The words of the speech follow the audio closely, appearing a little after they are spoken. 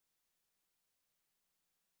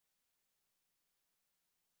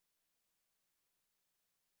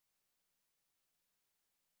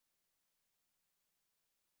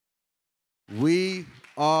We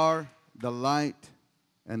are the light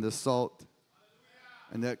and the salt,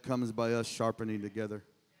 and that comes by us sharpening together.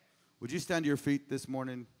 Would you stand to your feet this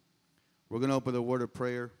morning? We're going to open the word of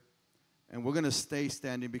prayer, and we're going to stay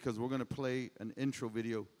standing because we're going to play an intro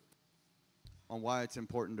video on why it's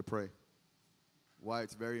important to pray, why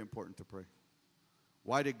it's very important to pray.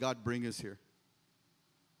 Why did God bring us here?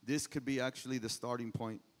 This could be actually the starting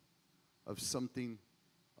point of something,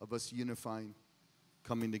 of us unifying,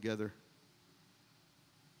 coming together,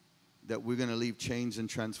 that we're going to leave changed and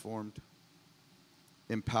transformed,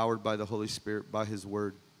 empowered by the Holy Spirit, by His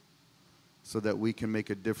Word, so that we can make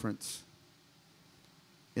a difference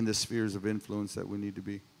in the spheres of influence that we need to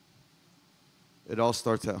be. It all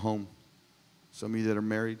starts at home. Some of you that are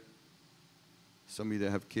married, some of you that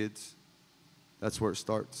have kids, that's where it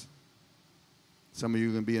starts. Some of you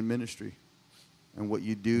are going to be in ministry, and what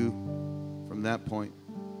you do from that point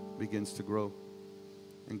begins to grow,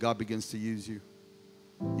 and God begins to use you,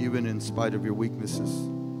 even in spite of your weaknesses.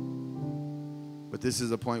 But this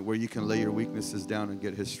is a point where you can lay your weaknesses down and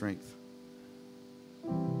get His strength.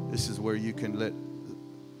 This is where you can let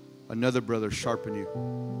another brother sharpen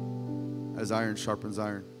you as iron sharpens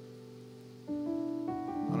iron.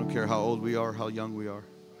 I don't care how old we are, how young we are.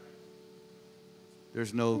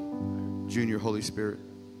 There's no junior Holy Spirit.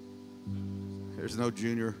 There's no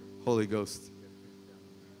junior Holy Ghost.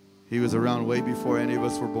 He was around way before any of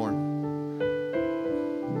us were born.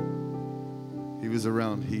 He was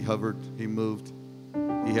around. He hovered. He moved.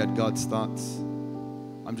 He had God's thoughts.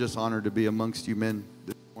 I'm just honored to be amongst you men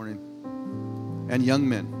this morning. And young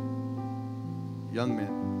men. Young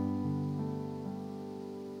men.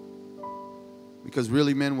 Because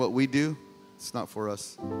really, men, what we do, it's not for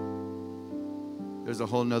us. There's a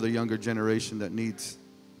whole nother younger generation that needs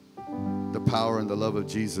the power and the love of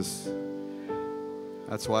Jesus.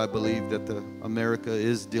 That's why I believe that America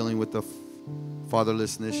is dealing with the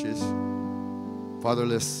fatherlessness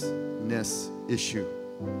issue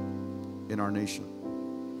in our nation.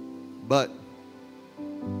 But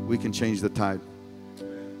we can change the tide.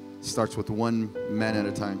 It starts with one man at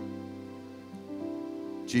a time.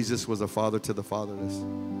 Jesus was a father to the fatherless.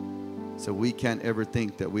 So we can't ever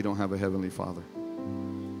think that we don't have a heavenly Father.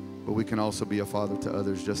 But we can also be a father to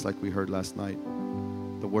others, just like we heard last night.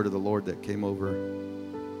 The word of the Lord that came over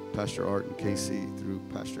Pastor Art and Casey through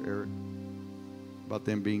Pastor Eric about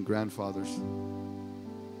them being grandfathers.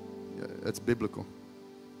 Yeah, that's biblical.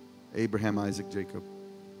 Abraham, Isaac, Jacob.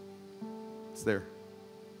 It's there.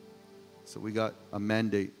 So we got a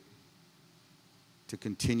mandate to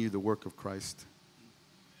continue the work of Christ.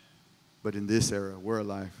 But in this era, we're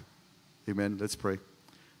alive. Amen. Let's pray.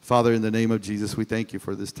 Father, in the name of Jesus, we thank you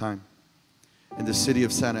for this time. In the city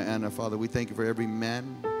of Santa Ana, Father, we thank you for every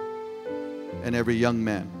man and every young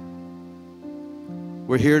man.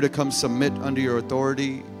 We're here to come submit under your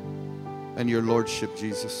authority and your lordship,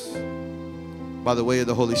 Jesus, by the way of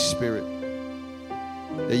the Holy Spirit,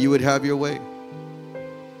 that you would have your way,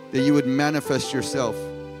 that you would manifest yourself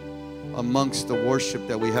amongst the worship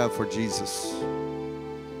that we have for Jesus,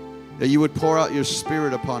 that you would pour out your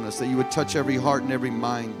Spirit upon us, that you would touch every heart and every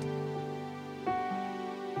mind.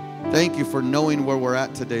 Thank you for knowing where we're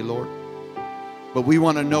at today, Lord. But we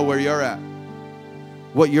want to know where you're at,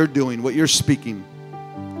 what you're doing, what you're speaking,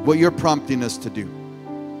 what you're prompting us to do.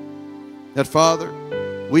 That, Father,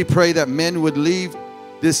 we pray that men would leave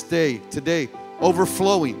this day, today,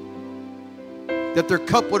 overflowing, that their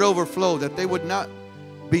cup would overflow, that they would not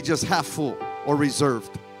be just half full or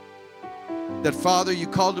reserved. That, Father, you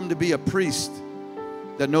called them to be a priest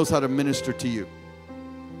that knows how to minister to you.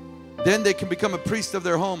 Then they can become a priest of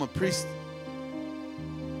their home, a priest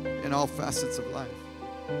in all facets of life.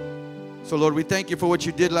 So, Lord, we thank you for what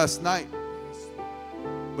you did last night.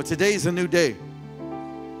 But today is a new day.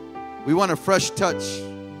 We want a fresh touch.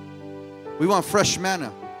 We want fresh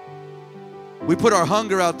manna. We put our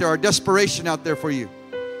hunger out there, our desperation out there for you.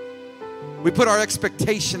 We put our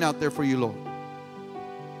expectation out there for you, Lord.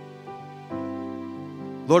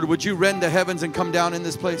 Lord, would you rend the heavens and come down in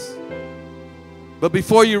this place? But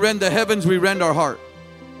before you rend the heavens, we rend our heart.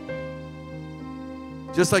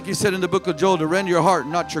 Just like you said in the book of Joel, to rend your heart,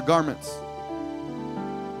 not your garments.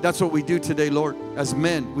 That's what we do today, Lord. As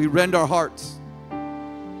men, we rend our hearts.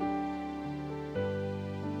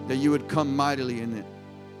 That you would come mightily in it.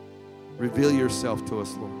 Reveal yourself to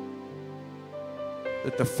us, Lord.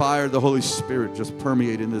 Let the fire of the Holy Spirit just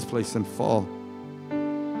permeate in this place and fall.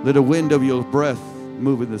 Let a wind of your breath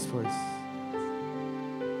move in this place.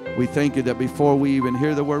 We thank you that before we even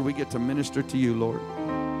hear the word, we get to minister to you, Lord.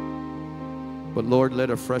 But Lord, let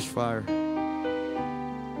a fresh fire,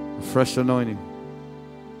 a fresh anointing,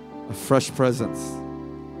 a fresh presence,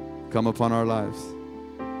 come upon our lives.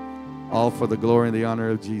 All for the glory and the honor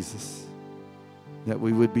of Jesus. That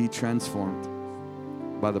we would be transformed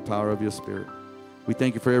by the power of your Spirit. We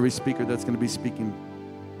thank you for every speaker that's going to be speaking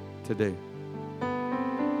today.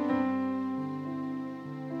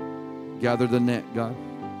 Gather the net, God.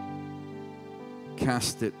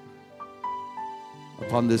 Cast it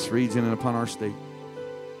upon this region and upon our state.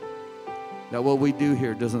 That what we do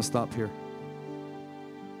here doesn't stop here.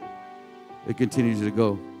 It continues to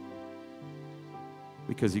go.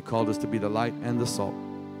 Because you called us to be the light and the salt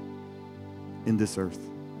in this earth.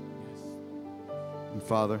 And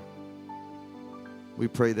Father, we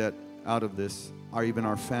pray that out of this, even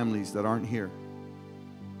our families that aren't here,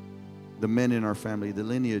 the men in our family, the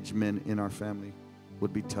lineage men in our family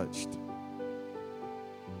would be touched.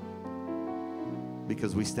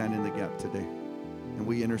 Because we stand in the gap today and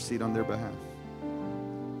we intercede on their behalf.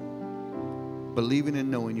 Believing and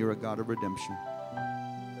knowing you're a God of redemption,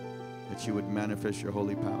 that you would manifest your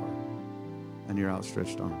holy power and your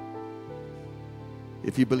outstretched arm.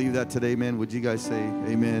 If you believe that today, man, would you guys say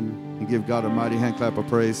amen and give God a mighty hand clap of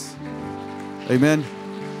praise? Amen.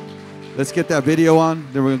 Let's get that video on,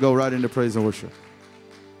 then we're going to go right into praise and worship.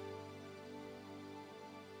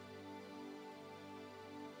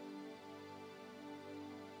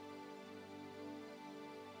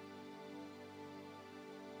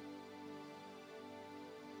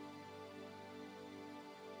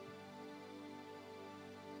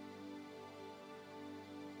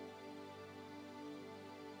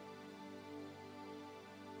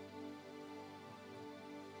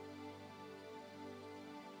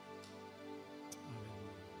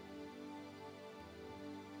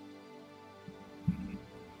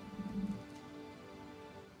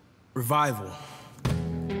 Revival.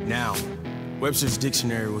 Now, Webster's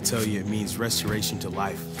dictionary will tell you it means restoration to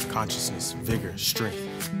life, consciousness, vigor, strength.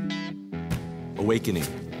 Awakening,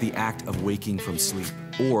 the act of waking from sleep,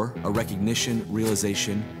 or a recognition,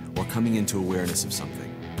 realization, or coming into awareness of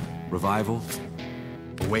something. Revival.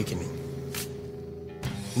 Awakening.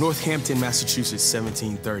 Northampton, Massachusetts,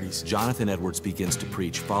 1730s. Jonathan Edwards begins to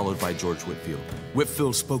preach, followed by George Whitefield.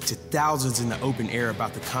 Whitefield spoke to thousands in the open air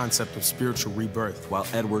about the concept of spiritual rebirth, while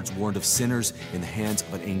Edwards warned of sinners in the hands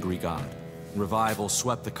of an angry God. Revival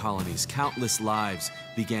swept the colonies. Countless lives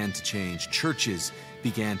began to change. Churches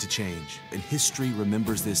began to change. And history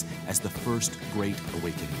remembers this as the first Great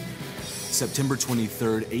Awakening. September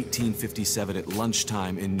 23rd, 1857, at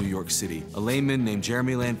lunchtime in New York City, a layman named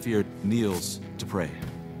Jeremy Lanphier kneels to pray.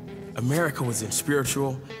 America was in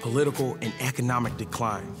spiritual, political, and economic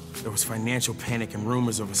decline. There was financial panic and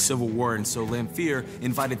rumors of a civil war, and so Lanphier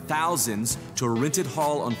invited thousands to a rented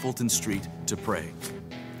hall on Fulton Street to pray.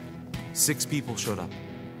 6 people showed up.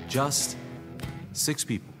 Just 6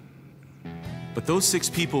 people. But those 6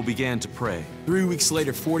 people began to pray. 3 weeks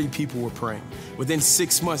later, 40 people were praying. Within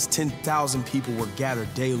 6 months, 10,000 people were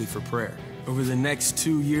gathered daily for prayer. Over the next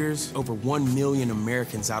 2 years, over 1 million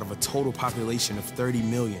Americans out of a total population of 30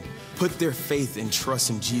 million put their faith and trust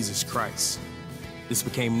in Jesus Christ. This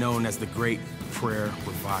became known as the Great Prayer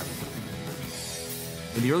Revival.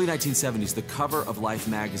 In the early 1970s, the cover of Life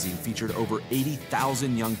magazine featured over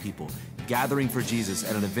 80,000 young people gathering for Jesus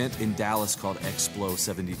at an event in Dallas called Explo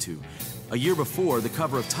 72. A year before, the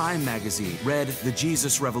cover of Time magazine read The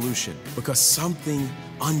Jesus Revolution. Because something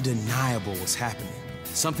undeniable was happening.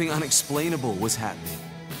 Something unexplainable was happening.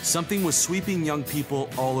 Something was sweeping young people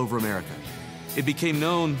all over America. It became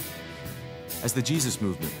known as the Jesus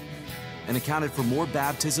Movement and accounted for more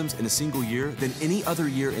baptisms in a single year than any other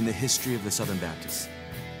year in the history of the Southern Baptists.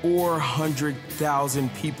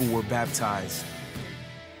 400,000 people were baptized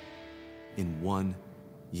in 1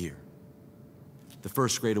 year. The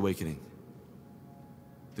First Great Awakening,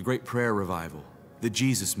 the Great Prayer Revival, the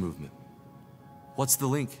Jesus Movement. What's the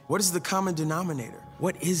link? What is the common denominator?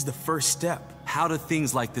 What is the first step? How do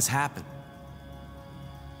things like this happen?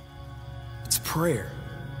 It's prayer.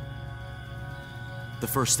 The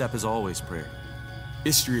first step is always prayer.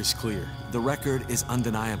 History is clear. The record is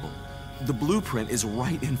undeniable. The blueprint is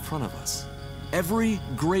right in front of us. Every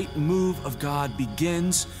great move of God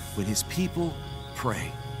begins when His people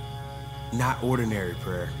pray. Not ordinary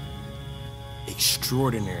prayer,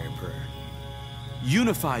 extraordinary prayer.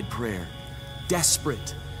 Unified prayer,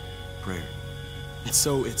 desperate prayer. And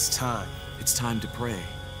so it's time. It's time to pray.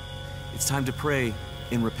 It's time to pray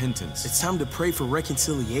in repentance. It's time to pray for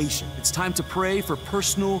reconciliation. It's time to pray for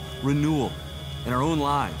personal renewal in our own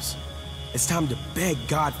lives. It's time to beg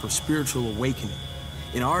God for spiritual awakening.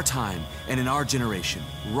 In our time and in our generation,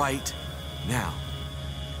 right now.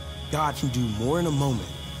 God can do more in a moment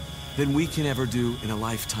than we can ever do in a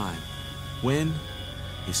lifetime when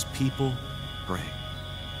His people pray.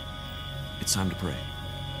 It's time to pray.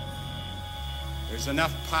 There's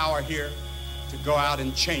enough power here to go out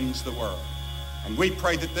and change the world. And we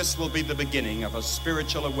pray that this will be the beginning of a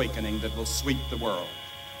spiritual awakening that will sweep the world.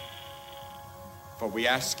 For we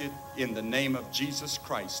ask it in the name of Jesus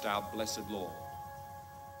Christ, our blessed Lord.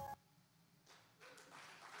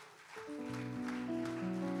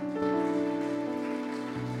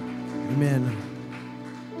 Amen.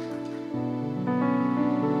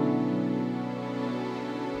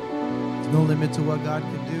 There's no limit to what God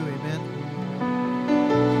can do. Amen.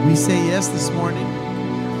 We say yes this morning.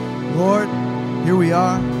 Lord, here we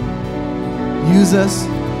are. Use us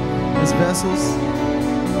as vessels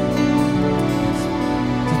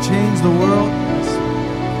to change the world,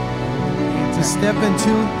 to step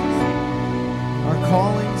into our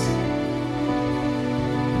callings,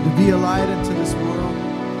 to be a light into this world.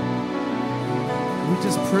 We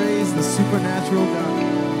just praise the supernatural God.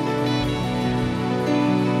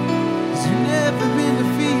 'Cause you've never been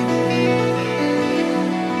defeated.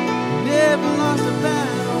 You never lost a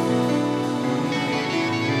battle.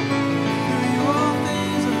 Through you all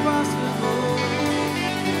things are possible.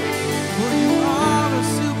 For you are a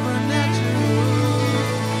supernatural.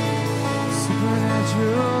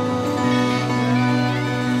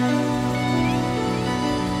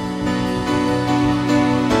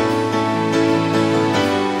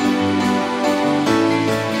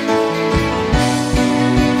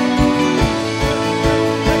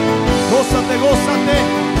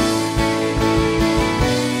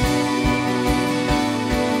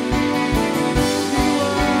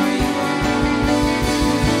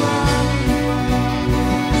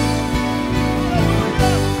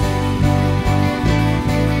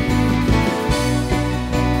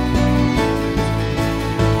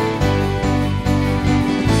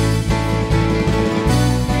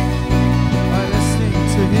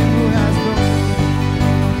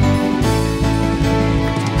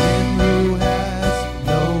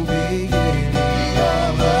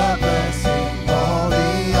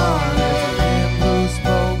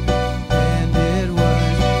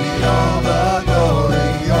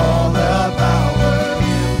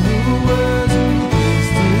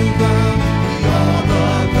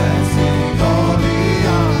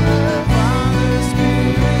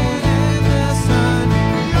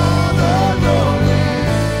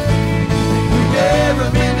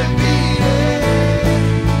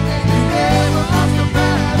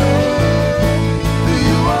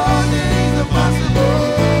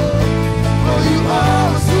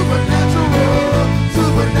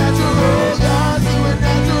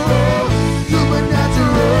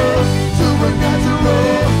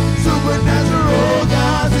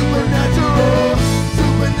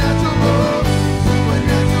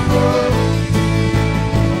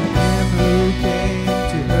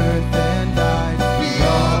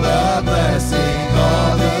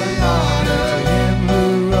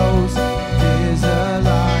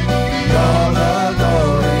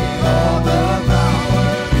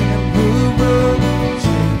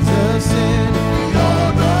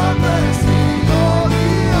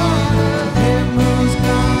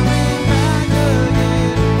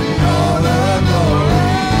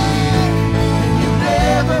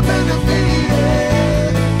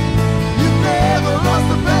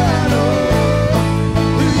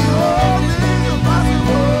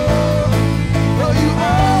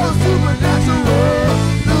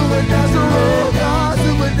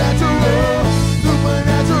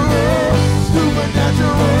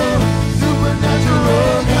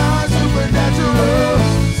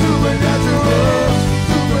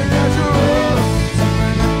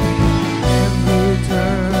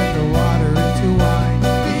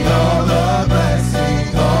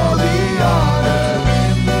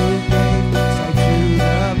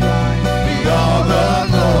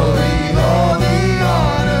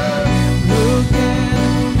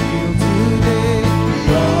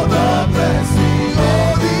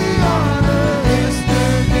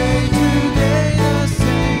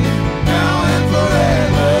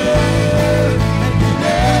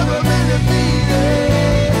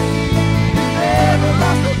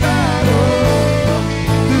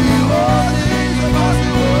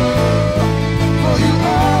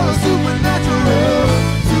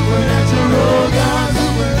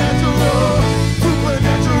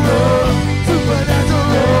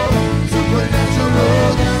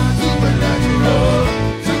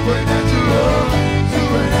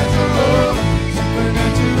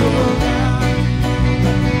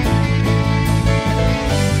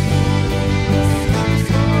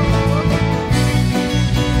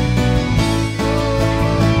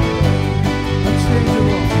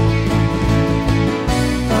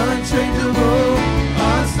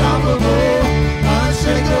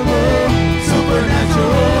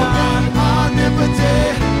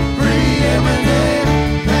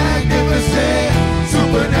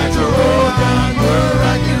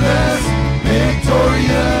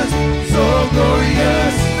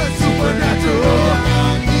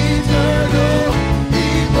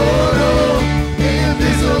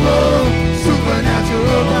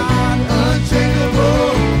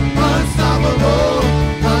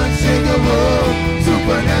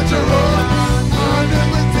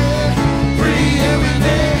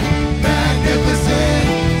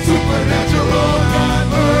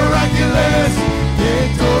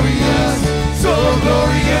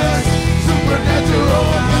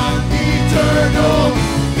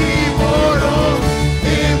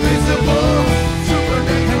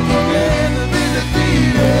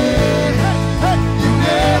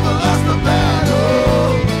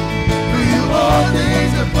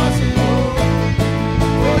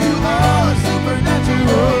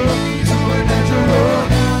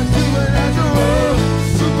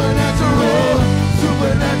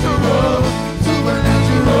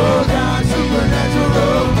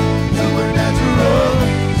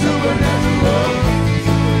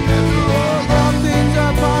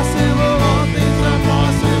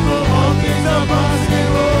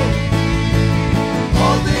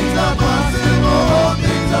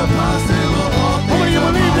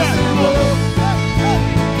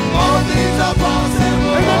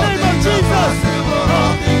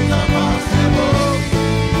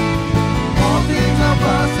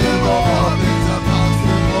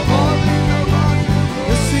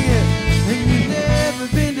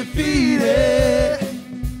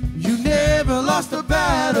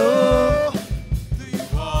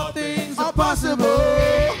 are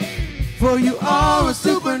possible. For you are a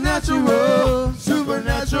supernatural,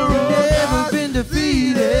 supernatural. You've never been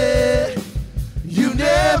defeated. You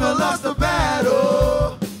never lost a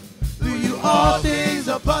battle. Through you all things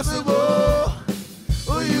are possible.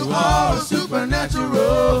 For you are a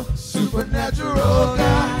supernatural, supernatural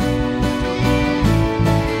God.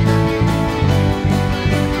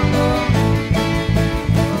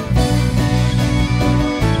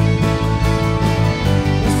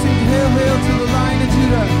 Hail, hail to the Lion of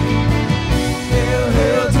Judah. Hail,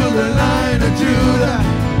 hail to the Lion of Judah.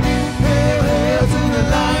 Hail, hail to the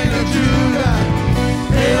Lion of Judah.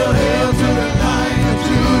 Hail, hail to the Lion of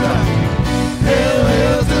Judah. Hail,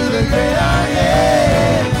 hail to the great I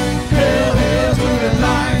am. Hail, hail to the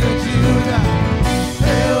Lion of Judah.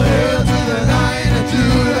 Hail, hail to the Lion of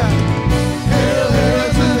Judah. Hail, hail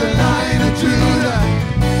to the Lion of Judah.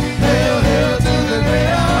 Hail, hail to the great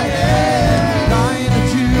I am. Lion of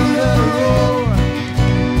Judah, roar.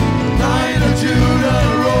 Lion of Judah,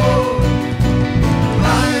 roar.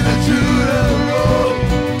 Lion of Judah, roar.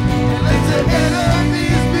 And let the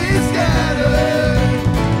enemies be scattered.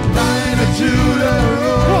 Lion of Judah,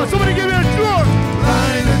 roar. Come on, somebody give me a roar.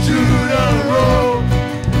 Lion of Judah, roar.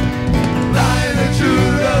 Lion of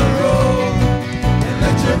Judah, roar. And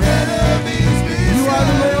let your enemies be scattered. You are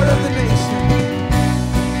the Lord of the nation.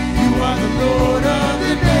 You are the Lord of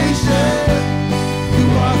the nation. You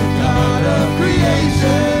are the God of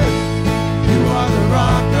creation. You are the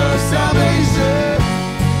rock of salvation.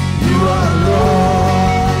 You are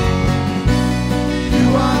Lord. You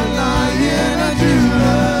are the Lion of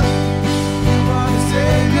Judah. You are the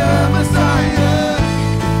Savior, Messiah.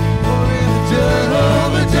 Forever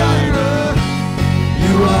Jehovah Jireh.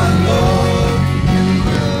 You are Lord. You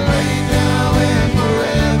will reign now and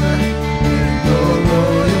forever in your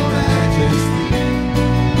royal majesty.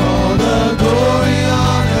 All the glory,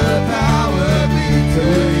 honor, power be to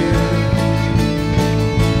you.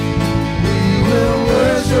 We will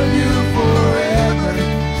worship you forever,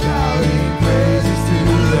 shouting praises to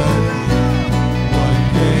the Lord. One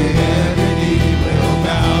day every knee will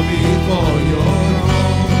bow before your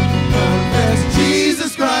throne. Confess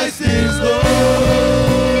Jesus Christ is Lord.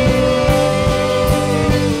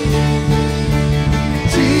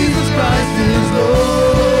 Jesus Christ is Lord.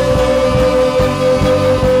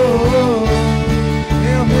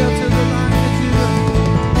 Hail, hail to the Lion of Judah.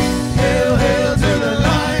 Hail, hail to the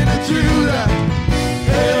Lion of Judah.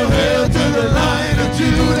 Hail, hail to the Lion of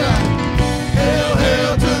Judah. Hail,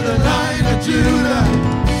 hail to the Lion of Judah.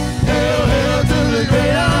 Hail, hail to the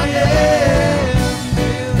great I am.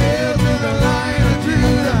 Hail, hail to the Lion of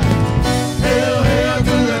Judah. Hail, hail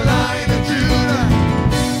to the Lion of Judah.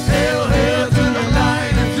 Hail, hail to the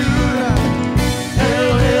Lion of Judah.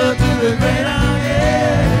 Hail, hail to the great I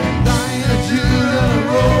am. Lion of Judah,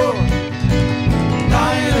 roar.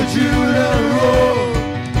 Lion of Judah, roar.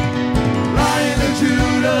 Lion of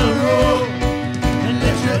Judah, roar. And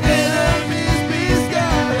let your enemies be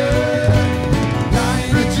scattered.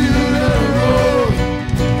 Lion of Judah, roar.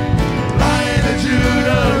 Lion of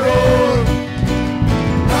Judah, roar.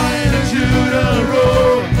 Lion of Judah,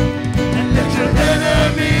 roar. And let your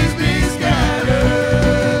enemies be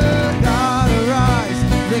scattered. God arise,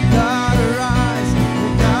 let God arise,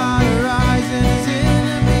 let God arise, and his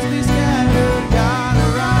enemies be scattered. God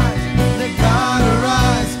arise, let God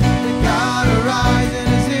arise, let God arise, and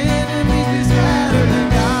his enemies be scattered. Let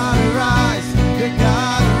God arise, let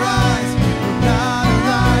God arise, let God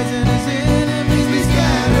arise, and his enemies be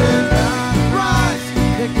scattered. God arise,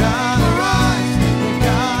 let God arise, let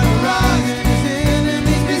God arise, and his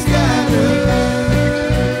enemies be scattered.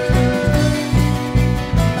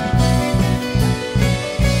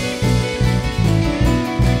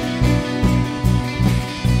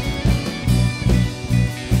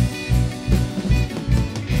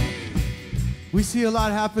 We see a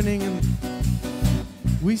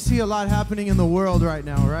lot happening in the world right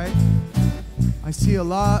now, right? I see a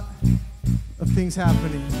lot of things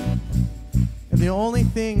happening. And the only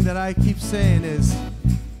thing that I keep saying is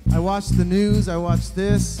I watch the news, I watch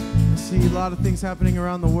this, I see a lot of things happening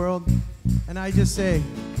around the world, and I just say,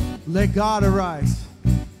 let God arise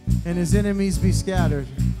and his enemies be scattered.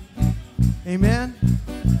 Amen?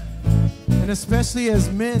 And especially as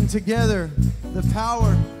men together, the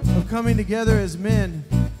power of coming together as men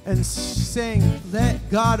and saying, let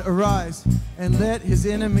God arise and let his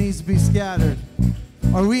enemies be scattered.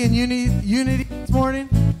 Are we in unity this morning?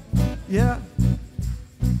 Yeah.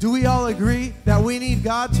 Do we all agree that we need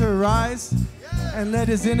God to arise and let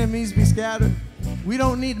his enemies be scattered? We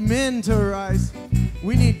don't need men to arise.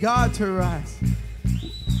 We need God to arise.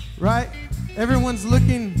 Right? Everyone's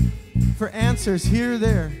looking for answers here or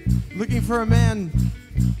there, looking for a man,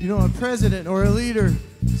 you know, a president or a leader,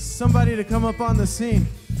 somebody to come up on the scene.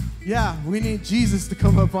 Yeah, we need Jesus to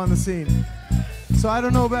come up on the scene. So I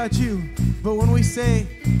don't know about you, but when we say,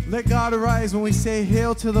 let God arise, when we say,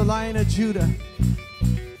 hail to the Lion of Judah,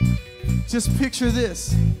 just picture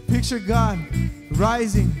this. Picture God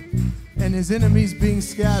rising and his enemies being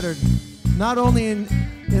scattered. Not only in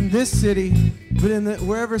this city, but in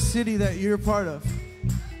wherever city that you're part of.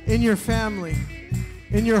 In your family,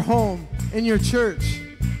 in your home, in your church.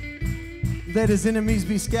 Let his enemies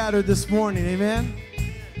be scattered this morning, amen?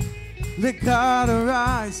 Let God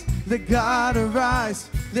arise, let God arise,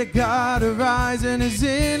 let God arise, and his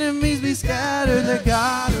enemies be scattered. Let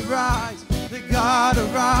God arise, let God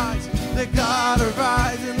arise, let God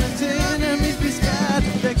arise, and his enemies be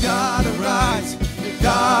scattered. Let God arise, let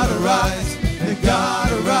God arise, let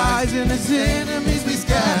God arise, and his enemies be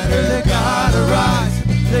scattered. Let God arise,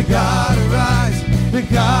 let God arise, let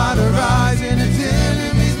God arise, and his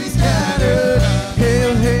enemies be scattered.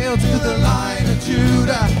 Hail, hail to the Lion of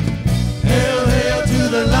Judah. Hail, hail to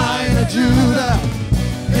the Lion of Judah.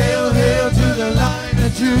 Hail, hail to the Lion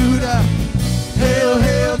of Judah. Hail,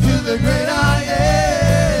 hail to the great I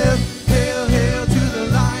am. Hail, hail to the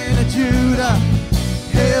Lion of Judah.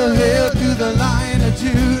 Hail, hail to the Lion of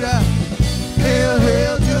Judah. Hail,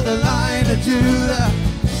 hail to the Lion of Judah.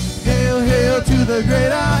 Hail, hail to the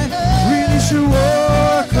great I am. Release your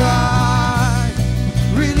war cry.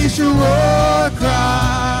 Release your war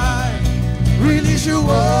cry. Release your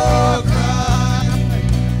war cry.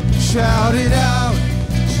 Shout it out,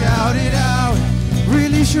 shout it out.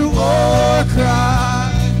 Release your war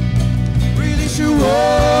cry. Release your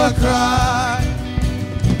war cry.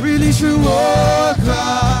 Release your war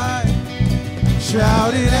cry.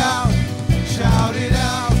 Shout it out, shout it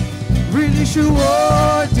out. Release your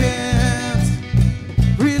war dance.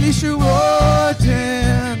 Release your war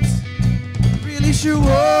dance. Release your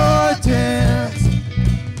war dance.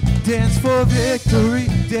 Dance for victory,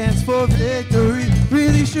 dance for victory.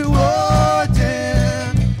 Release your war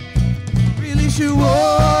dance. Release your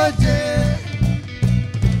war dance.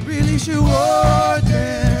 Release your war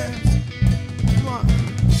dance. Come on.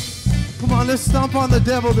 Come on, let's stomp on the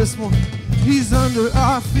devil this morning. He's under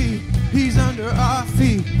our feet. He's under our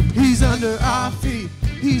feet. He's under our feet.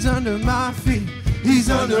 He's under my feet. He's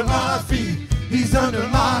under my feet. He's under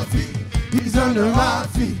my feet. He's under my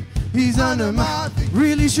feet. He's under my feet.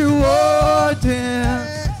 Release your war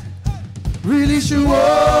dance. Release your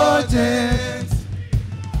war dance.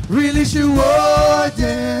 Release your war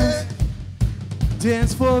dance.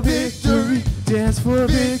 Dance for victory. Dance for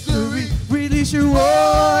victory. Release your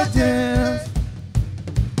war dance.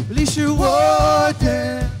 Release your war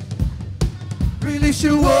dance. Release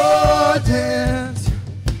your war dance.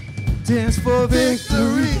 Dance for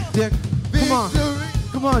victory. Come on.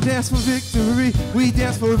 Come on, dance for victory. We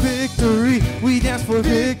dance for victory. We dance for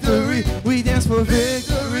victory. We dance for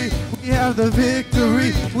victory. We have the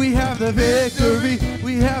victory. We have the victory.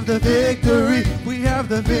 We have the victory. We have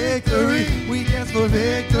the victory. We dance for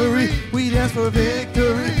victory. We dance for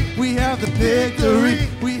victory. We have the victory.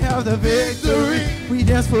 We have the victory. We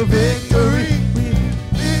dance for victory.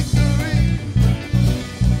 Victory.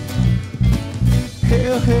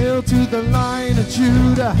 Hail, hail to the Lion of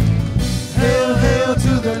Judah. Hail, hail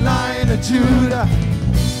to the Lion of Judah.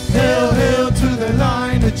 Hail, hail to the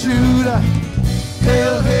Lion of Judah.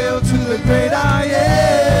 Hail, hail to the great I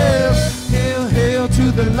am. Hail, hail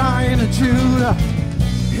to the Lion of Judah.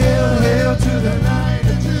 Hail, hail to the Lion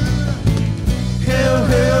of Judah. Hail,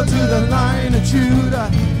 hail to the Lion of Judah.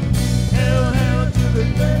 Hail, hail to the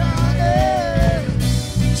great I am.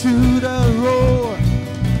 Judah roar.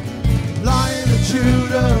 Lion of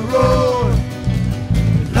Judah roar.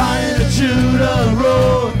 Lion of Judah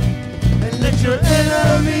roar, and let your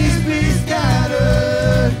enemies be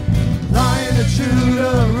scattered. Lion of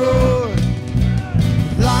Judah roar,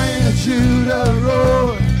 Lion of Judah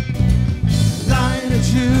roar, Lion of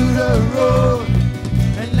Judah roar,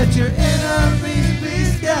 and let your enemies be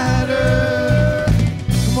scattered.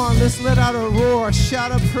 Come on, let's let out a roar, a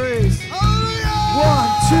shout of praise.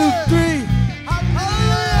 Hallelujah! 1, 2, 3.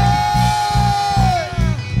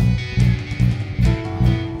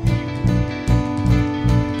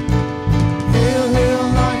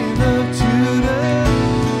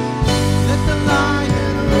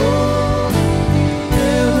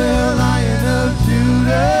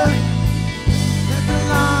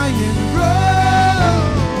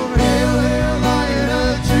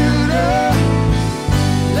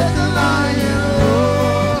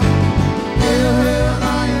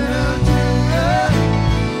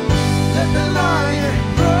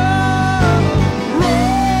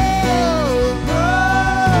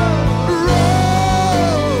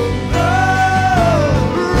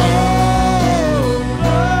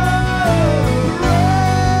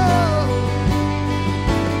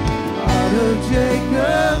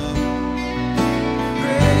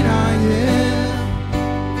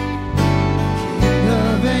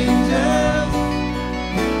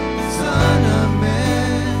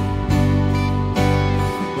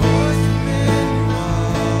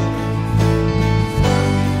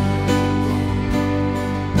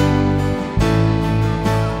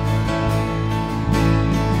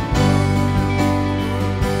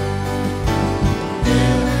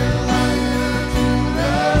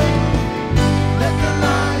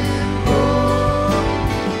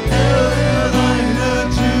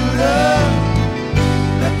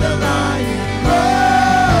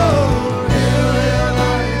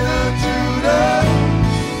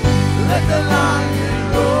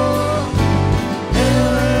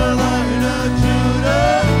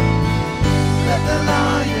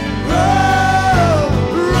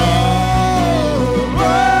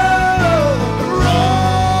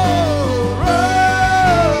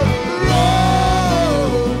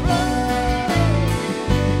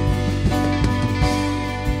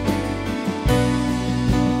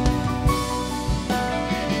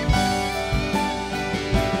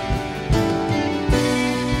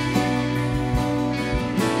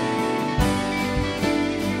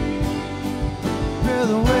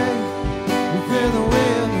 prepare the way. Prepare the way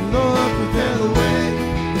of the Lord, prepare the way.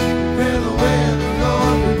 Prepare the way of the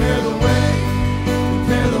Lord, prepare the way.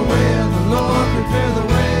 Prepare the way of the Lord, prepare the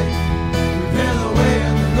way. Prepare the way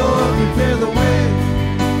of the Lord, prepare the way.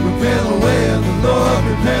 Prepare the way of the Lord,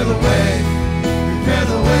 prepare the way. Prepare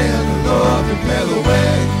the way of the Lord, prepare the way.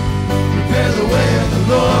 Prepare the way of the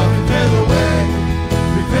Lord, prepare the way.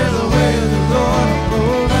 Prepare the way of the Lord.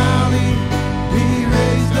 Oh, valley, be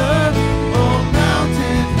raised up. Oh,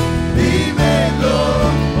 mountain, be made low.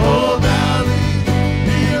 Oh, valley,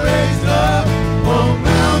 be raised up. Oh,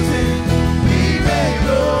 mountain, be made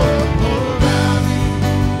low. Oh, valley,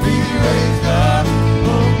 be raised up.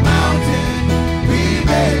 Oh, mountain, be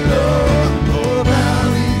made low. Oh,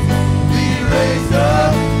 valley, be raised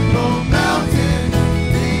up. Oh, mountain,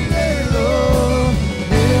 be made low.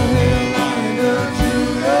 Hail, hail, Lion of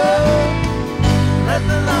Judah, let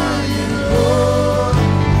the lion roar.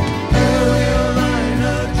 Hail, hail, Lion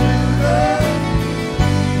of Judah,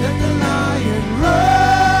 let the lion roar.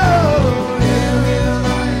 Hail, hail,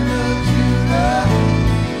 Lion of Judah,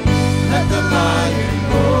 let the lion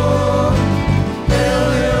roar. Hail,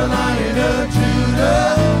 hail, Lion of Judah,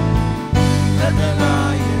 let the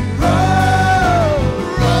lion roar.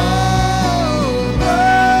 Roar,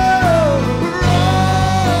 roar,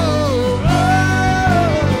 roar,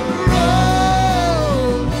 roar.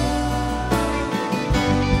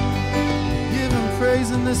 Give him praise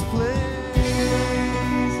in this place.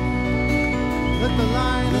 Let the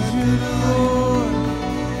Lion of Judah roar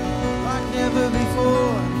like never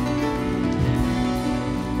before.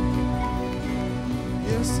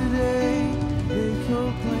 Yesterday they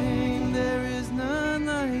proclaimed there is none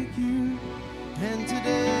like you, and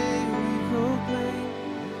today we proclaim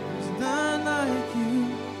there's none like you.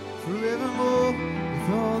 Forevermore, with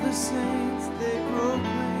all the saints they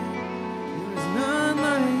proclaim there is none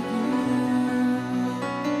like you.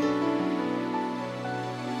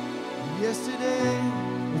 Yesterday,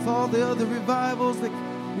 with all the other revivals that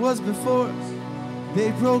was before us,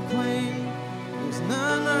 they proclaimed there's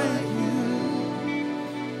none like you.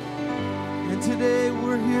 And today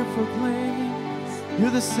we're here proclaiming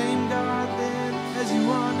you're the same God then as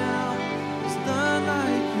you are now. There's none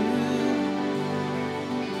like you.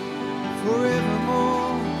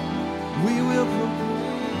 Forevermore, we will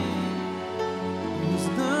proclaim there's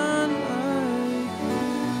none like you.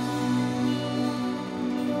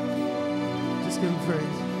 Just give him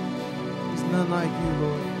praise. There's none like you,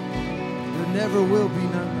 Lord. There never will be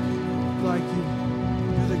none like you.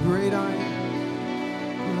 You're the great I am.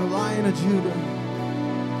 You're the Lion of Judah.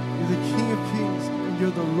 You're the King of Kings, and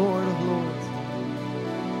you're the Lord of Lords.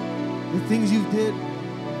 The things you did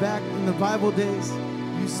back in the Bible days,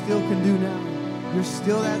 you still can do now. You're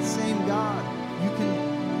still that same God. You can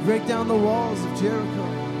break down the walls of Jericho.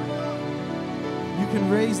 You can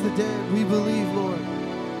raise the dead. We believe, Lord.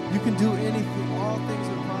 You can do anything. All things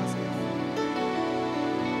are possible.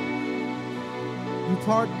 You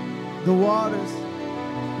part the waters,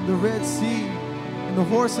 the Red Sea, and the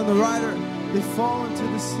horse and the rider, they fall into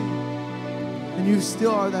the sea. And you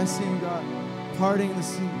still are that same God, parting the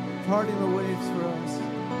sea, parting the waves for us,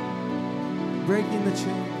 breaking the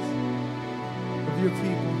chains of your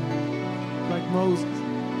people, like Moses.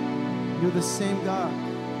 You're the same God.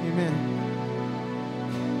 Amen.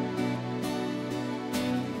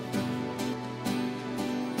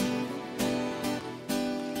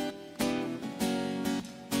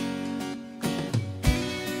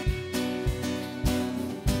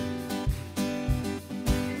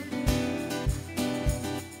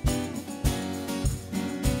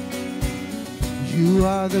 You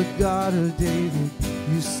are the God of David,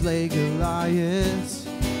 you slay Goliath.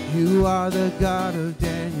 You are the God of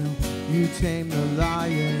Daniel, you tame the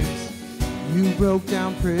lions. You broke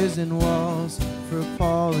down prison walls for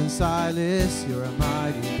Paul and Silas. You're a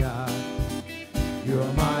mighty God, you're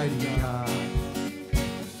a mighty God.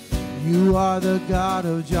 You are the God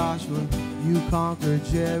of Joshua, you conquered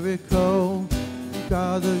Jericho. You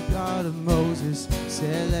are the God of Moses,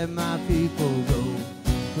 said let my people go.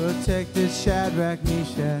 Protected Shadrach,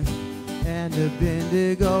 Meshach, and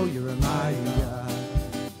Abednego. You're a mighty God.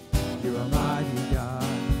 You're a mighty God.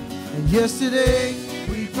 And yesterday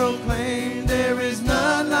we proclaimed there is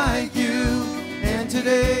none like you. And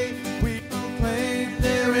today we proclaim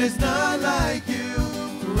there is none like you.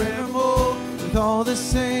 Forevermore, with all the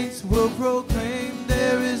saints we'll proclaim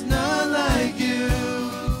there is none like you.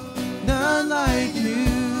 None like you.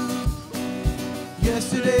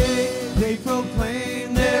 Yesterday they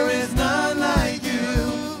proclaimed there is none like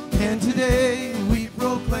you, and today we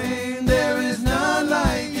proclaim there is none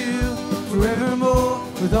like you. Forevermore,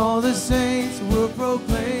 with all the saints we'll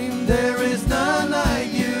proclaim there is none like you.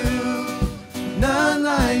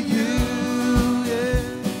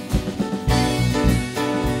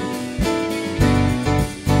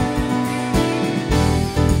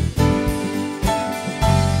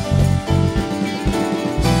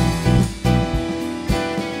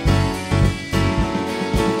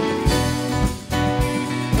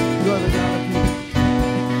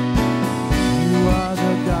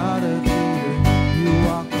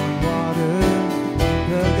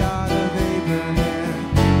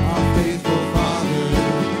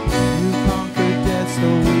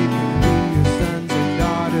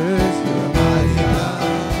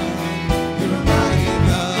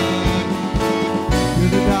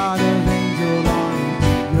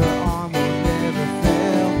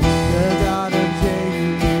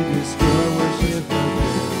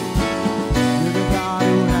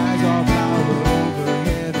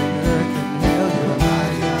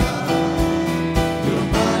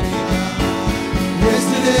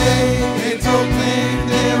 proclaim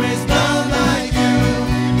there is none like you.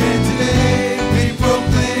 And today we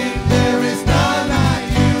proclaim there is none like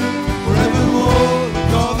you. Forevermore,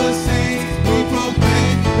 with all the saints, we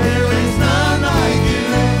proclaim there is none like you.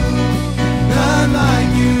 None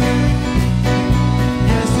like you.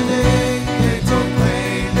 Yesterday they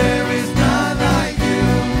proclaimed there is none like you.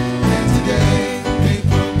 And today they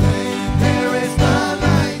proclaim there is none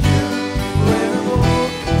like you. Forevermore,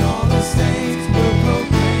 and all the saints will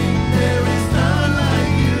proclaim there is none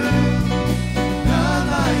like you. None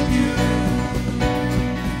like you.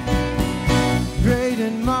 Great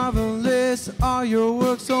and marvelous are your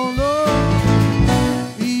works, O Lord.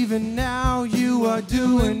 Even now you are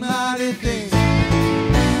doing mighty things.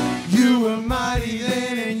 You were mighty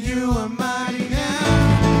then and you are mighty now.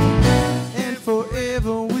 And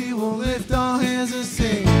forever we will lift our hands and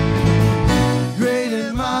sing. Great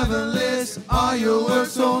and marvelous are your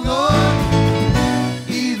works, O Lord.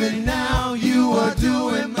 Even now you are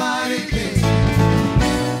doing mighty things.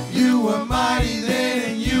 You were mighty then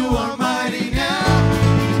and you are mighty now.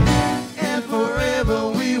 And forever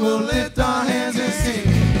we will lift our hands and sing.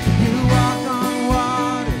 You walk on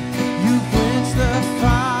water, you quench the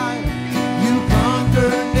fire, you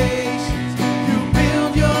conquer nations, you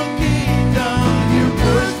build your kingdom, you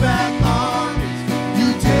push back armies, you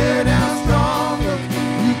tear down strongholds,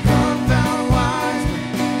 you confound wise men,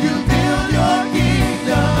 you build your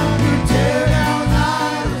kingdom, you tear down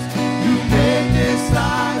idols, you make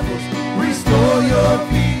disciples, restore your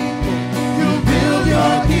people, you build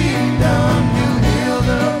your kingdom, you heal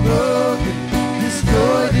the broken,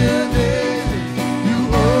 destroy division, you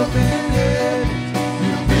open heavens,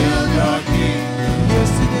 you build your kingdom.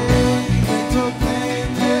 Yesterday they proclaim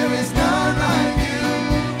there is none like you,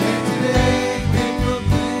 and today they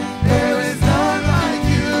proclaim there is none like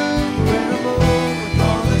you. Forevermore, with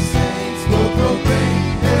all the saints will proclaim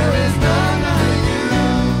there is none like you,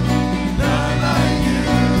 none like you.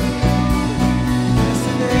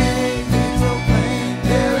 Yesterday they proclaim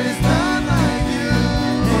there is none like you,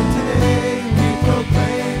 and today we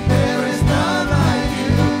proclaim there is none like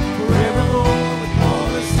you. Forevermore, with all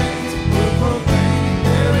the saints will proclaim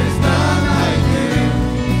there is none like you,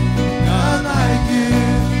 none like you.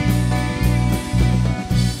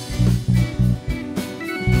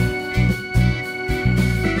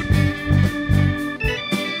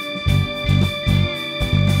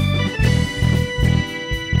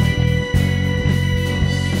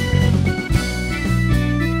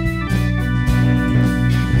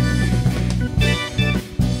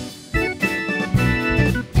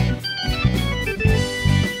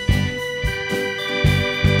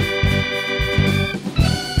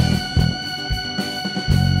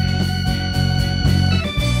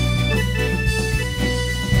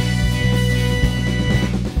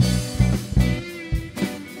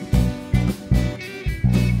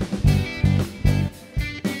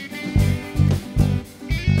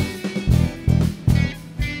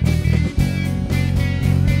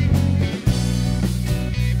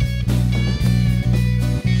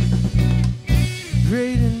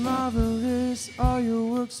 Great and marvelous are your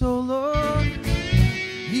works, O Lord.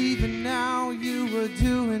 Even now you are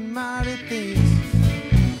doing mighty things.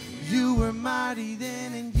 You were mighty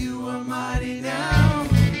then and you are mighty now.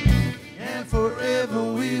 And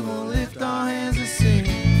forever we will lift our hands and sing.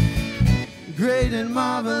 Great and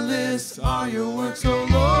marvelous are your works, O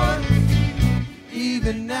Lord.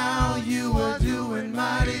 Even now you are doing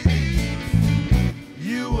mighty things.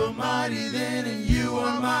 You were mighty then and you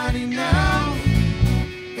are mighty now.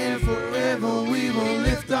 And forever we will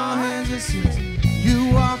lift our hands and sing. You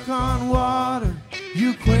walk on water,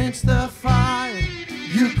 you quench the fire,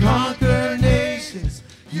 you conquer nations,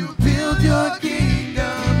 you build your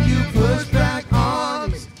kingdom, you push back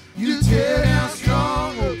armies, you tear down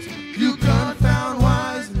strongholds, you confound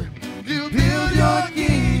wise men, you build your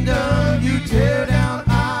kingdom, you tear down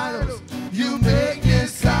idols, you make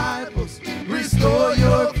disciples, restore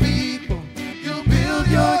your people, you build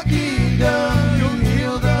your kingdom.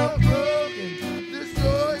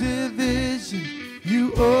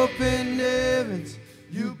 Open heavens,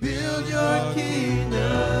 you build your kingdom.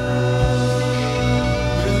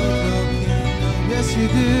 Yes, you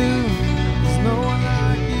do. There's no one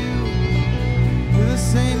like you. You're the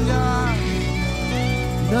same God,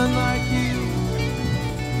 none like you.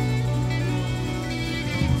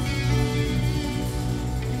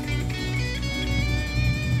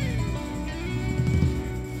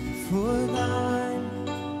 For thine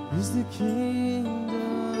is the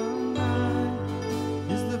kingdom, thine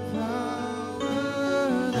is the power,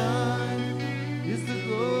 thine is the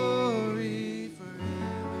glory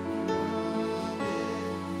forever.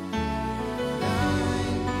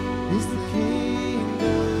 Thine is the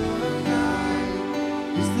kingdom, thine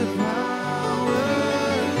is the power,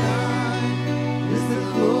 thine is the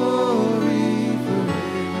glory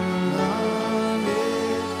forever. Amen.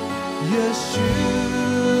 Yeshua.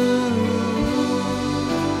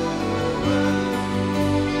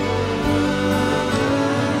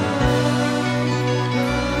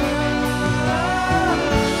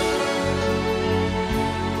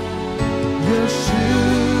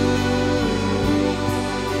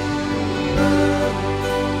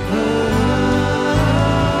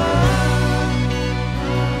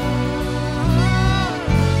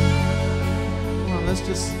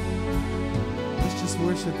 Let's just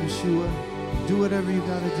worship Yeshua. Do whatever you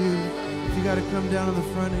gotta do. If you gotta come down to the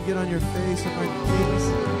front and get on your face and like kings,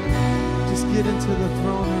 just get into the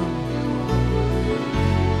throne room.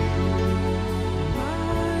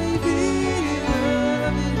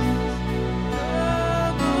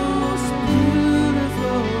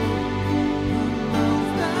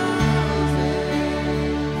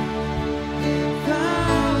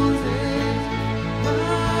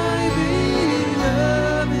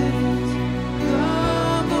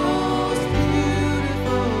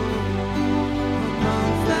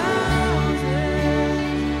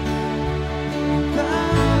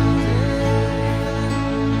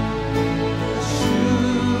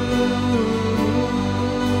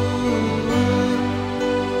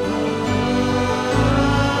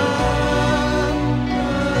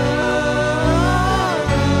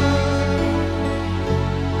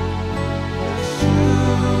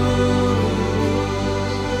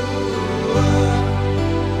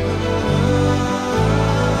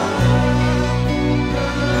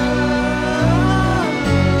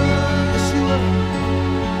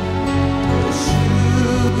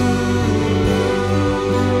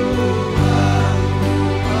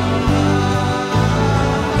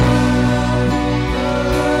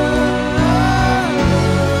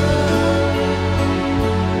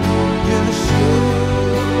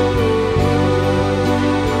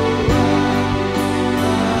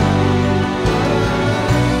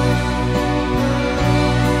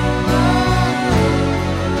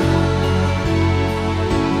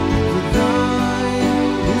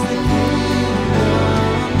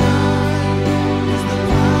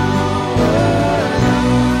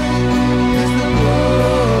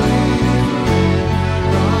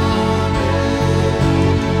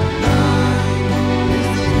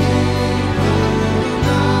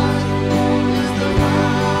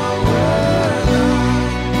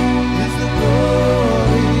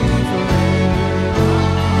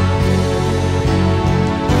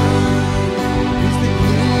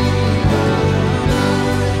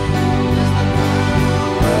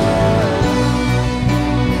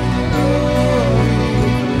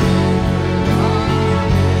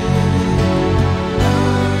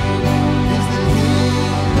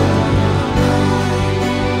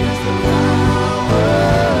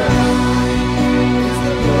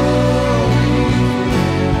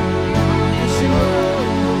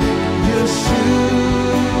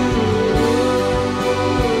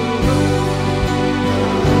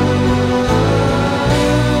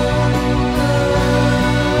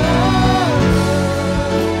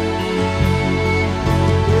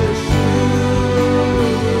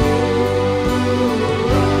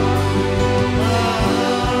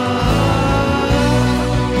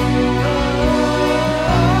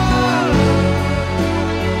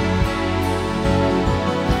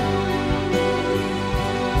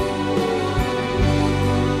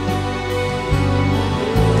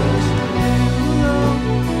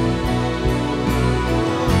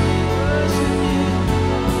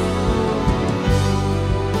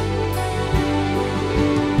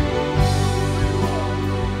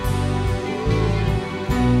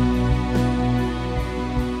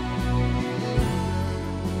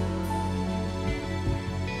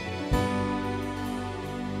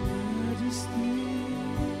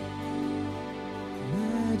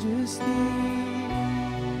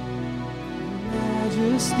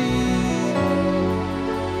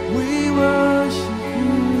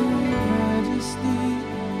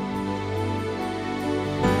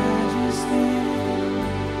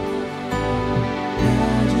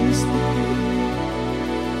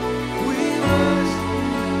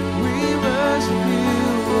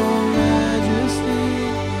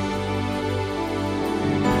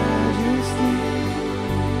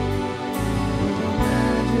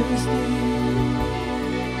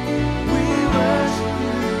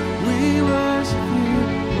 We worship you,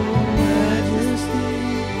 oh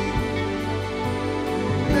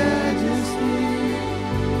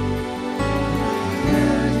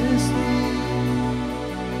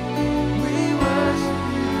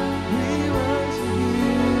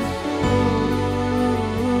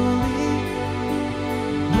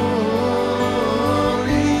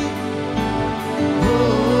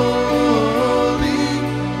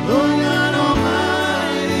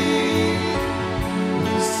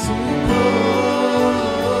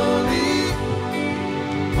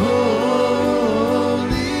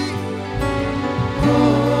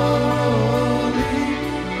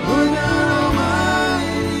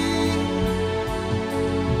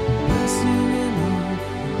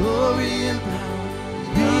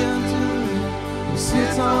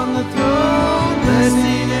on the throne,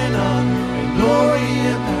 blessing and honor and glory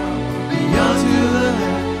and power be unto the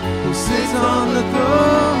Lamb who sits on the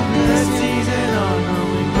throne, blessing and honor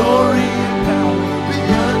and glory and power be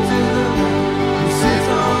unto the Lamb who sits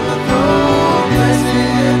on the throne,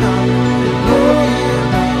 blessing and honor and glory and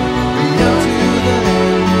power be unto the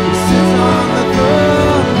Lamb who sits on the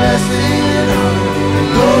throne, blessing and honor and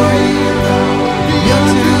glory and power be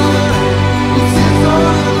unto the Lamb who sits on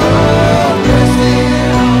the throne, blessing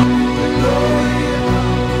and honor and glory and power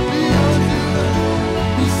be unto the Lamb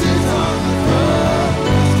who sits on the throne,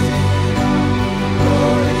 blessing and honor and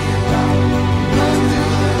glory and power be unto the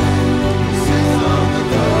Lamb who sits on the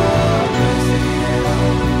throne, blessing and honor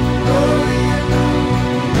and glory and power be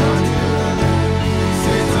unto the Lamb who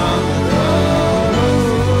sits on the throne.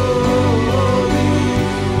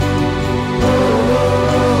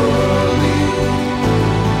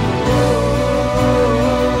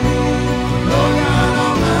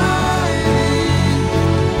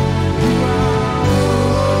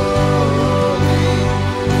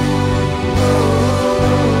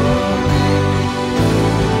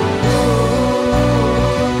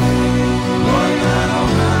 Lord God Almighty, you are holy. Lord God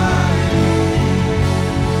Almighty.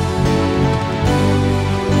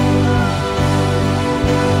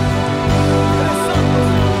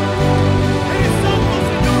 Eres santo,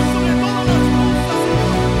 Señor, sobre todas las cosas,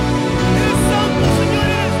 Señor. Eres santo, Señor,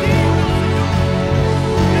 eres digno, Señor.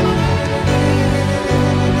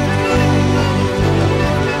 Te adoramos,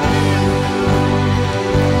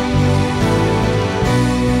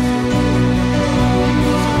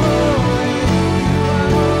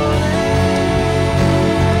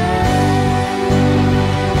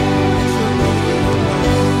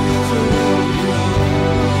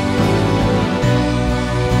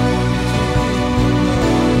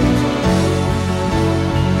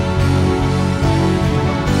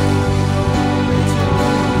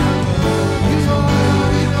 te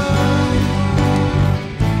glorificamos,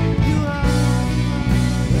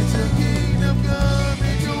 Let your kingdom come,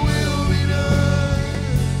 let your will be done.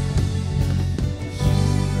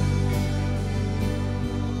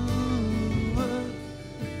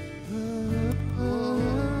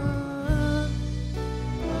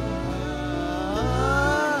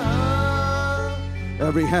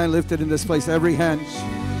 Every hand lifted in this place, every hand.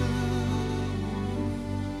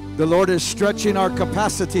 The Lord is stretching our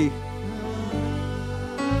capacity.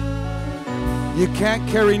 You can't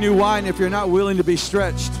carry new wine if you're not willing to be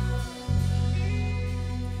stretched.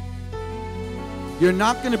 You're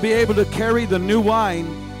not going to be able to carry the new wine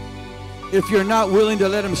if you're not willing to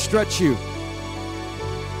let Him stretch you.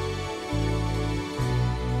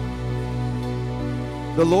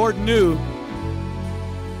 The Lord knew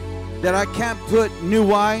that I can't put new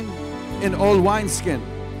wine in old wineskin.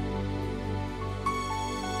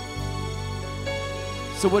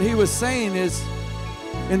 So what He was saying is,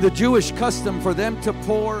 in the Jewish custom, for them to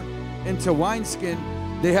pour into wineskin,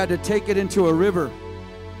 they had to take it into a river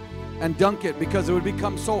and dunk it, because it would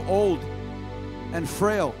become so old and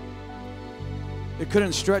frail. It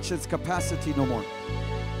couldn't stretch its capacity no more.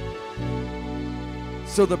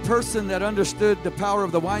 So the person that understood the power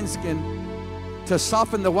of the wineskin, to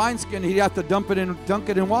soften the wineskin, he'd have to dunk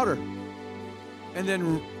it in water and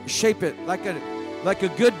then shape it like a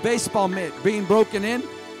good baseball mitt being broken in.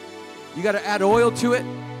 You got to add oil to it.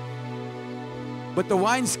 But the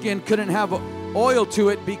wineskin couldn't have oil to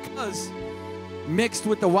it, because mixed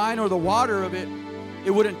with the wine or the water of it,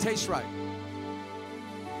 it wouldn't taste right.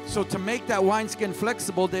 So to make that wineskin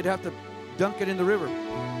flexible, they'd have to dunk it in the river.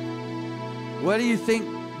 What do you think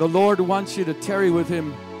the Lord wants you to tarry with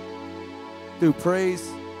Him through?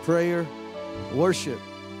 Praise, prayer, worship.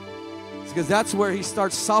 It's because that's where He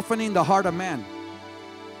starts softening the heart of man.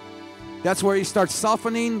 That's where He starts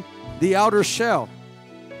softening the outer shell.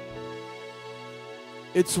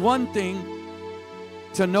 It's one thing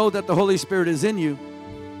to know that the Holy Spirit is in you.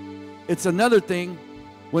 It's another thing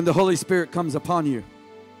when the Holy Spirit comes upon you.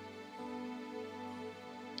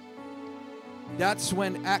 That's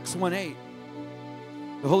when Acts 1:8,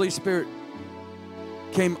 the Holy Spirit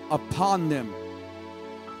came upon them.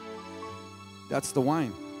 That's the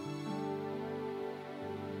wine.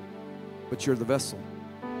 But you're the vessel.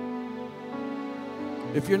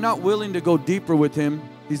 If you're not willing to go deeper with Him,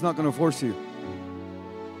 He's not going to force you.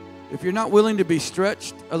 If you're not willing to be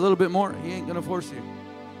stretched a little bit more, He ain't going to force you.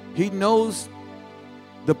 He knows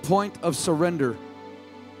the point of surrender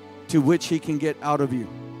to which He can get out of you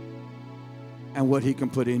and what He can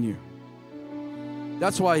put in you.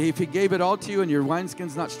 That's why if He gave it all to you and your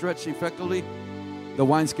wineskin's not stretched effectively, the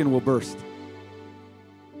wineskin will burst.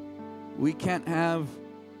 We can't have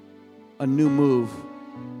a new move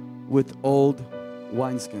with old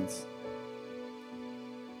wineskins.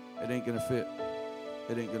 It ain't going to fit.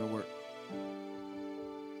 It ain't going to work.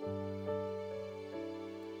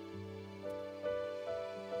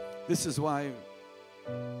 This is why,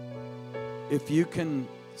 if you can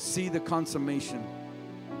see the consummation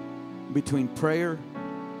between prayer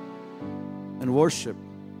and worship,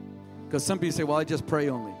 because some people say, well, I just pray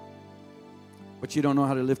only, but you don't know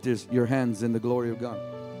how to lift your hands in the glory of God.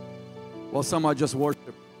 Well, some I just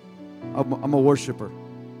worship. I'm a worshiper.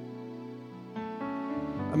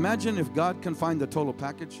 Imagine if God can find the total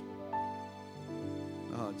package.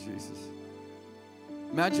 Oh, Jesus.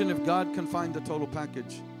 Imagine if God can find the total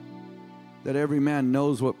package, that every man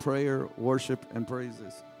knows what prayer, worship, and praise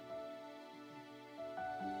is.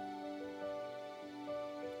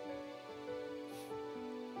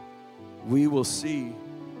 We will see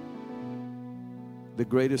the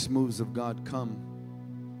greatest moves of God come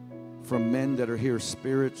from men that are here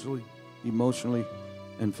spiritually, emotionally,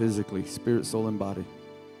 and physically, spirit, soul, and body.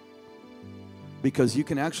 Because you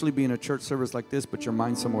can actually be in a church service like this, but your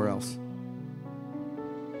mind's somewhere else.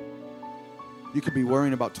 You could be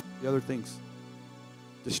worrying about the other things,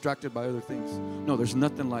 distracted by other things. No, there's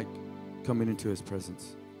nothing like coming into His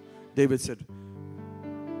presence. David said,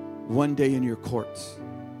 one day in your courts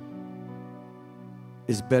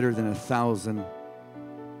is better than 1,000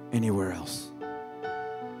 anywhere else.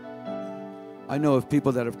 I know of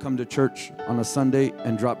people that have come to church on a Sunday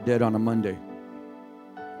and dropped dead on a Monday.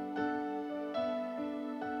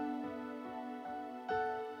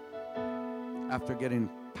 After getting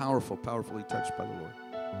powerfully touched by the Lord.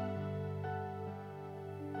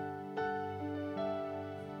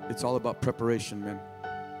 It's all about preparation, man.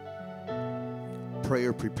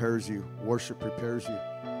 Prayer prepares you. Worship prepares you.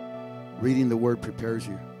 Reading the Word prepares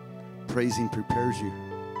you. Praising prepares you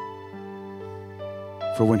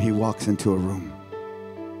for when He walks into a room.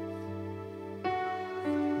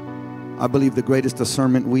 I believe the greatest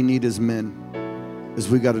discernment we need as men is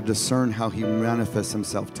we got to discern how He manifests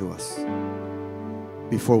Himself to us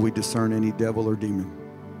before we discern any devil or demon.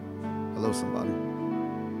 Hello, somebody.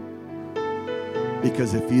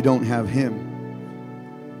 Because if you don't have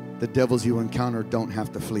Him, the devils you encounter don't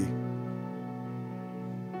have to flee.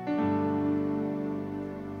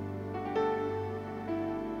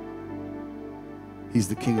 He's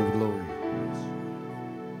the King of glory.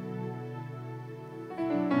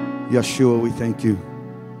 Yeshua, we thank you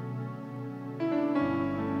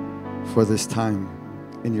for this time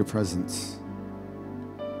in your presence.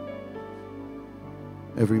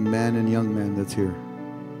 Every man and young man that's here,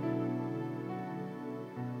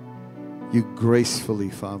 you gracefully,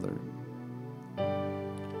 Father,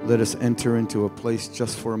 let us enter into a place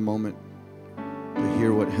just for a moment to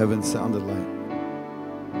hear what heaven sounded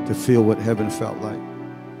like, to feel what heaven felt like,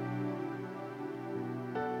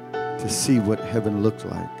 to see what heaven looked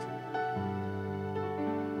like.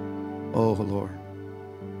 Oh, Lord,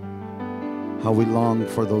 how we long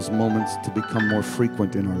for those moments to become more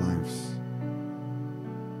frequent in our lives.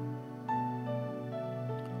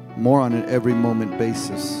 More on an every moment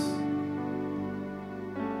basis,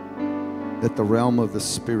 that the realm of the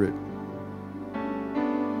Spirit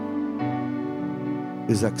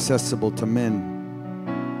is accessible to men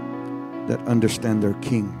that understand their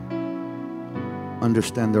King,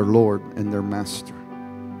 understand their Lord and their Master.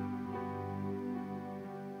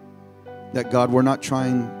 That, God, we're not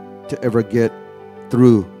trying to ever get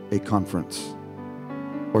through a conference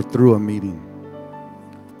or through a meeting,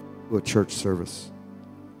 through a church service.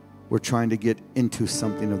 We're trying to get into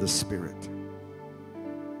something of the Spirit,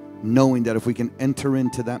 knowing that if we can enter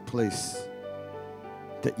into that place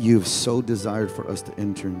that you've so desired for us to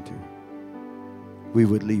enter into, we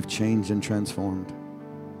would leave changed and transformed,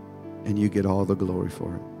 and you get all the glory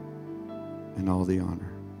for it and all the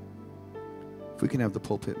honor. If we can have the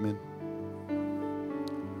pulpit, men.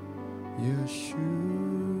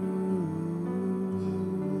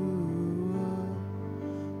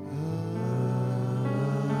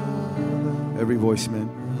 Every voice, man.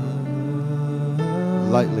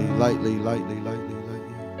 Lightly, lightly, lightly, lightly, lightly.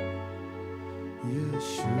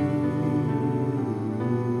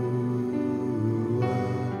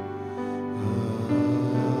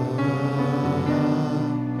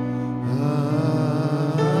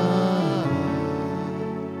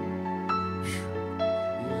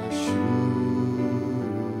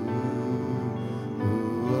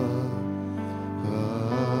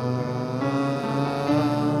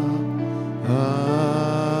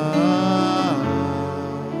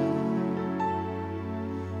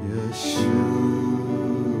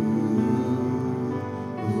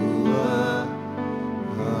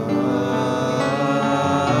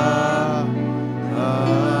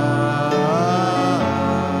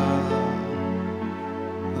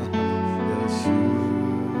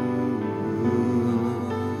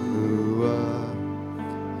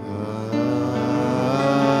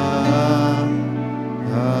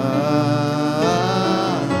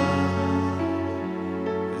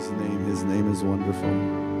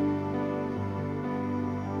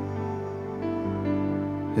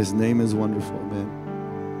 His name is wonderful, amen.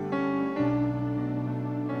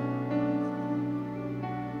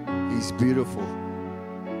 He's beautiful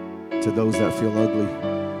to those that feel ugly.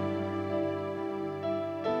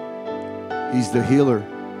 He's the healer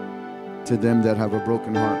to them that have a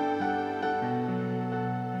broken heart.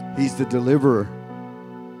 He's the deliverer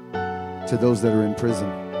to those that are in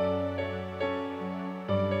prison.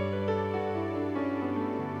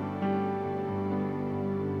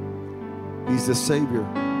 He's the Savior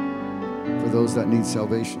for those that need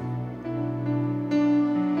salvation.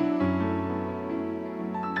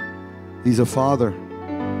 He's a father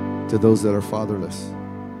to those that are fatherless.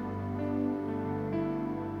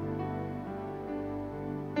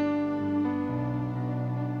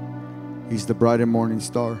 He's the bright and morning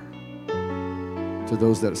star to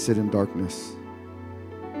those that sit in darkness.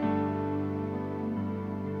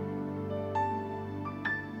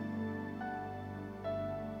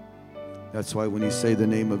 That's why when you say the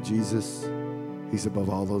name of Jesus, He's above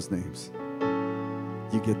all those names.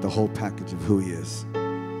 You get the whole package of who He is.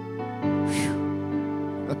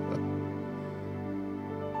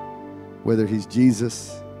 Whether He's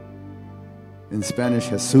Jesus, in Spanish,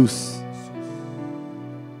 Jesus,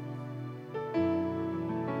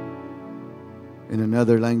 in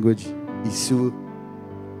another language, Isu.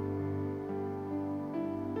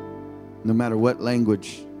 No matter what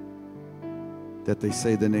language that they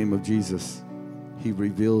say the name of Jesus, He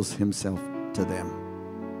reveals Himself to them.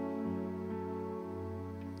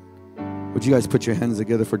 Would you guys put your hands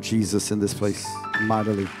together for Jesus in this place?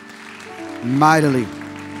 Mightily. Mightily.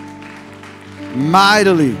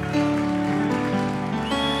 Mightily.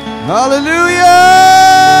 Hallelujah!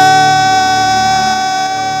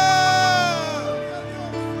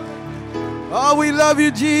 Oh, we love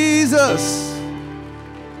you, Jesus.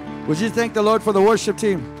 Would you thank the Lord for the worship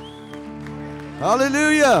team?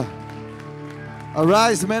 Hallelujah.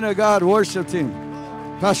 Arise, men of God, worship team.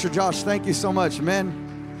 Pastor Josh, thank you so much, man.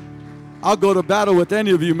 I'll go to battle with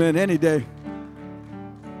any of you, men, any day.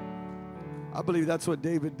 I believe that's what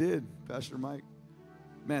David did, Pastor Mike.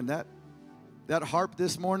 Man, that harp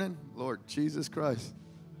this morning, Lord Jesus Christ.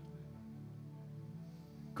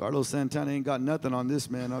 Carlos Santana ain't got nothing on this,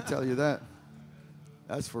 man. I'll tell you that.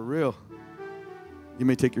 That's for real. You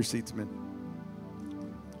may take your seats, men.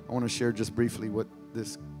 I want to share just briefly what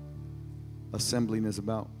this assembling is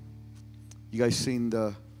about. You guys seen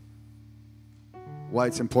the Why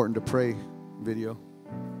It's Important to Pray video?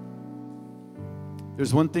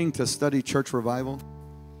 There's one thing to study church revival.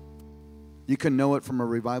 You can know it from a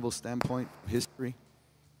revival standpoint, history.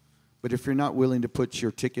 But if you're not willing to put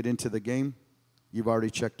your ticket into the game, you've already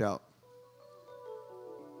checked out.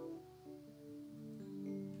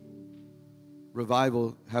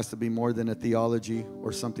 Revival has to be more than a theology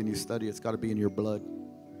or something you study. It's got to be in your blood.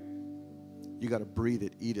 You got to breathe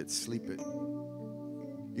it, eat it, sleep it.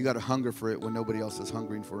 You got to hunger for it when nobody else is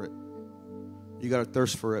hungering for it. You got to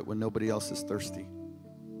thirst for it when nobody else is thirsty.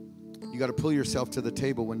 You got to pull yourself to the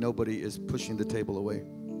table when nobody is pushing the table away.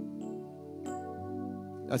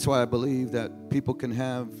 That's why I believe that people can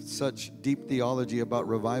have such deep theology about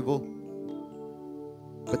revival,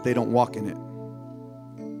 but they don't walk in it.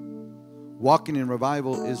 Walking in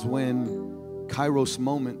revival is when Kairos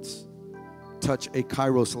moments touch a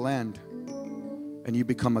Kairos land and you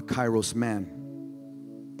become a Kairos man.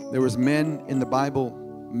 There was men in the Bible,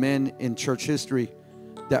 men in church history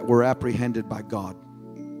that were apprehended by God.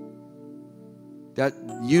 That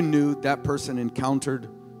you knew that person encountered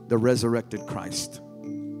the resurrected Christ.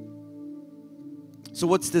 So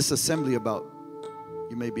what's this assembly about?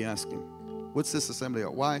 You may be asking. What's this assembly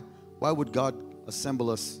about? Why would God assemble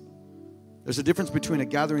us? There's a difference between a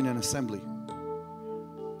gathering and assembly.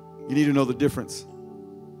 You need to know the difference.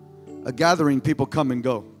 A gathering, people come and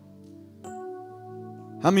go.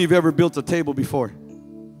 How many of you have ever built a table before?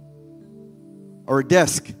 Or a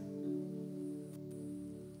desk? You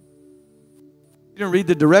didn't read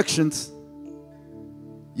the directions,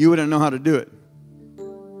 you wouldn't know how to do it.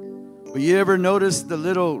 But you ever notice the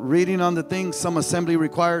little reading on the thing some assembly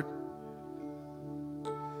required?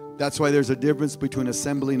 That's why there's a difference between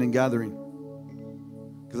assembling and gathering.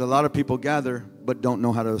 Because a lot of people gather but don't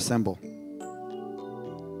know how to assemble.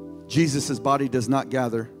 Jesus' body does not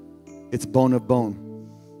gather. It's bone of bone.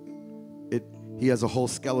 He has a whole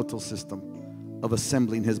skeletal system of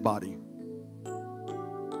assembling his body.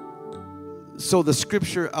 So the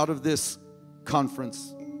scripture out of this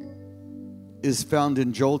conference is found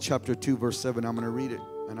in Joel chapter 2 verse 7. I'm going to read it,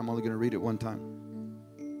 and I'm only going to read it one time.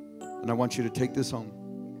 And I want you to take this home.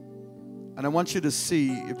 And I want you to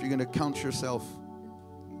see if you're going to count yourself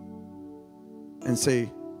and say,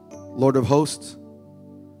 Lord of hosts,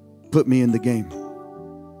 put me in the game.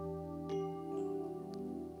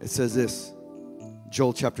 It says this,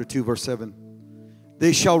 Joel chapter 2, verse 7.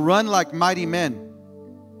 They shall run like mighty men.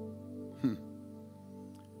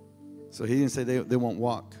 So he didn't say they won't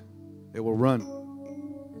walk. They will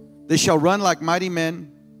run. They shall run like mighty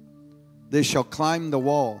men. They shall climb the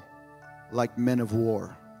wall like men of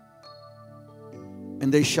war.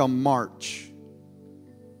 And they shall march,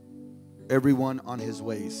 everyone on his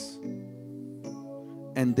ways.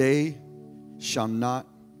 And they shall not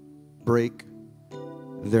break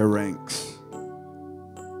their ranks.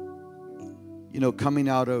 You know, coming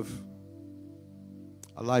out of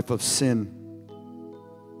a life of sin,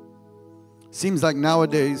 seems like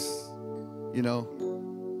nowadays, you know,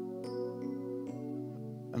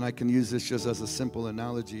 and I can use this just as a simple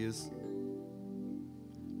analogy, is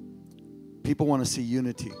people want to see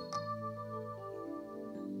unity.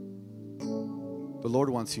 The Lord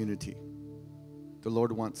wants unity. The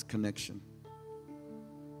Lord wants connection.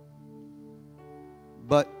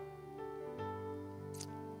 But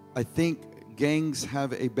I think gangs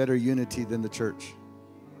have a better unity than the church.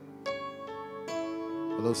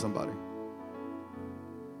 Hello, somebody.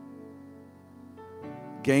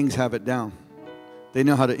 Gangs have it down. They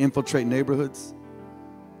know how to infiltrate neighborhoods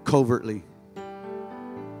covertly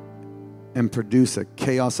and produce a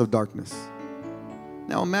chaos of darkness.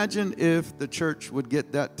 Now imagine if the church would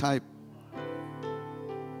get that type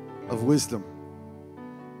of wisdom,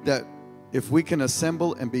 that if we can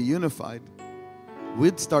assemble and be unified,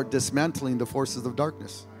 we'd start dismantling the forces of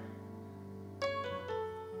darkness.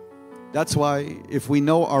 That's why if we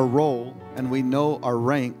know our role and we know our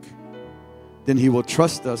rank, then He will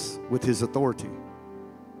trust us with His authority.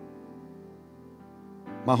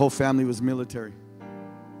 My whole family was military.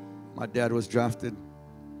 My dad was drafted.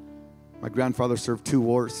 My grandfather served 2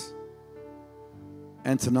 wars.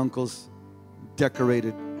 Aunts and uncles,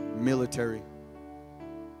 decorated, military,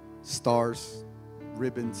 stars,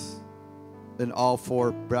 ribbons, in all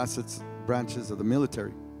 4 branches of the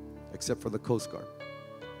military, except for the Coast Guard.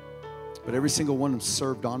 But every single one of them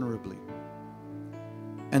served honorably.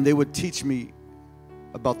 And they would teach me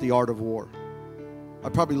about the art of war. I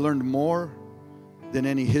probably learned more than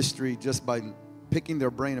any history just by picking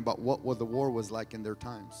their brain about what the war was like in their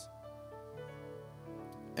times.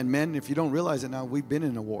 And men, if you don't realize it now, we've been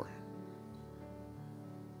in a war.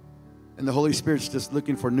 And the Holy Spirit's just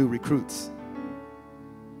looking for new recruits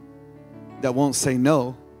that won't say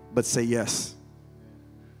no, but say yes.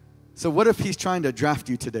 So what if He's trying to draft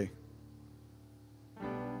you today?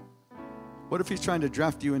 What if He's trying to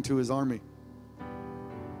draft you into His army?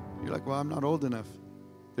 You're like, well, I'm not old enough.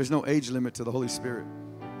 There's no age limit to the Holy Spirit.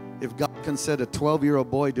 If God can set a 12-year-old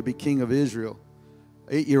boy to be king of Israel,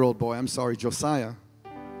 8-year-old boy, Josiah,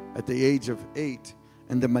 at the age of 8,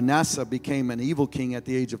 and then Manasseh became an evil king at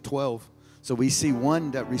the age of 12. So we see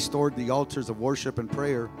one that restored the altars of worship and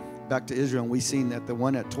prayer back to Israel, and we seen that the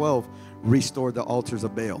one at 12 restored the altars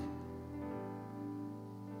of Baal.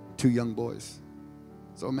 2 young boys.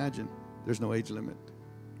 So imagine, there's no age limit.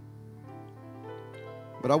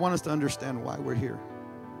 But I want us to understand why we're here.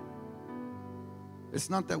 It's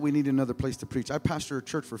not that we need another place to preach. I pastored a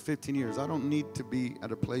church for 15 years. I don't need to be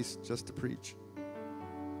at a place just to preach.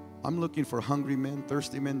 I'm looking for hungry men,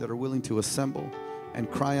 thirsty men that are willing to assemble and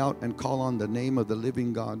cry out and call on the name of the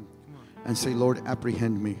living God and say, Lord,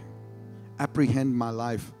 apprehend me. Apprehend my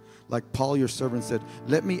life. Like Paul, your servant, said,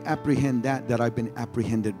 let me apprehend that I've been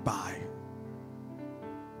apprehended by.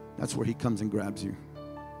 That's where He comes and grabs you.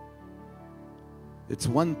 It's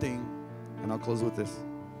one thing, and I'll close with this.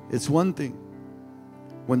 It's one thing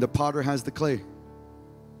when the potter has the clay.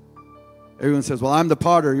 Everyone says, well, I'm the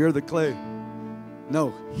potter, you're the clay.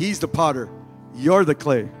 No, He's the potter, you're the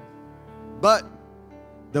clay. But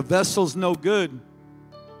the vessel's no good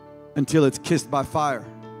until it's kissed by fire.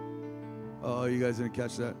 Oh, you guys didn't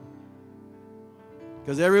catch that?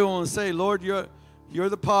 Because everyone will say, Lord, you're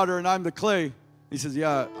the potter and I'm the clay. He says,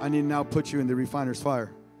 yeah, I need to now put you in the refiner's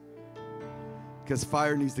fire. Because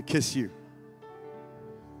fire needs to kiss you.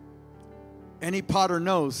 Any potter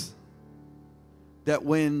knows that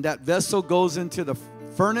when that vessel goes into the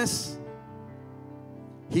furnace,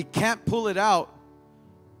 he can't pull it out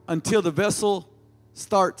until the vessel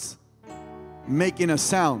starts making a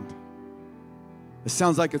sound. It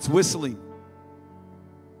sounds like it's whistling.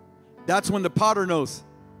 That's when the potter knows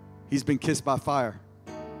he's been kissed by fire.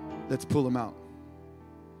 Let's pull him out.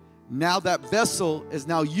 Now that vessel is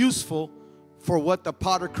now useful for what the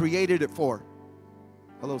potter created it for.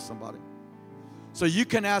 Hello, somebody. So you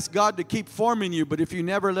can ask God to keep forming you, but if you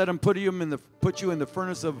never let Him put you in the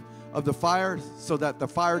furnace of the fire so that the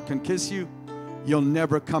fire can kiss you, you'll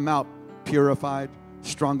never come out purified,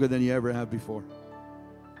 stronger than you ever have before.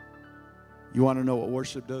 You want to know what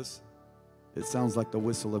worship does? It sounds like the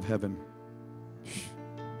whistle of heaven.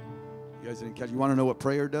 You guys didn't catch it. You want to know what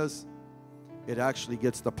prayer does? It actually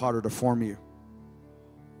gets the potter to form you.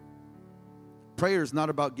 Prayer is not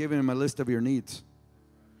about giving him a list of your needs.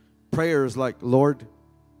 Prayer is like, Lord,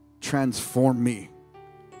 transform me.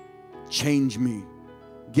 Change me.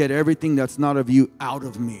 Get everything that's not of you out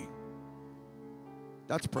of me.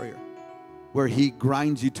 That's prayer. Where he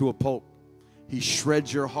grinds you to a pulp. He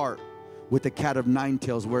shreds your heart with the cat of nine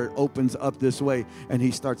tails, where it opens up this way and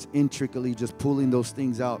he starts intricately just pulling those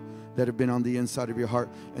things out that have been on the inside of your heart.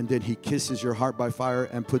 And then he kisses your heart by fire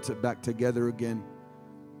and puts it back together again,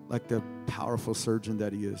 like the powerful surgeon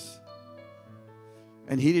that he is.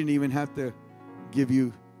 And he didn't even have to give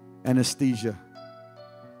you anesthesia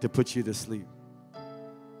to put you to sleep.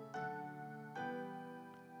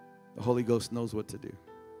 The Holy Ghost knows what to do.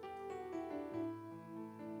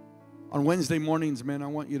 On Wednesday mornings, man, I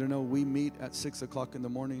want you to know we meet at 6 o'clock in the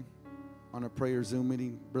morning on a prayer Zoom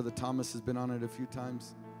meeting. Brother Thomas has been on it a few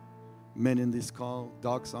times. Men in this call.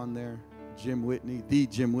 Doc's on there. Jim Whitney, the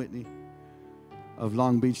Jim Whitney of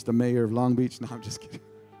Long Beach, the mayor of Long Beach. No, I'm just kidding.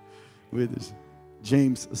 With us.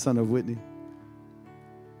 James, the son of Whitney.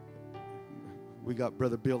 We got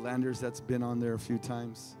Brother Bill Landers that's been on there a few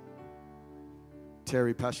times.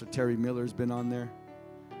 Pastor Terry Miller's been on there.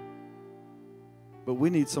 But we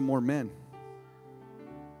need some more men.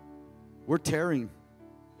 We're tearing,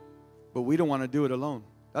 but we don't want to do it alone.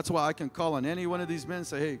 That's why I can call on any one of these men and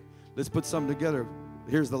say, hey, let's put something together.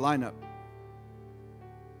 Here's the lineup.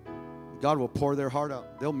 God will pour their heart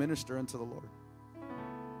out. They'll minister unto the Lord.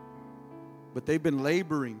 But they've been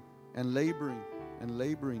laboring and laboring and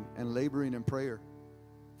laboring and laboring in prayer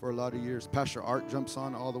for a lot of years. Pastor Art jumps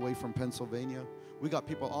on all the way from Pennsylvania. We got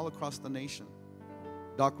people all across the nation.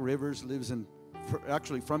 Doc Rivers lives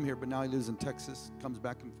actually from here, but now he lives in Texas, comes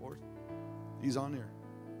back and forth. He's on here.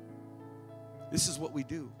 This is what we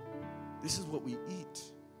do. This is what we eat.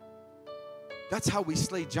 That's how we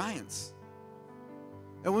slay giants.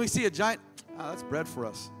 And when we see a giant, that's bread for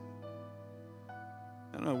us.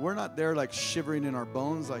 I don't know, we're not there like shivering in our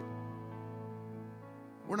bones. Like,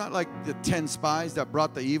 we're not like the 10 spies that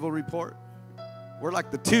brought the evil report. We're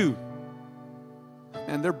like the 2.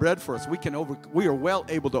 And they're bread for us. We are well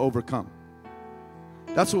able to overcome.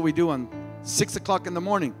 That's what we do on 6 o'clock in the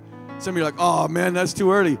morning. Some of you are like, oh man, that's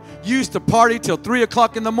too early. You used to party till 3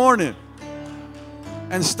 o'clock in the morning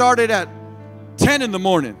and started at 10 in the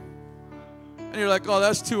morning. And you're like, oh,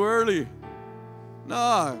 that's too early.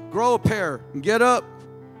 Nah, grow a pair and get up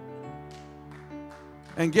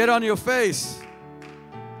and get on your face.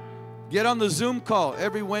 Get on the Zoom call.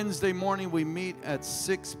 Every Wednesday morning we meet at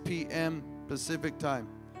 6 p.m. Pacific time.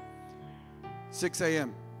 6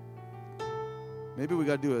 a.m. Maybe we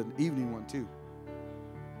got to do an evening one too.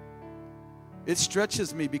 It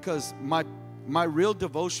stretches me because my real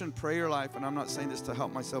devotion prayer life, and I'm not saying this to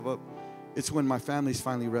help myself up, it's when my family's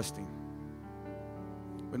finally resting.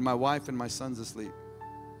 When my wife and my son's asleep,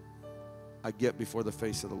 I get before the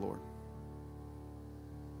face of the Lord.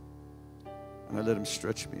 And I let him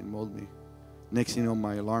stretch me and mold me. Next thing you know,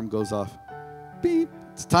 my alarm goes off. Beep.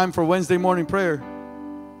 It's time for Wednesday morning prayer.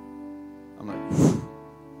 I'm like, whew.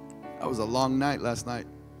 That was a long night last night,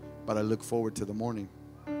 but I look forward to the morning.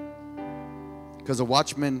 Because a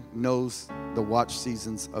watchman knows the watch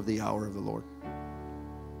seasons of the hour of the Lord.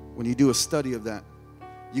 When you do a study of that,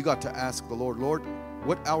 you got to ask the Lord, Lord,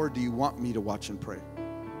 what hour do you want me to watch and pray?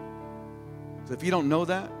 So if you don't know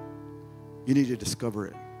that, you need to discover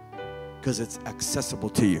it because it's accessible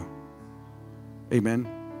to you. Amen.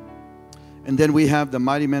 And then we have the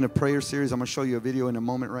Mighty Men of Prayer series. I'm going to show you a video in a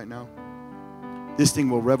moment right now. This thing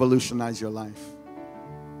will revolutionize your life.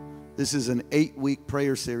 This is an 8-week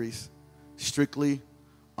prayer series strictly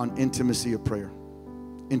on intimacy of prayer.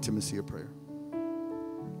 Intimacy of prayer.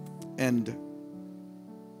 And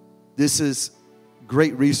this is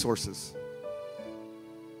great resources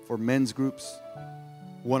for men's groups,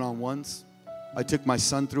 one-on-ones. I took my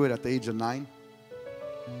son through it at the age of 9.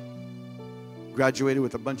 Graduated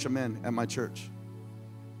with a bunch of men at my church.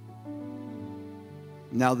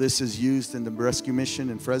 Now this is used in the rescue mission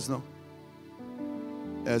in Fresno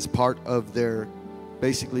as part of their,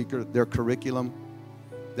 basically their curriculum,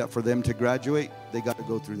 that for them to graduate, they got to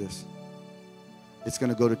go through this. It's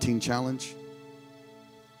going to go to Teen Challenge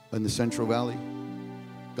in the Central Valley.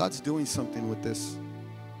 God's doing something with this.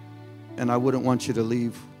 And I wouldn't want you to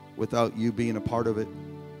leave without you being a part of it.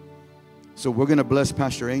 So we're going to bless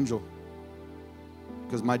Pastor Angel,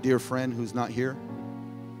 because my dear friend who's not here,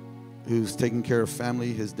 who's taking care of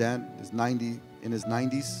family, his dad is in his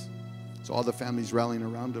 90s. So all the family's rallying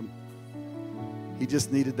around him. He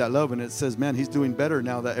just needed that love. And it says, man, he's doing better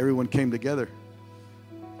now that everyone came together.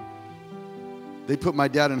 They put my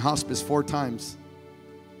dad in hospice 4 times.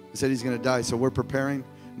 They said he's going to die. So we're preparing.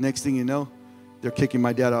 Next thing you know, they're kicking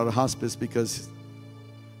my dad out of hospice because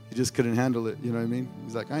he just couldn't handle it. You know what I mean?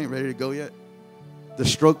 He's like, I ain't ready to go yet. The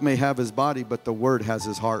stroke may have his body, but the word has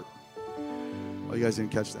his heart. Oh, you guys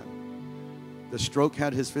didn't catch that. The stroke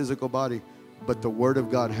had his physical body, but the word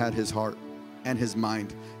of God had his heart and his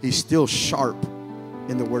mind. He's still sharp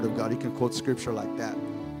in the word of God. He can quote scripture like that,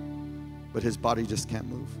 but his body just can't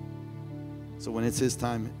move. So when it's his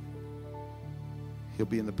time, he'll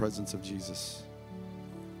be in the presence of Jesus.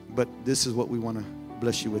 But this is what we want to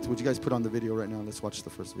bless you with. Would you guys put on the video right now? Let's watch the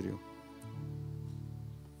first video.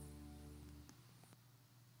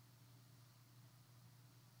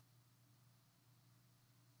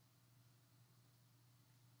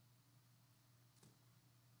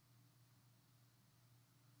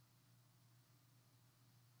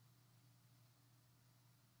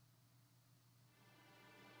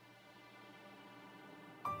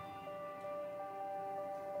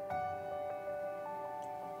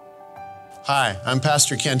 Hi, I'm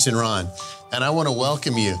Pastor Kenton Ron, and I want to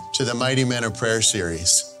welcome you to the Mighty Men of Prayer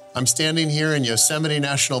series. I'm standing here in Yosemite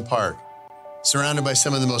National Park, surrounded by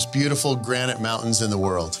some of the most beautiful granite mountains in the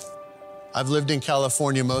world. I've lived in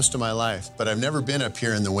California most of my life, but I've never been up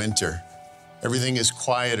here in the winter. Everything is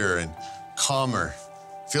quieter and calmer.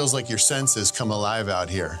 Feels like your senses come alive out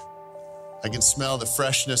here. I can smell the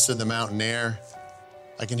freshness of the mountain air.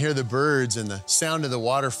 I can hear the birds and the sound of the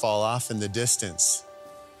waterfall off in the distance.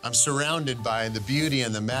 I'm surrounded by the beauty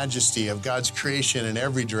and the majesty of God's creation in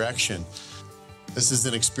every direction. This is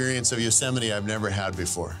an experience of Yosemite I've never had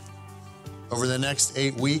before. Over the next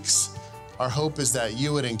 8 weeks, our hope is that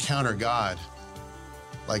you would encounter God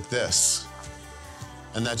like this,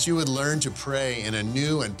 and that you would learn to pray in a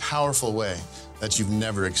new and powerful way that you've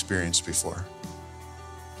never experienced before.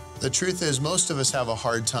 The truth is, most of us have a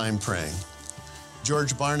hard time praying.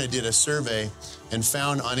 George Barna did a survey and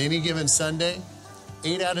found on any given Sunday,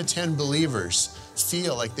 8 out of 10 believers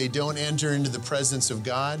feel like they don't enter into the presence of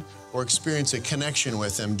God or experience a connection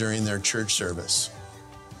with Him during their church service.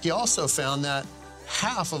 He also found that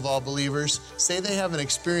half of all believers say they haven't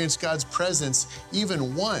experienced God's presence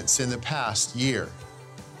even once in the past year.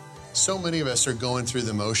 So many of us are going through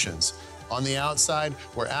the motions. On the outside,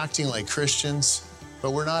 we're acting like Christians, but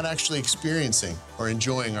we're not actually experiencing or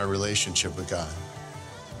enjoying our relationship with God.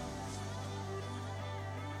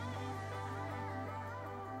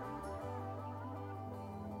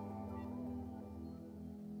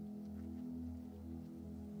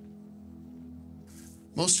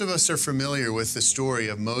 Most of us are familiar with the story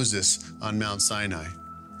of Moses on Mount Sinai.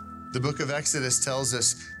 The book of Exodus tells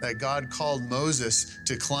us that God called Moses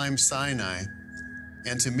to climb Sinai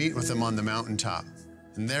and to meet with him on the mountaintop.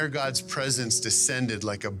 And there God's presence descended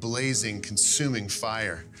like a blazing, consuming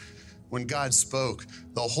fire. When God spoke,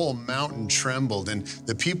 the whole mountain trembled, and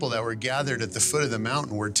the people that were gathered at the foot of the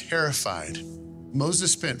mountain were terrified.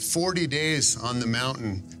 Moses spent 40 days on the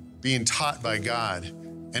mountain being taught by God,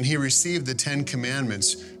 and he received the 10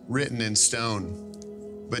 Commandments written in stone.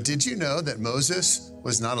 But did you know that Moses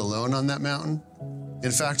was not alone on that mountain?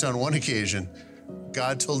 In fact, on one occasion,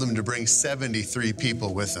 God told him to bring 73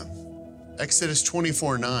 people with him. Exodus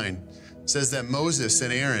 24:9 says that Moses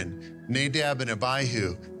and Aaron, Nadab and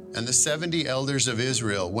Abihu, and the 70 elders of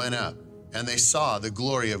Israel went up, and they saw the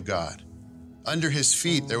glory of God. Under his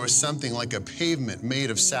feet there was something like a pavement made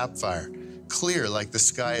of sapphire, clear like the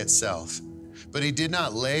sky itself. But he did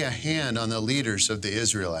not lay a hand on the leaders of the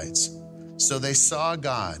Israelites. So they saw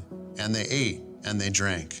God, and they ate and they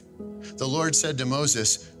drank. The Lord said to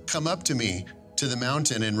Moses, "Come up to me to the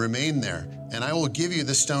mountain and remain there, and I will give you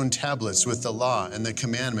the stone tablets with the law and the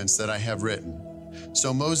commandments that I have written."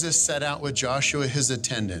 So Moses set out with Joshua his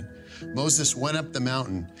attendant. Moses went up the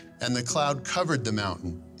mountain, and the cloud covered the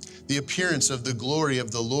mountain. The appearance of the glory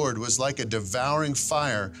of the Lord was like a devouring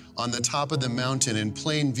fire on the top of the mountain in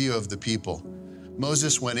plain view of the people.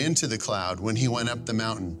 Moses went into the cloud when he went up the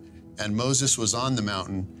mountain, and Moses was on the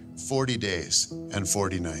mountain 40 days and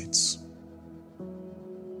 40 nights.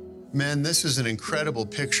 Men, this is an incredible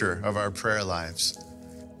picture of our prayer lives.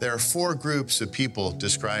 There are 4 groups of people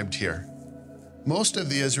described here. Most of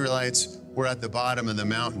the Israelites were at the bottom of the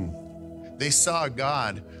mountain. They saw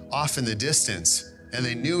God off in the distance, and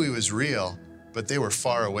they knew he was real, but they were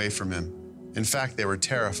far away from him. In fact, they were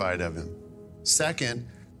terrified of him. Second,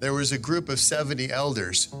 there was a group of 70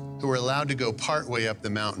 elders who were allowed to go partway up the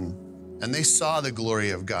mountain, and they saw the glory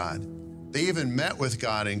of God. They even met with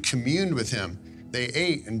God and communed with him. They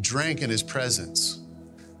ate and drank in his presence.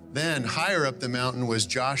 Then, higher up the mountain was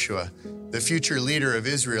Joshua, the future leader of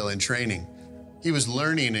Israel in training. He was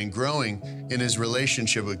learning and growing in his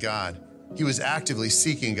relationship with God. He was actively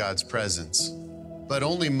seeking God's presence. But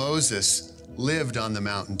only Moses lived on the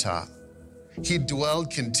mountaintop. He dwelled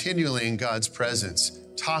continually in God's presence,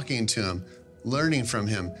 talking to him, learning from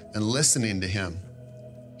him, and listening to him.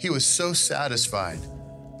 He was so satisfied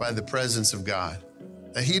by the presence of God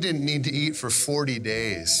that he didn't need to eat for 40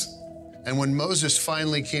 days. And when Moses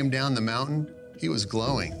finally came down the mountain, he was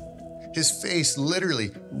glowing. His face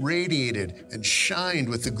literally radiated and shined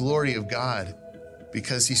with the glory of God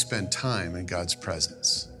because he spent time in God's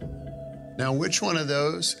presence. Now, which one of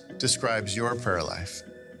those describes your prayer life?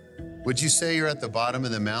 Would you say you're at the bottom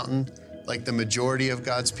of the mountain like the majority of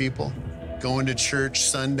God's people, going to church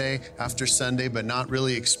Sunday after Sunday, but not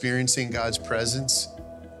really experiencing God's presence?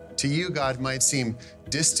 To you, God might seem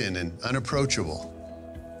distant and unapproachable.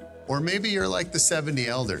 Or maybe you're like the 70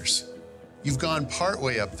 elders. You've gone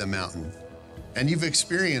partway up the mountain and you've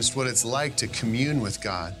experienced what it's like to commune with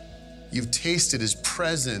God. You've tasted his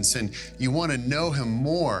presence and you want to know him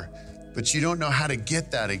more, but you don't know how to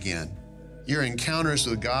get that again. Your encounters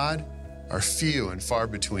with God are few and far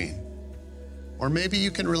between. Or maybe you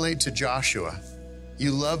can relate to Joshua.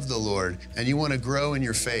 You love the Lord and you want to grow in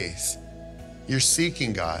your faith. You're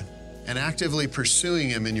seeking God and actively pursuing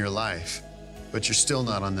him in your life, but you're still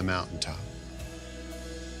not on the mountaintop.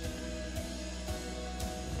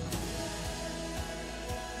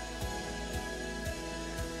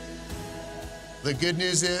 The good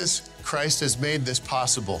news is Christ has made this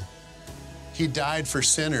possible. He died for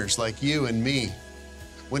sinners like you and me.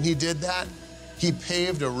 When he did that, he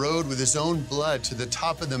paved a road with his own blood to the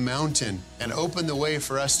top of the mountain and opened the way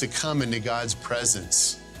for us to come into God's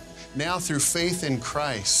presence. Now, through faith in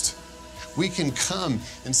Christ, we can come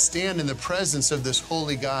and stand in the presence of this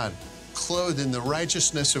holy God, clothed in the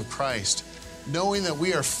righteousness of Christ, knowing that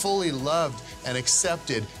we are fully loved and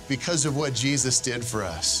accepted because of what Jesus did for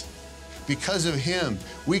us. Because of him,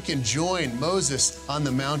 we can join Moses on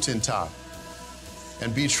the mountaintop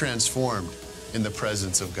and be transformed in the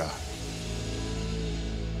presence of God.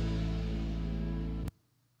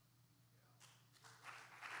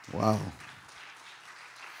 Wow.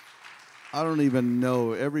 I don't even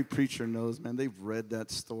know. Every preacher knows, man, they've read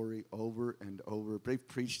that story over and over. They've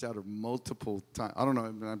preached out of multiple times. I don't know,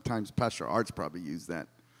 how many times Pastor Art's probably used that.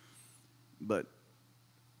 But,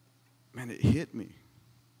 man, it hit me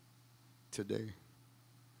today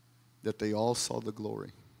that they all saw the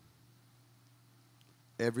glory.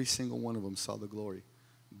 Every single one of them saw the glory.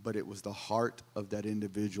 But it was the heart of that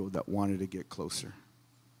individual that wanted to get closer.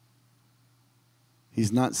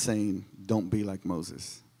 He's not saying, don't be like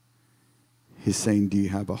Moses. He's saying, do you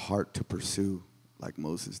have a heart to pursue like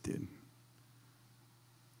Moses did?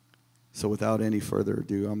 So without any further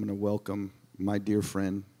ado, I'm going to welcome my dear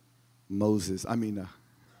friend,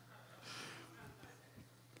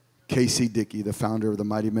 Casey Dickey, the founder of the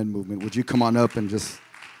Mighty Men Movement. Would you come on up and just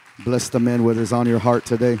bless the men with what's on your heart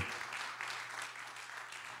today?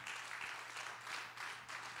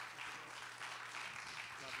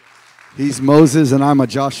 He's Moses and I'm a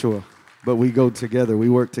Joshua, but we go together. We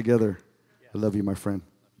work together. I love you, my friend.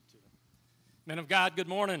 Men of God, good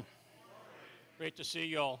morning. Great to see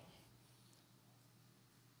you all.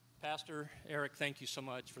 Pastor Eric, thank you so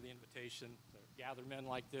much for the invitation to gather men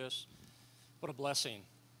like this. What a blessing.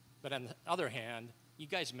 But on the other hand, you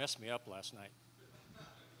guys messed me up last night.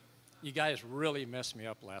 You guys really messed me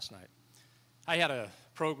up last night. I had a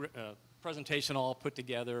presentation all put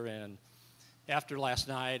together, and after last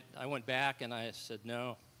night, I went back and I said,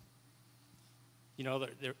 no. You know,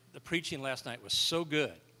 the preaching last night was so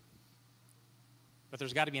good, but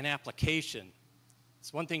there's got to be an application.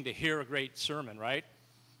 It's one thing to hear a great sermon, right?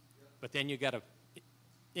 But then you got to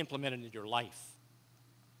implement it in your life.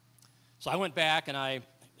 So I went back and I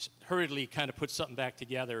hurriedly kind of put something back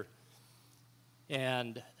together,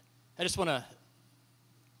 and I just want to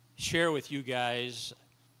share with you guys,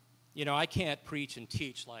 you know, I can't preach and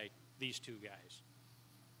teach like these two guys.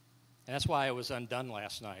 And that's why I was undone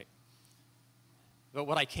last night. But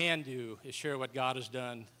what I can do is share what God has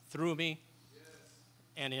done through me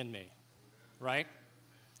and in me, right?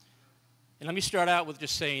 And let me start out with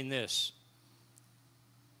just saying this.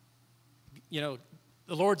 You know,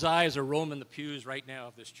 the Lord's eyes are roaming the pews right now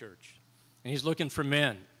of this church. And he's looking for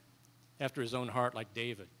men after his own heart like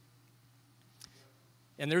David.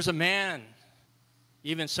 And there's a man,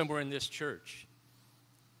 even somewhere in this church,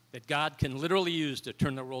 that God can literally use to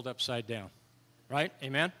turn the world upside down, right?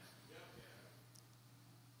 Amen?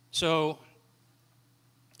 So,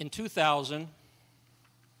 in 2000,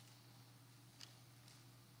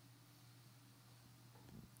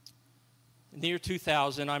 In the year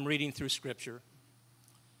 2000, I'm reading through Scripture,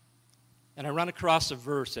 and I run across a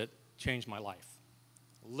verse that changed my life.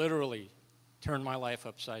 Literally turned my life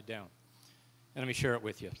upside down. And let me share it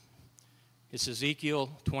with you. It's Ezekiel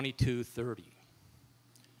 22:30.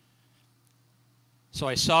 So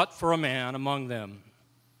I sought for a man among them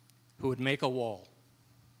who would make a wall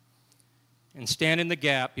and stand in the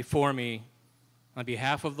gap before me on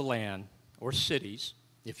behalf of the land, or cities,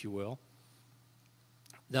 if you will,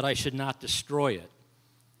 that I should not destroy it.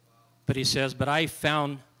 But he says, but I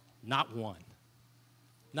found not one.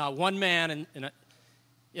 Not one man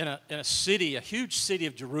in a city, a huge city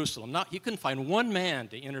of Jerusalem. You couldn't find one man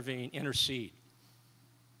to intercede.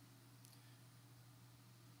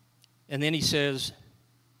 And then he says,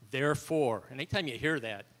 therefore, and anytime you hear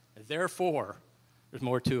that, therefore, there's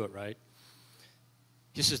more to it, right?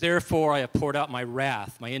 He says, therefore I have poured out my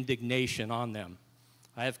wrath, my indignation on them.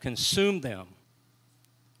 I have consumed them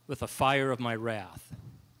with the fire of my wrath.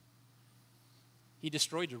 He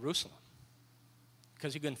destroyed Jerusalem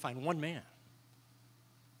because he couldn't find one man.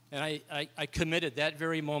 And I committed that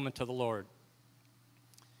very moment to the Lord,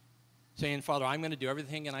 saying, Father, I'm going to do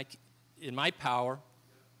everything in my power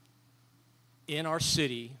in our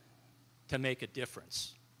city to make a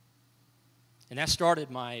difference. And that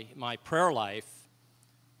started my prayer life,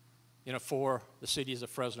 for the cities of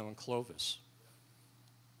Fresno and Clovis.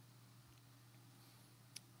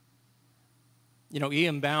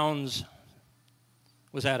 Ian Bounds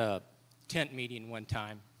was at a tent meeting one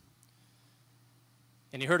time,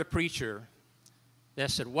 and he heard a preacher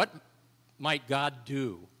that said, what might God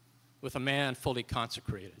do with a man fully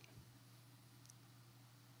consecrated?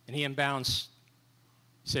 And Ian Bounds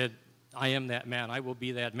said, I am that man. I will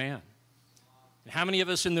be that man. And how many of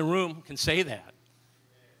us in the room can say that?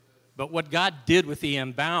 But what God did with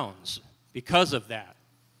Ian Bounds because of that,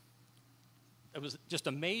 it was just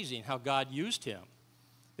amazing how God used him.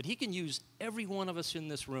 But he can use every one of us in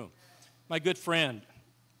this room. My good friend,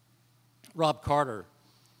 Rob Carter,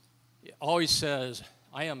 always says,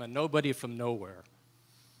 I am a nobody from nowhere.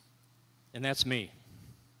 And that's me.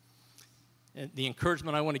 And the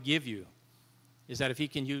encouragement I want to give you is that if he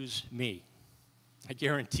can use me, I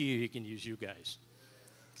guarantee you he can use you guys.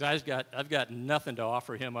 Because I've got nothing to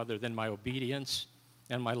offer him other than my obedience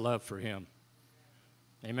and my love for him.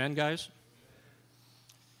 Amen, guys?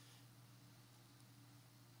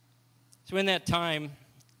 So in that time,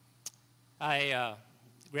 I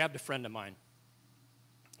grabbed a friend of mine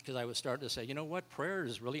because I was starting to say, you know what, prayer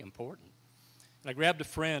is really important. And I grabbed a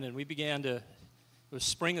friend, and we began to, it was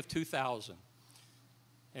spring of 2000.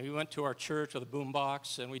 And we went to our church with a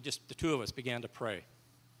boombox, and the two of us began to pray.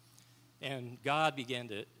 And God began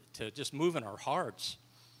to just move in our hearts.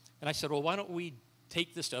 And I said, well, why don't we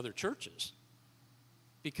take this to other churches?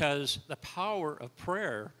 Because the power of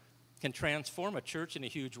prayer can transform a church in a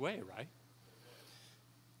huge way, right?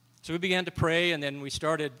 So we began to pray, and then we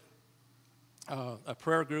started a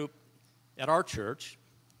prayer group at our church.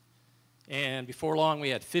 And before long, we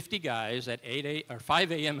had 50 guys at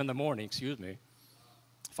 5 a.m. in the morning,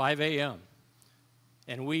 5 a.m.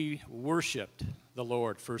 And we worshiped the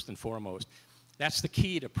Lord first and foremost. That's the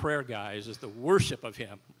key to prayer, guys, is the worship of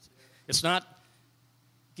him. It's not,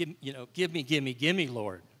 give me,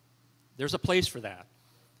 Lord. There's a place for that.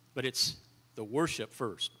 But it's the worship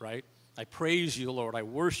first, right? I praise you, Lord. I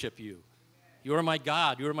worship you. You are my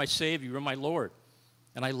God. You are my Savior. You are my Lord.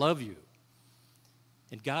 And I love you.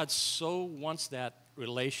 And God so wants that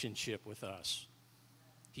relationship with us.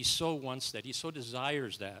 He so wants that. He so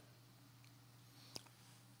desires that.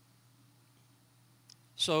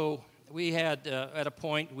 So we had, at a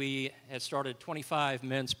point, we had started 25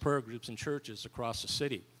 men's prayer groups in churches across the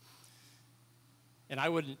city. And I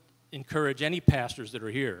would encourage any pastors that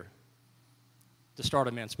are here to start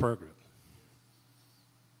a men's prayer group.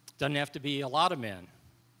 Doesn't have to be a lot of men,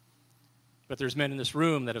 but there's men in this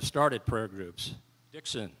room that have started prayer groups.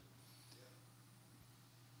 Dixon,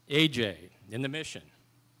 AJ, in the mission.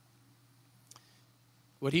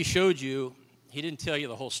 What he showed you, he didn't tell you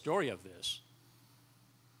the whole story of this.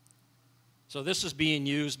 So this is being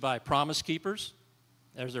used by Promise Keepers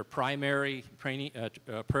as their primary training,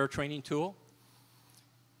 prayer training tool.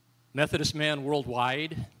 Methodist men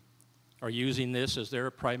worldwide are using this as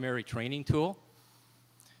their primary training tool.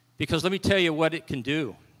 Because let me tell you what it can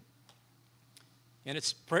do. And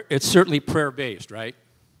it's certainly prayer-based, right?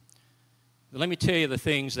 But let me tell you the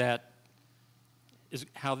things that is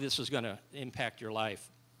how this is going to impact your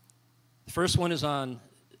life. The first one is on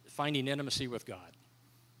finding intimacy with God,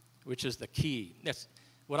 which is the key. That's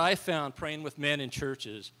what I found praying with men in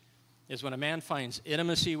churches is when a man finds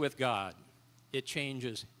intimacy with God, it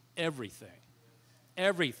changes everything.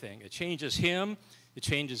 everything. It changes him. It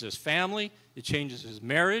changes his family. It changes his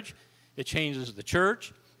marriage. It changes the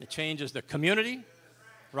church. It changes the community.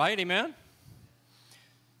 Right? Amen?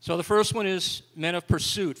 So the first one is men of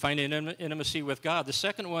pursuit, finding intimacy with God. The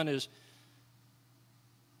second one is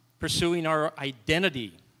pursuing our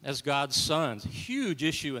identity as God's sons. Huge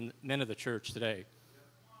issue in men of the church today.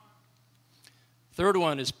 Third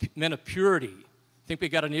one is men of purity. Think we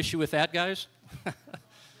got an issue with that, guys?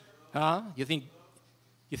 Huh? You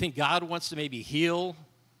think God wants to maybe heal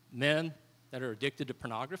men that are addicted to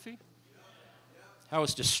pornography? How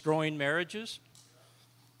it's destroying marriages?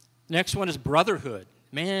 Next one is brotherhood.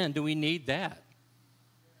 Man, do we need that?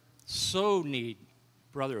 So need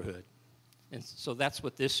brotherhood. And so that's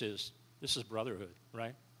what this is. This is brotherhood,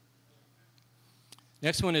 right?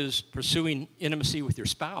 Next one is pursuing intimacy with your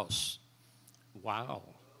spouse. Wow.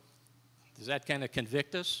 Does that kind of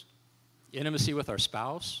convict us? Intimacy with our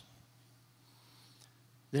spouse?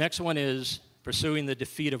 The next one is pursuing the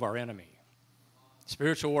defeat of our enemy.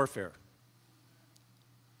 Spiritual warfare.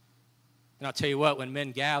 And I'll tell you what, when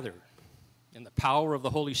men gather in the power of the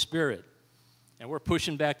Holy Spirit, and we're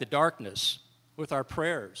pushing back the darkness with our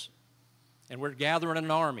prayers, and we're gathering an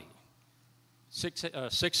army, 6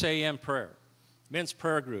 a.m. prayer, men's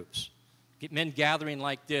prayer groups, get men gathering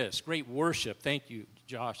like this, great worship. Thank you,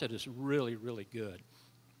 Josh. That is really, really good.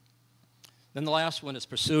 Then the last one is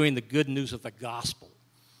pursuing the good news of the gospel.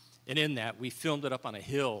 And in that, we filmed it up on a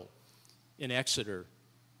hill in Exeter,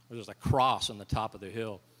 where there's a cross on the top of the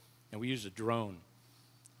hill, and we used a drone.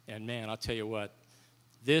 And man, I'll tell you what,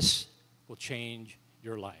 this will change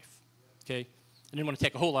your life, okay? I didn't want to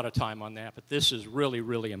take a whole lot of time on that, but this is really,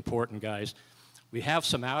 really important, guys. We have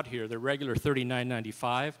some out here. They're regular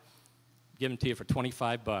 $39.95. Give them to you for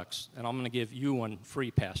 $25, and I'm going to give you one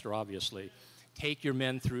free, Pastor, obviously. Take your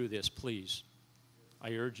men through this, please.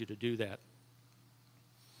 I urge you to do that.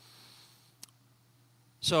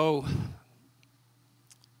 So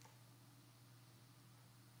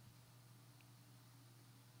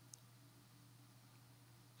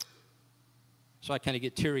I kind of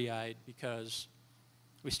get teary-eyed because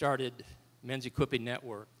we started Men's Equipping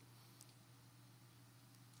Network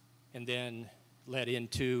and then led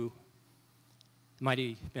into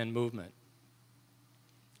Mighty Men Movement.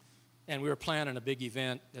 And we were planning a big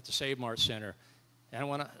event at the Save Mart Center. And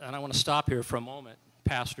I want to stop here for a moment,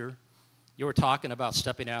 Pastor. You were talking about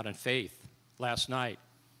stepping out in faith last night,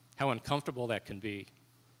 how uncomfortable that can be,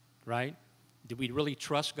 right? Do we really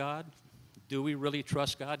trust God? Do we really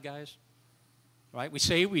trust God, guys? Right? We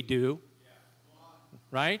say we do,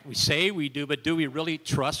 right? We say we do, but do we really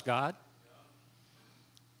trust God?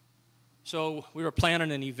 So we were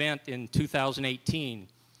planning an event in 2018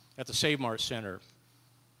 at the Save Mart Center.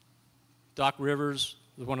 Doc Rivers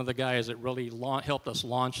was one of the guys that really helped us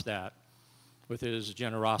launch that with his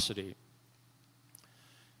generosity.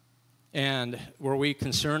 And were we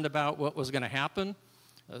concerned about what was going to happen?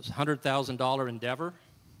 It was a $100,000 endeavor.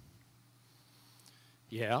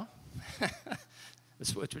 Yeah.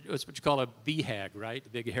 It's what you call a BHAG, right? The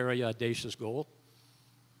big, hairy, audacious goal.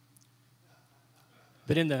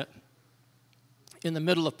 But in the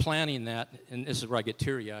middle of planning that, and this is where I get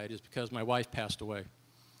teary-eyed, is because my wife passed away.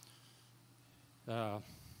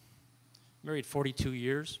 Married 42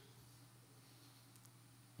 years.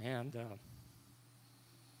 And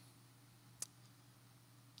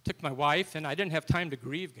took my wife, and I didn't have time to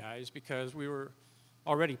grieve, guys, because we were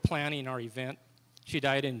already planning our event. She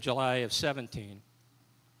died in July of 17.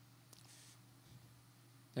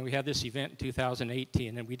 And we had this event in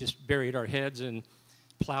 2018, and we just buried our heads and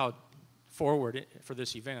plowed forward for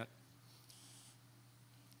this event.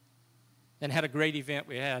 And had a great event.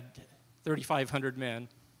 We had 3,500 men.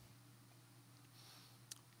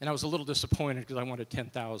 And I was a little disappointed because I wanted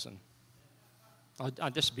 10,000.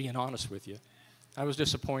 I'm just being honest with you. I was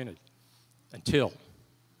disappointed until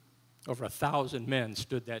over 1,000 men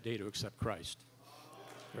stood that day to accept Christ.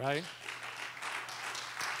 Right?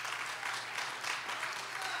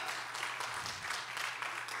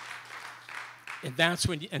 And that's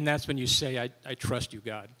when you say, I trust you,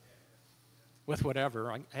 God, with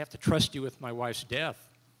whatever. I have to trust you with my wife's death.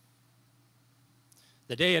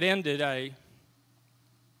 The day it ended, a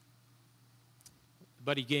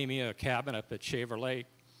buddy gave me a cabin up at Shaver Lake.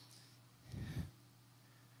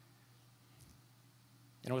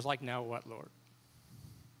 And it was like, now what, Lord?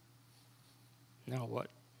 Now what?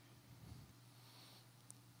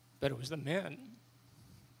 But it was the men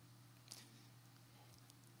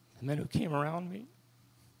who came around me,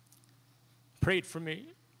 prayed for me,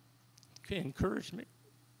 encouraged me.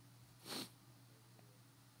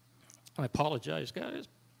 I apologize, guys.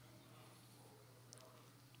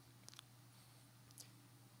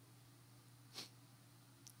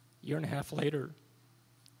 A year and a half later,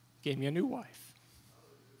 gave me a new wife.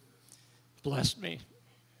 Blessed me.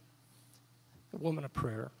 A woman of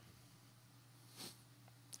prayer.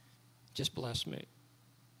 Just blessed me.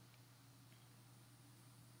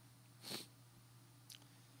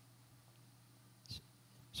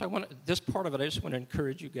 So this part of it, I just want to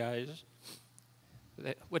encourage you guys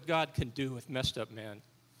that what God can do with messed up men.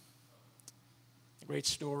 A great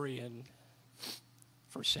story in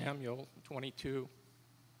 1 Samuel 22.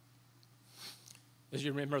 As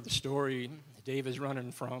you remember the story, David's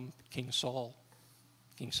running from King Saul.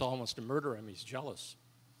 King Saul wants to murder him. He's jealous.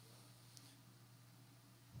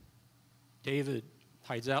 David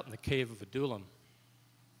hides out in the cave of Adullam.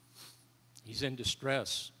 He's in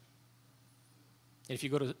distress. And if you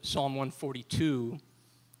go to Psalm 142,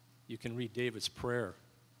 you can read David's prayer.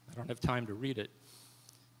 I don't have time to read it.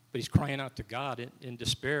 But he's crying out to God in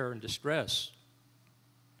despair and distress.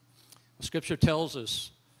 The Scripture tells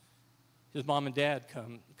us his mom and dad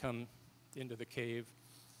come into the cave.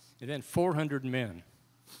 And then 400 men,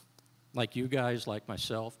 like you guys, like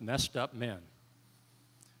myself, messed up men.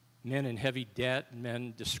 Men in heavy debt,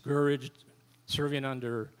 men discouraged, serving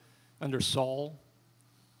under Saul.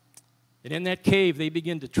 And in that cave, they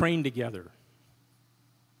begin to train together.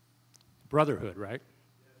 Brotherhood, right?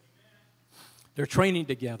 They're training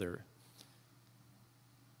together.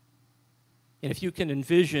 And if you can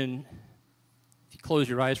envision, if you close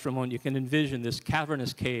your eyes for a moment, you can envision this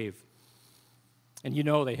cavernous cave. And you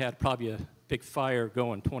know they had probably a big fire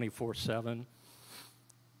going 24/7.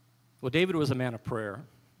 Well, David was a man of prayer.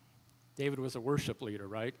 David was a worship leader,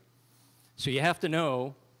 right? So you have to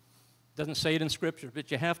know, it doesn't say it in Scripture,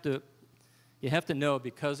 but you have to know,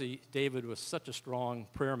 because David was such a strong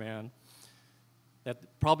prayer man,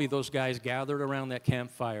 that probably those guys gathered around that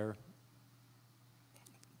campfire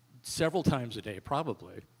several times a day,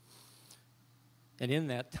 probably. And in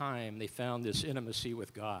that time, they found this intimacy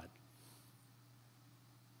with God.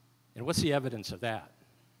 And what's the evidence of that?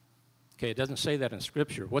 Okay, it doesn't say that in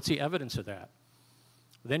Scripture. What's the evidence of that?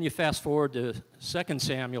 Then you fast forward to 2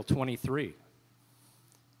 Samuel 23,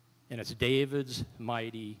 and it's David's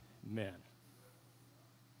mighty men.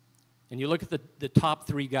 And you look at the top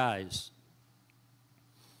three guys,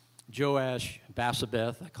 Joash,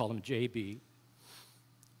 Basabeth, I call him JB.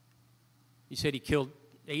 He said he killed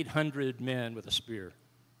 800 men with a spear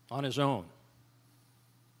on his own.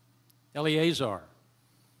 Eleazar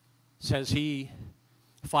says he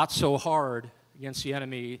fought so hard against the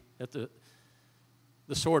enemy that the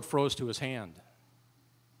sword froze to his hand.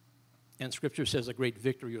 And Scripture says a great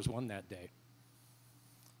victory was won that day.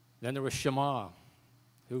 Then there was Shammah,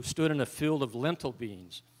 who stood in a field of lentil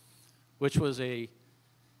beans, which was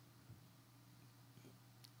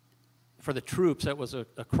for the troops, that was a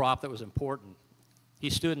crop that was important. He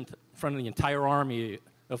stood in front of the entire army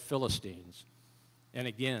of Philistines. And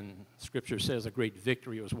again, Scripture says a great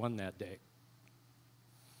victory was won that day.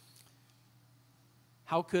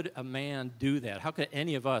 How could a man do that? How could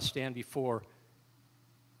any of us stand before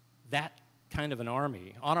that kind of an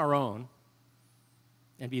army on our own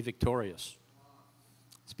and be victorious?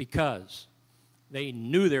 It's because they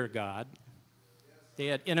knew their God, they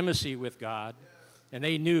had intimacy with God, and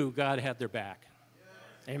they knew God had their back.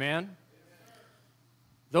 Amen?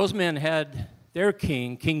 Those men had their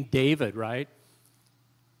king, King David, right?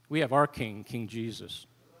 We have our king, King Jesus.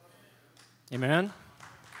 Amen?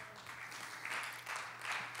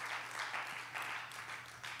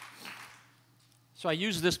 So I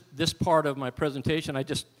use this part of my presentation. I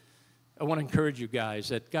want to encourage you guys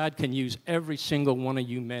that God can use every single one of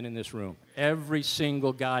you men in this room, every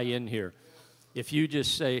single guy in here. If you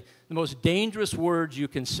just say the most dangerous words you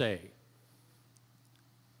can say,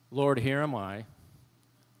 Lord, here am I,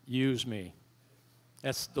 use me.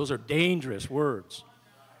 Those are dangerous words.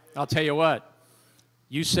 I'll tell you what,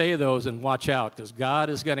 you say those and watch out, because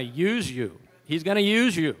God is going to use you. He's going to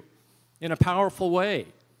use you in a powerful way.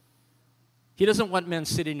 He doesn't want men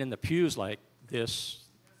sitting in the pews like this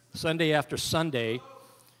Sunday after Sunday.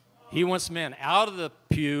 He wants men out of the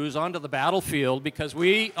pews onto the battlefield, because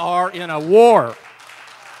we are in a war.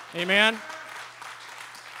 Amen?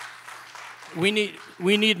 We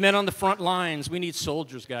need men on the front lines. We need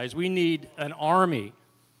soldiers, guys. We need an army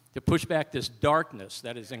to push back this darkness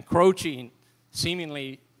that is encroaching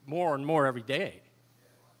seemingly more and more every day.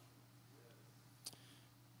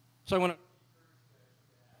 So I want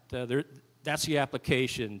to... That's the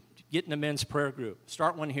application. Get in the men's prayer group.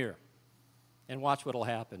 Start one here. And watch what will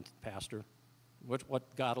happen, Pastor.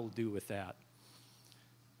 What God will do with that.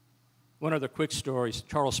 One other quick story.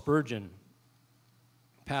 Charles Spurgeon,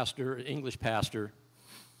 pastor, English pastor,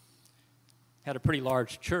 had a pretty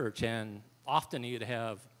large church, and often he'd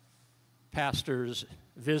have pastors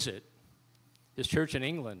visit his church in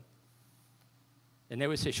England, and they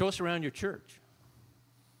would say, "Show us around your church."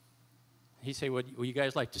 He'd say, "Would you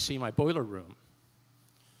guys like to see my boiler room?"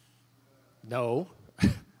 "No."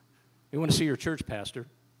 "We want to see your church, Pastor."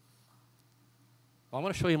 "Well, I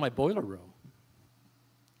want to show you my boiler room."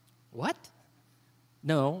 "What?"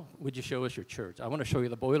 "No, would you show us your church? I want to show you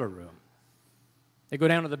the boiler room." They go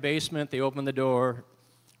down to the basement, they open the door.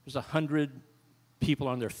 There's 100 people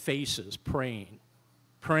on their faces praying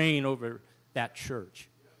over that church.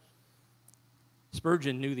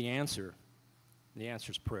 Spurgeon knew the answer. The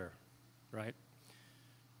answer is prayer, right?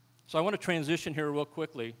 So I want to transition here real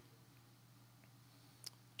quickly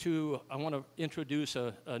I want to introduce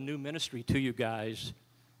a new ministry to you guys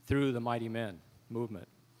through the Mighty Men movement.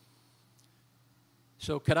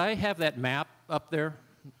 So could I have that map up there?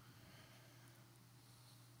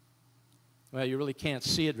 Well, you really can't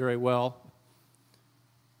see it very well.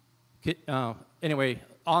 Anyway,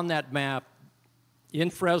 on that map, in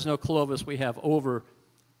Fresno, Clovis, we have over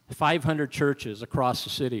 500 churches across the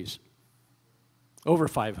cities. Over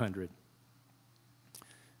 500.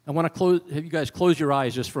 I want to have you guys close your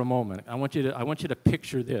eyes just for a moment. I want you to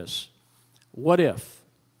picture this. What if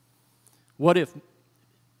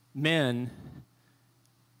men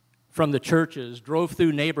from the churches drove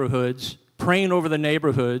through neighborhoods, praying over the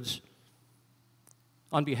neighborhoods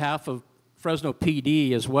on behalf of Fresno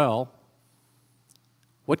PD as well?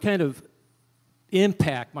 What kind of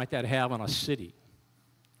impact might that have on a city,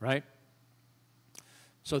 right?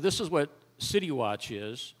 So this is what City Watch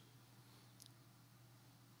is.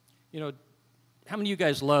 You know, how many of you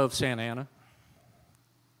guys love Santa Ana?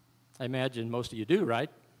 I imagine most of you do, right?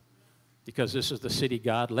 Because this is the city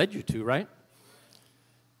God led you to, right?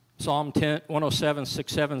 Psalm 107,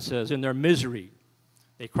 6, 7 says, "In their misery,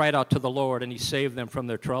 they cried out to the Lord, and He saved them from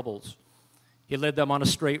their troubles. He led them on a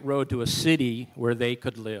straight road to a city where they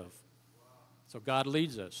could live." So God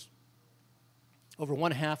leads us. Over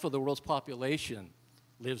 1/2 of the world's population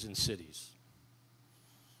lives in cities.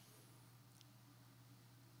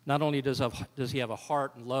 Not only does He have a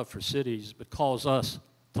heart and love for cities, but calls us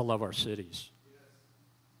to love our cities.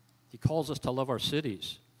 He calls us to love our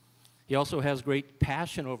cities. He also has great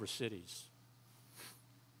passion over cities.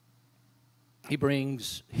 He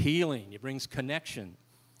brings healing. He brings connection.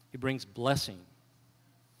 He brings blessing.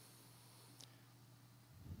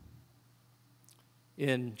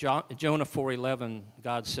 In Jonah 4:11,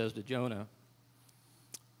 God says to Jonah,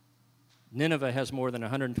 "Nineveh has more than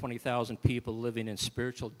 120,000 people living in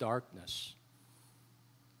spiritual darkness,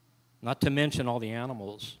 not to mention all the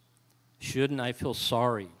animals. Shouldn't I feel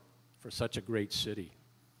sorry for such a great city?"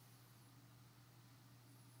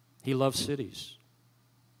 He loves cities.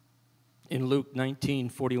 In Luke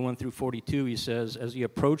 19:41 through 42, he says, "As he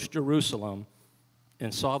approached Jerusalem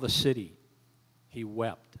and saw the city, he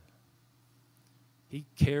wept." He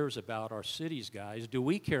cares about our cities, guys. Do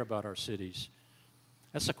we care about our cities?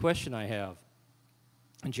 That's the question I have.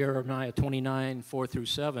 In Jeremiah 29, 4 through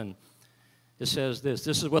 7, it says this,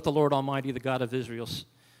 "This is what the Lord Almighty, the God of Israel,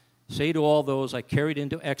 say to all those I carried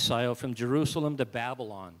into exile from Jerusalem to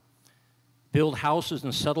Babylon. Build houses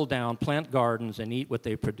and settle down, plant gardens and eat what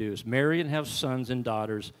they produce. Marry and have sons and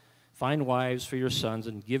daughters. Find wives for your sons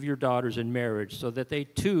and give your daughters in marriage so that they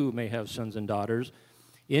too may have sons and daughters.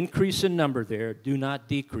 Increase in number there, do not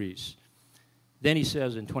decrease." Then he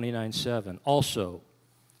says in 29:7, "Also,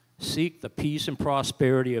 seek the peace and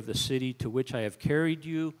prosperity of the city to which I have carried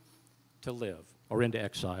you to live," or into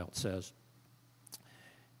exile, it says.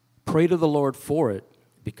 "Pray to the Lord for it,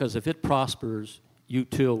 because if it prospers, you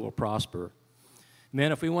too will prosper."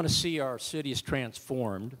 Men, if we want to see our cities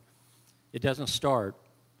transformed, it doesn't start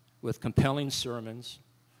with compelling sermons,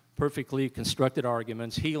 perfectly constructed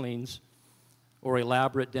arguments, healings, or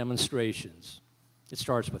elaborate demonstrations. It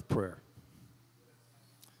starts with prayer.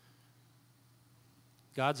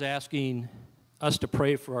 God's asking us to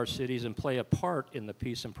pray for our cities and play a part in the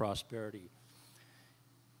peace and prosperity.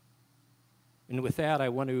 And with that, I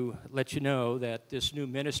want to let you know that this new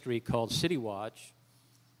ministry called City Watch,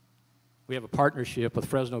 we have a partnership with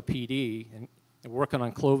Fresno PD and we're working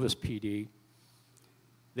on Clovis PD.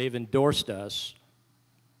 They've endorsed us.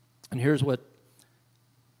 And here's what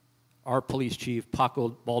our police chief, Paco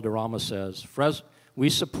Balderrama, says. We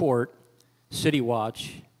support City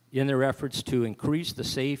Watch in their efforts to increase the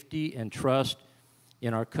safety and trust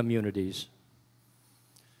in our communities.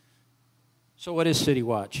 So what is City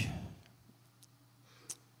Watch?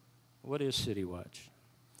 What is City Watch?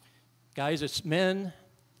 Guys, it's men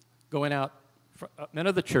going out, men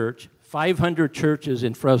of the church, 500 churches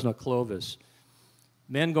in Fresno, Clovis.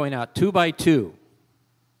 Men going out 2 by 2.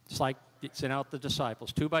 It's like sent out the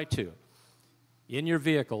disciples 2 by 2. in your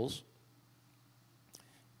vehicles,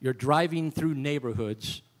 you're driving through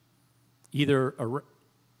neighborhoods, either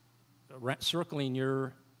circling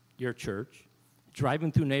your church,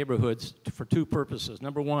 driving through neighborhoods for two purposes.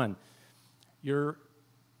 Number one, you're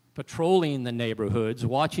patrolling the neighborhoods,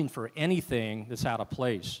 watching for anything that's out of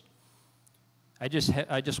place. I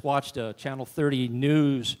just watched a Channel 30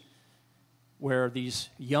 news where these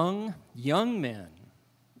young men,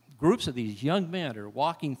 groups of these young men are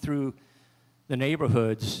walking through the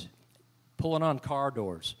neighborhoods, pulling on car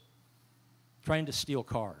doors, trying to steal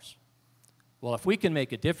cars. Well, if we can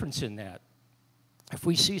make a difference in that, if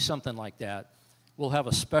we see something like that, we'll have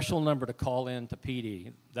a special number to call in to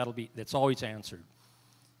PD. That's always answered.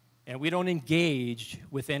 And we don't engage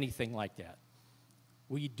with anything like that.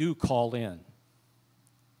 We do call in.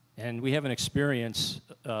 And we have an experience,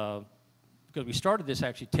 because we started this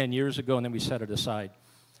actually 10 years ago, and then we set it aside.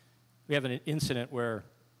 We have an incident where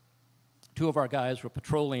two of our guys were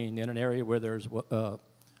patrolling in an area where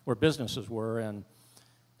where businesses were, and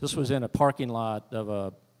this was in a parking lot of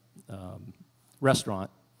a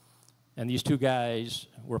restaurant. And these two guys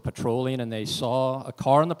were patrolling, and they saw a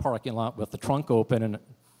car in the parking lot with the trunk open and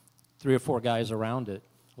 3 or 4 guys around it.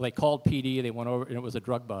 Well, they called PD, they went over, and it was a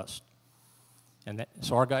drug bust. And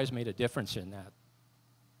so our guys made a difference in that.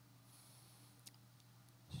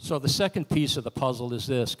 So the second piece of the puzzle is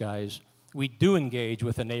this, guys. We do engage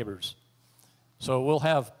with the neighbors. So we'll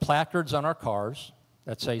have placards on our cars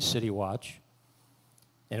that say City Watch.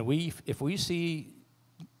 And if we see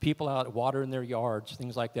people out watering their yards,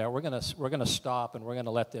 things like that, we're gonna stop and we're gonna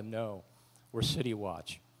let them know we're City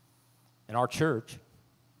Watch. And our church,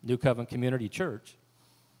 New Covenant Community Church,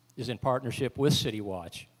 is in partnership with City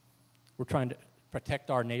Watch. We're trying to protect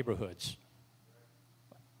our neighborhoods,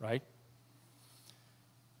 right?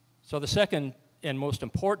 So the second and most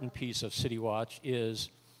important piece of City Watch is,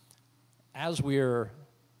 as we're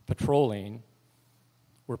patrolling,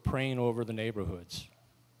 we're praying over the neighborhoods.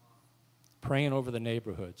 Praying over the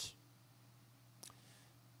neighborhoods.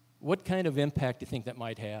 What kind of impact do you think that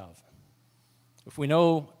might have? If we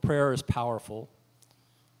know prayer is powerful,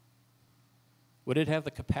 would it have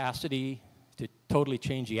the capacity to totally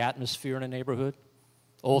change the atmosphere in a neighborhood?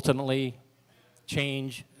 Ultimately,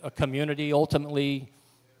 change a community, ultimately,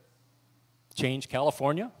 change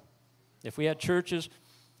California? If we had churches,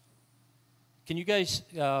 can you guys,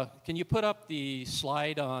 can you put up the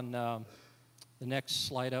slide on, the next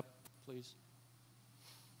slide up, please?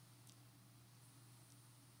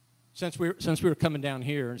 Since we were coming down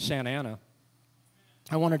here in Santa Ana,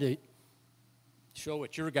 I wanted to show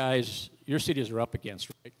what your cities are up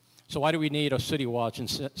against, right? So why do we need a City Watch in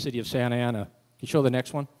the city of Santa Ana? Can you show the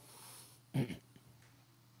next one?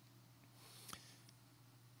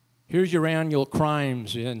 Here's your annual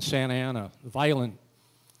crimes in Santa Ana. Violent,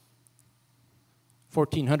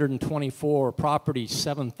 1,424. Property,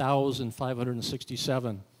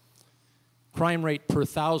 7,567. Crime rate per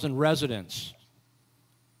 1,000 residents.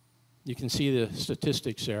 You can see the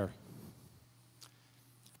statistics there.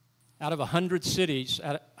 Out of 100 cities,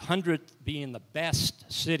 100 being the best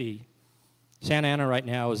city, Santa Ana right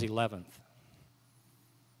now is 11th.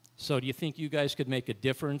 So do you think you guys could make a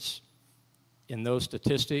difference in those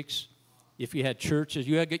statistics if you had churches?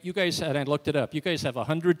 You guys had, I looked it up, you guys have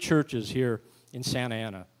 100 churches here in Santa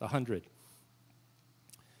Ana, 100.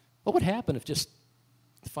 What would happen if just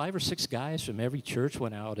 5 or 6 guys from every church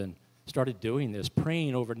went out and started doing this,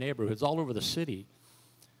 praying over neighborhoods all over the city?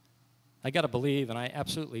 I got to believe, and I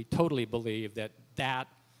absolutely, totally believe that that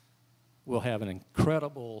will have an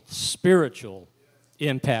incredible spiritual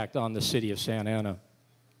impact on the city of Santa Ana.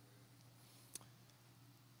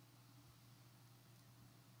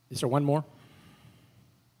 Is there one more?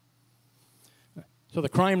 So the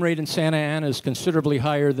crime rate in Santa Ana is considerably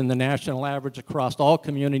higher than the national average across all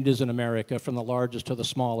communities in America, from the largest to the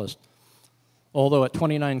smallest. Although at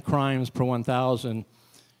 29 crimes per 1,000,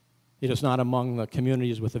 it is not among the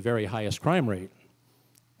communities with the very highest crime rate.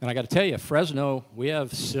 And I got to tell you, Fresno, we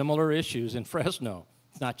have similar issues in Fresno.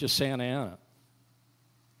 It's not just Santa Ana.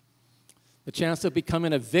 The chance of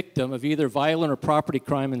becoming a victim of either violent or property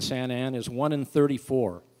crime in Santa Ana is 1 in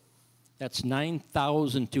 34. That's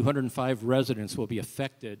 9,205 residents will be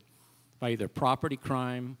affected by either property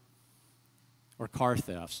crime or car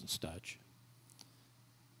thefts and such.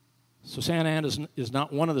 So Santa Ana is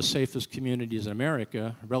not one of the safest communities in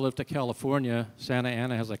America. Relative to California, Santa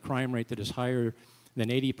Ana has a crime rate that is higher than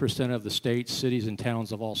 80% of the states, cities, and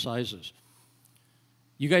towns of all sizes.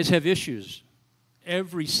 You guys have issues.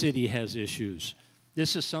 Every city has issues.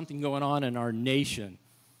 This is something going on in our nation.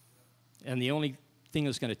 And the only thing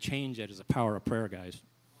that's going to change that is the power of prayer, guys. Do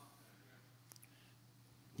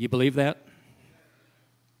you believe that?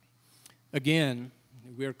 Again,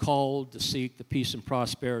 we are called to seek the peace and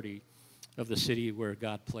prosperity of the city where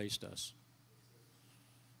God placed us.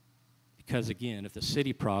 Because again, if the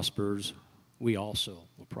city prospers, we also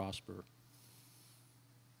will prosper.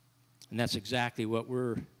 And that's exactly what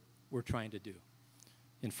we're trying to do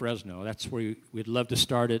in Fresno. That's where we'd love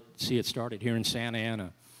to see it started here in Santa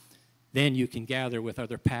Ana. Then you can gather with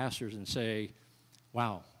other pastors and say,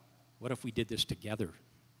 wow, what if we did this together?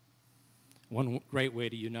 One great way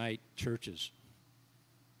to unite churches,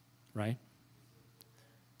 right?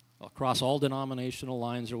 Across all denominational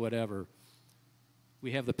lines or whatever,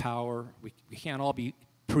 we have the power. We can't all be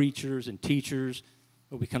preachers and teachers,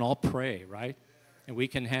 but we can all pray, right? And we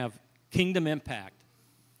can have kingdom impact.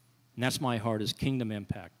 And that's my heart, is kingdom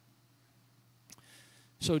impact.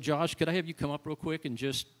 So Josh, could I have you come up real quick and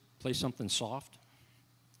just play something soft?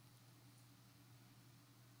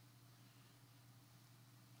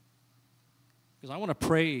 Because I want to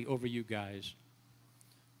pray over you guys.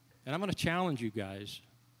 And I'm going to challenge you guys.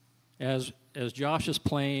 As Josh is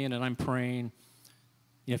playing and I'm praying,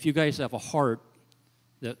 if you guys have a heart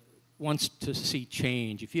that wants to see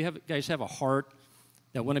change, if you guys have a heart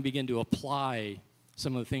that want to begin to apply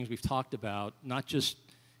some of the things we've talked about, not just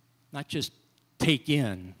take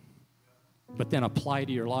in, but then apply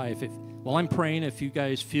to your life. While I'm praying, if you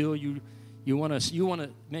guys feel you want to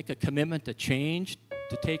make a commitment to change,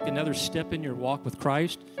 to take another step in your walk with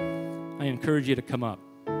Christ, I encourage you to come up.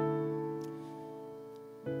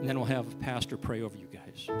 And then we'll have a pastor pray over you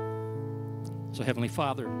guys. So Heavenly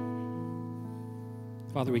Father,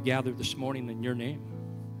 we gather this morning in your name.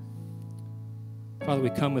 Father, we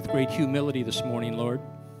come with great humility this morning, Lord,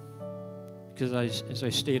 because as I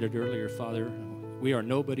stated earlier, Father, we are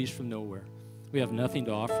nobodies from nowhere. We have nothing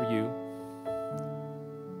to offer you.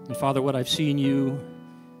 And Father, what I've seen you,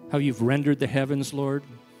 how you've rendered the heavens, Lord,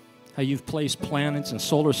 how you've placed planets and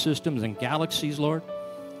solar systems and galaxies, Lord.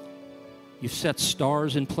 You've set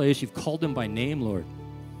stars in place. You've called them by name, Lord.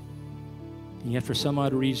 And yet for some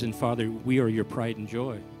odd reason, Father, we are your pride and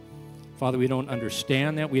joy. Father, we don't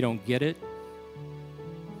understand that. We don't get it.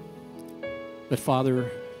 But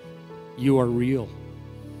Father, you are real.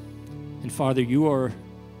 And Father, you are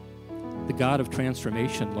the God of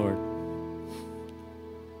transformation, Lord.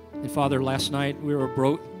 And Father, last night we were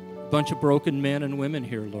a bunch of broken men and women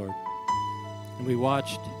here, Lord. And we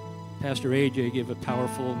watched Pastor AJ give a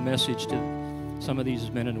powerful message to some of these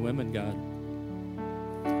men and women, God.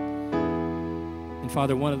 And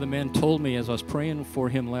Father, one of the men told me as I was praying for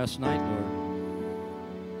him last night,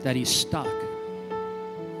 Lord, that he's stuck.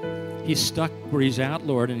 He's stuck where he's at,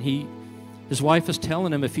 Lord, and his wife is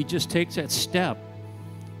telling him if he just takes that step,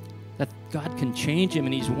 that God can change him,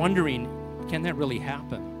 and he's wondering, can that really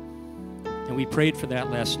happen? And we prayed for that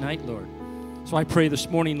last night, Lord. So I pray this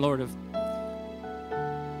morning, Lord, of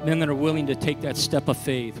men that are willing to take that step of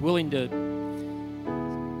faith, willing to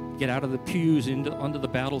get out of the pews onto the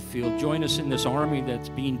battlefield, join us in this army that's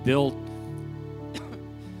being built.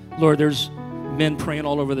 Lord, there's men praying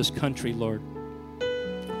all over this country, Lord,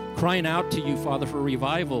 crying out to you, Father, for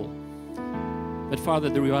revival. But Father,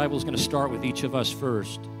 the revival is going to start with each of us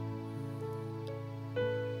first.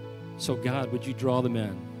 So God, would you draw them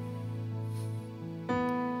in?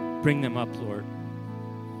 Bring them up, Lord.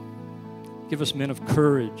 Give us men of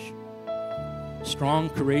courage, strong,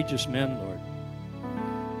 courageous men, Lord,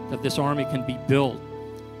 that this army can be built,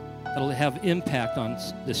 that will have impact on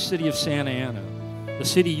the city of Santa Ana, the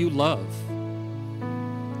city you love.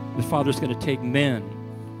 The Father's going to take men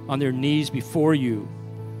on their knees before you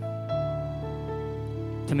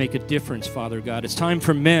to make a difference, Father God. It's time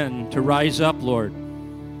for men to rise up, Lord.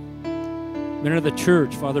 Men of the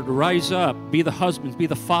church, Father, to rise up, be the husbands, be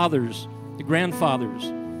the fathers, the grandfathers.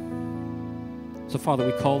 So, Father,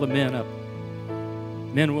 we call the men up,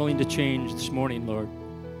 men willing to change this morning, Lord.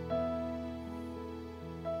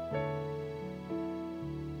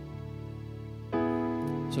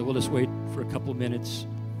 So we'll just wait for a couple of minutes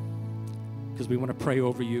because we want to pray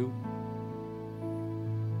over you,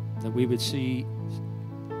 that we would see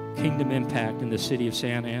kingdom impact in the city of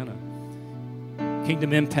Santa Ana,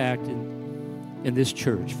 kingdom impact in this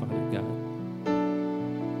church, Father God.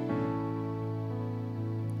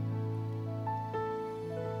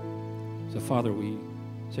 So, Father, we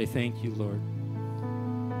say thank you, Lord.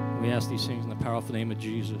 We ask these things in the powerful name of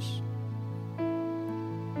Jesus.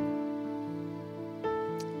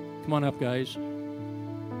 Come on up, guys.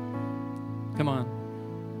 Come on.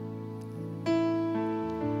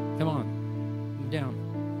 Come on. Move down.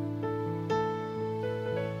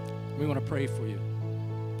 We want to pray for you.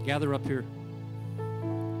 Gather up here.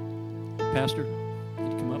 Pastor,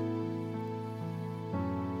 can you come up?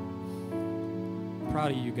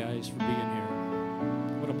 proud of you guys for being here.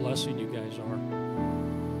 What a blessing you guys are.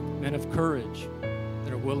 Men of courage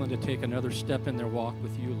that are willing to take another step in their walk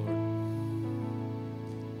with you, Lord.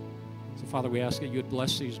 So, Father, we ask that you would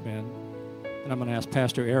bless these men. And I'm going to ask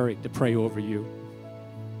Pastor Eric to pray over you.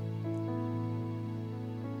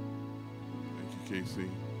 Thank you, Casey.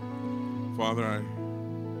 Father,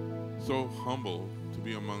 I'm so humbled to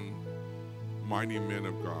be among mighty men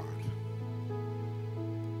of God.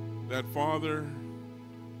 That, Father,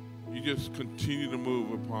 you just continue to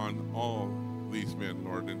move upon all these men,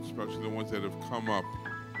 Lord, and especially the ones that have come up.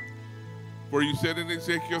 For you said in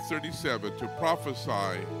Ezekiel 37 to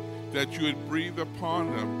prophesy that you would breathe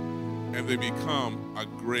upon them and they become a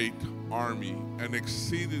great army, an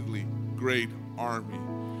exceedingly great army.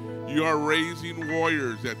 You are raising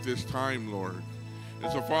warriors at this time, Lord.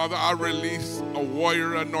 And so, Father, I release a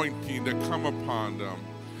warrior anointing to come upon them.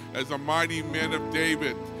 As the mighty men of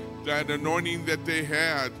David, that anointing that they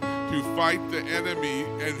had to fight the enemy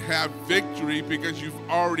and have victory because you've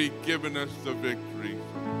already given us the victory.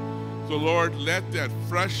 So, Lord, let that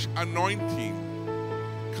fresh anointing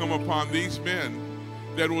come upon these men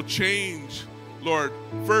that will change, Lord,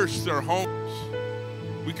 first their homes.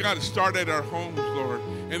 We got to start at our homes, Lord,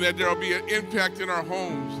 and that there will be an impact in our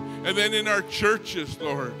homes. And then in our churches,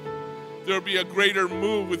 Lord, there will be a greater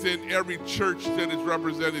move within every church that is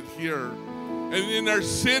represented here. And in our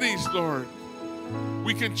cities, Lord,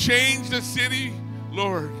 we can change the city,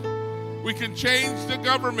 Lord. We can change the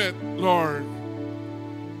government, Lord.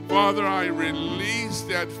 Father, I release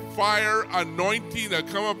that fire anointing to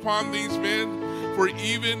come upon these men. For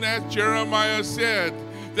even as Jeremiah said,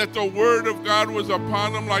 that the word of God was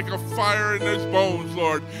upon them like a fire in his bones,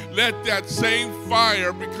 Lord. Let that same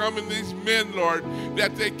fire become in these men, Lord,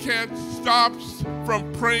 that they can't stop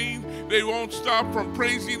from praying. They won't stop from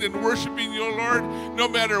praising and worshiping you, Lord, no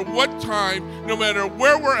matter what time, no matter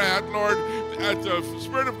where we're at, Lord, that the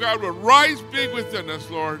Spirit of God will rise big within us,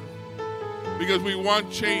 Lord, because we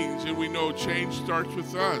want change, and we know change starts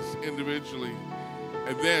with us individually,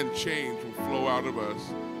 and then change will flow out of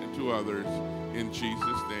us into others. In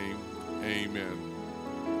Jesus' name, amen.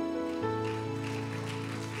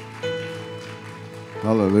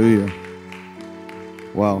 Hallelujah.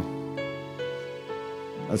 Wow.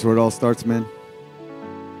 That's where it all starts, man.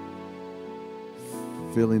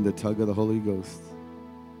 Feeling the tug of the Holy Ghost.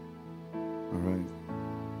 All right.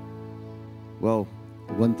 Well,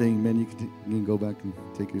 one thing, man, you can go back and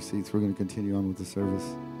take your seats. We're going to continue on with the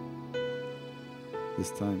service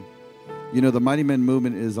this time. You know, the Mighty Men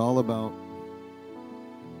movement is all about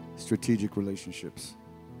strategic relationships.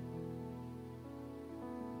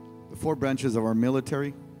 The 4 branches of our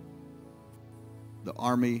military, the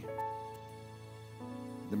Army,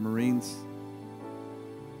 the Marines.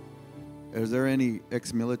 Is there any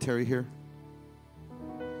ex-military here?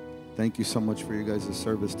 Thank you so much for you guys'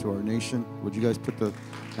 service to our nation. Would you guys put the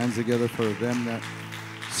hands together for them that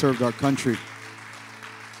served our country?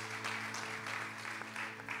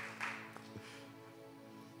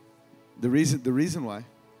 The reason why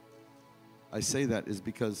I say that is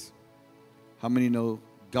because how many know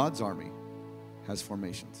God's army has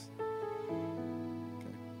formations?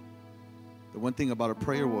 Okay. The one thing about a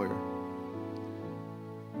prayer warrior,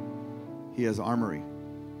 he has armory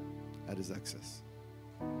at his excess.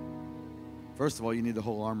 First of all, you need the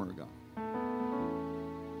whole armor of God.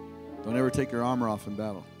 Don't ever take your armor off in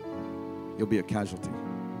battle. You'll be a casualty.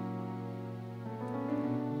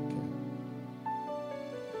 Okay.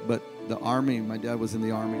 But the army, my dad was in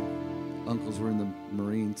the army. Uncles were in the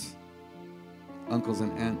Marines. Uncles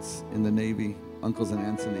and aunts in the Navy. Uncles and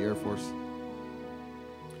aunts in the Air Force.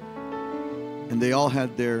 And they all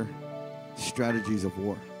had their strategies of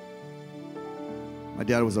war. My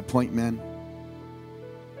dad was a point man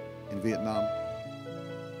in Vietnam.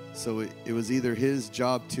 So it was either his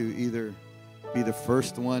job to either be the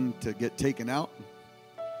first one to get taken out,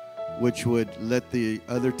 which would let the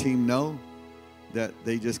other team know that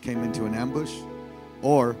they just came into an ambush,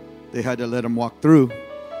 or they had to let them walk through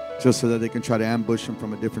just so that they can try to ambush them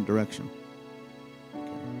from a different direction.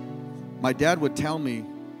 My dad would tell me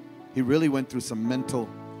he really went through some mental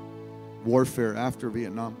warfare after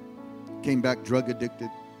Vietnam. Came back drug addicted.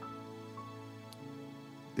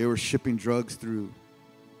 They were shipping drugs through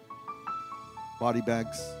body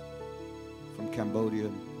bags from Cambodia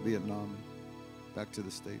and Vietnam back to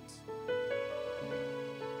the States.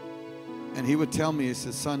 And he would tell me, he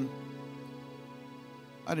said, son,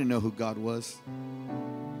 I didn't know who God was.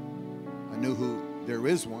 I knew who there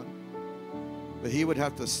is one. But he would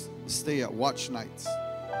have to stay at watch nights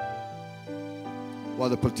while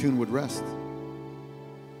the platoon would rest.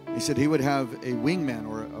 He said he would have a wingman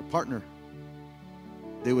or a partner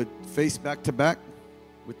They would face back to back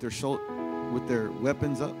with their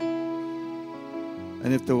weapons up.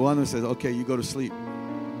 And if the one says, okay, you go to sleep,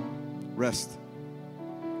 rest,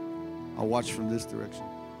 I'll watch from this direction.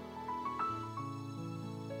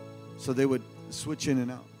 So they would switch in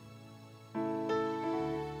and out.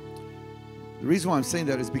 The reason why I'm saying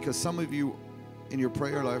that is because some of you in your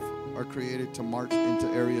prayer life are created to march into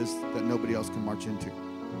areas that nobody else can march into.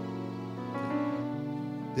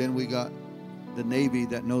 Then we got the Navy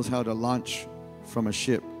that knows how to launch from a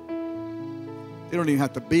ship. They don't even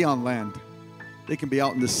have to be on land. They can be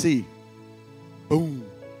out in the sea. Boom.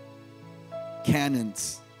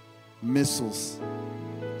 Cannons, missiles,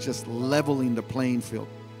 just leveling the playing field.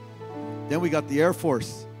 Then we got the Air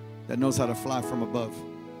Force that knows how to fly from above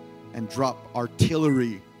and drop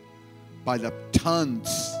artillery by the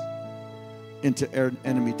tons into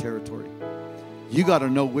enemy territory. You got to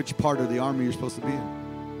know which part of the army you're supposed to be in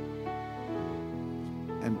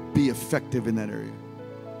and be effective in that area.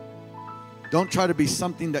 Don't try to be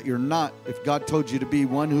something that you're not. If God told you to be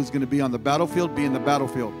one who's going to be on the battlefield, be in the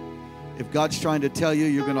battlefield. If God's trying to tell you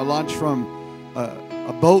you're going to launch from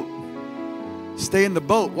a boat, stay in the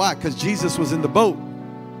boat. Why? Because Jesus was in the boat.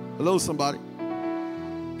 Hello, somebody.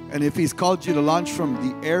 And if he's called you to launch from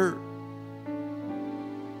the air,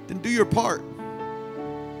 then do your part.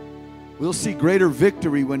 We'll see greater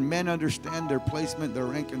victory when men understand their placement, their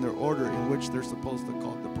rank, and their order in which they're supposed to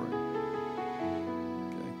call to pray.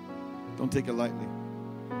 Okay? Don't take it lightly.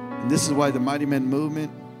 And this is why the Mighty Men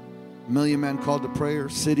Movement, Million Man Call to Prayer,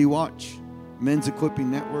 City Watch, Men's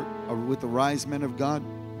Equipping Network, are with the Rise Men of God.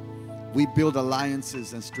 We build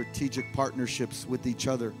alliances and strategic partnerships with each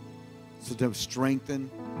other so to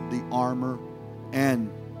strengthen the armor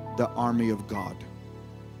and the army of God.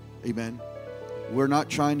 Amen. We're not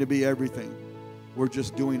trying to be everything. We're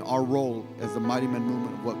just doing our role as the Mighty Men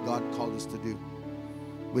Movement of what God called us to do.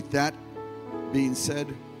 With that being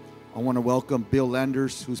said, I want to welcome Bill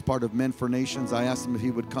Landers, who's part of Men for Nations. I asked him if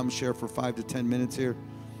he would come share for 5 to 10 minutes here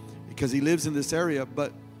because he lives in this area,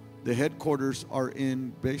 but the headquarters are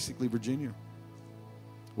in basically Virginia,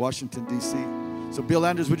 Washington, D.C. So Bill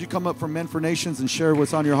Landers, would you come up from Men for Nations and share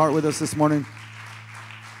what's on your heart with us this morning?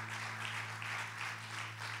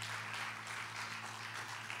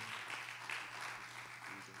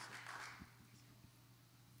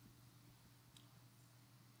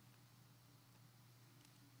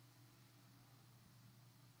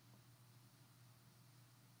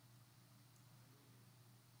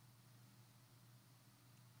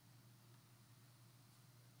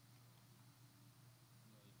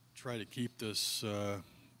 Try to keep this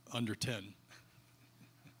under 10. I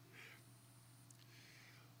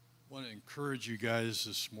want to encourage you guys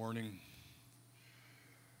this morning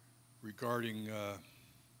regarding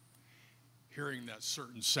hearing that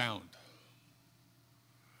certain sound.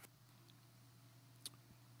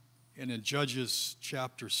 And in Judges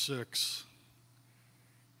chapter 6,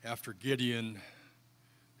 after Gideon,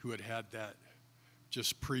 who had had that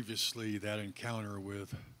just previously, that encounter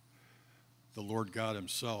with the Lord God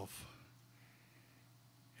himself,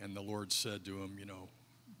 and the Lord said to him,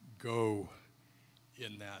 go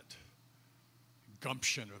in that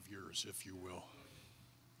gumption of yours, if you will.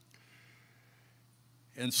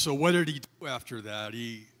 And so what did he do after that?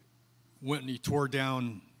 He went and he tore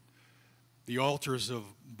down the altars of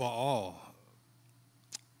Baal,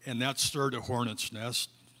 and that stirred a hornet's nest.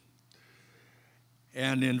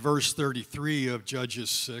 And in verse 33 of Judges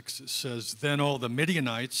 6, it says, then all the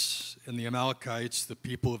Midianites and the Amalekites, the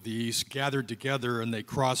people of the east, gathered together, and they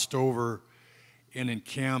crossed over and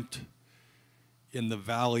encamped in the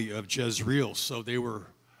valley of Jezreel. So they were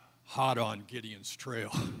hot on Gideon's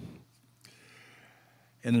trail.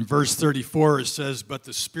 And in verse 34, it says, but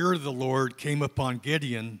the Spirit of the Lord came upon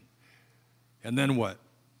Gideon, and then what?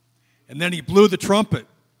 And then he blew the trumpet,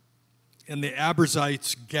 and the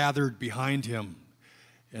Abrazites gathered behind him.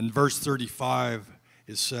 In verse 35,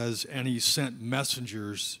 it says, and he sent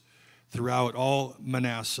messengers throughout all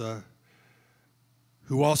Manasseh,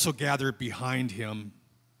 who also gathered behind him.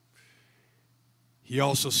 He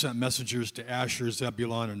also sent messengers to Asher,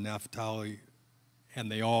 Zebulun, and Naphtali, and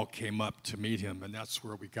they all came up to meet him. And that's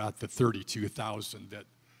where we got the 32,000 that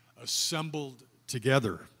assembled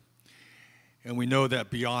together. And we know that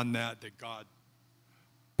beyond that God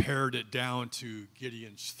pared it down to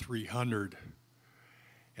Gideon's 300.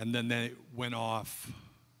 And then they went off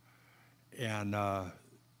and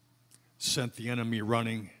sent the enemy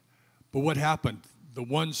running. But what happened? The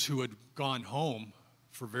ones who had gone home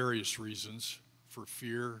for various reasons, for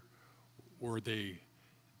fear, or they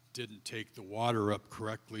didn't take the water up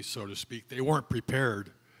correctly, so to speak, they weren't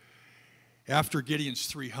prepared. After Gideon's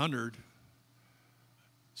 300,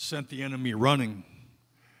 sent the enemy running,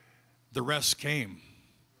 the rest came.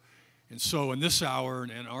 And so in this hour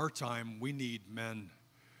and in our time, we need men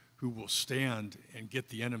who will stand and get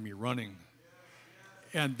the enemy running.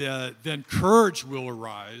 And then courage will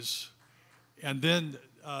arise. And then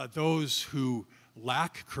those who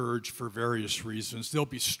lack courage for various reasons, they'll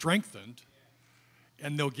be strengthened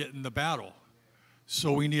and they'll get in the battle.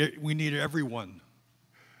 So we need everyone.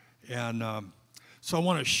 And so I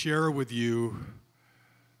want to share with you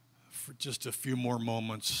for just a few more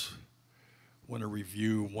moments. I want to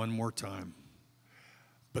review one more time.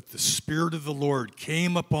 But the Spirit of the Lord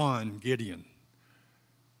came upon Gideon.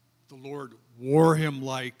 The Lord wore him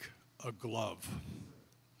like a glove.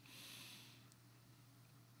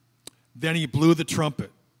 Then he blew the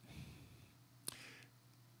trumpet.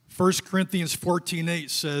 1 Corinthians 14:8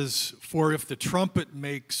 says, "For if the trumpet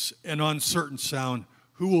makes an uncertain sound,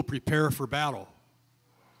 who will prepare for battle?"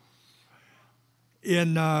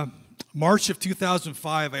 In March of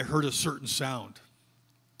 2005, I heard a certain sound.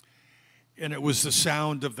 And it was the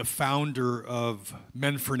sound of the founder of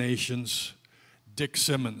Men for Nations, Dick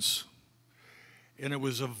Simmons. And it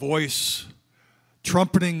was a voice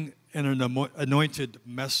trumpeting an anointed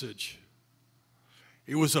message.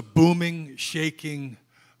 It was a booming, shaking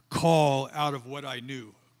call out of what I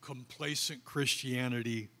knew, complacent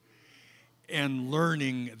Christianity, and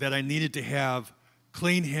learning that I needed to have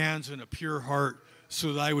clean hands and a pure heart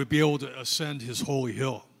so that I would be able to ascend his holy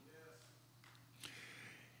hill.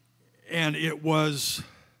 And it was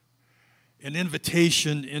an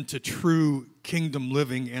invitation into true kingdom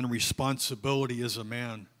living and responsibility as a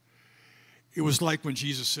man. It was like when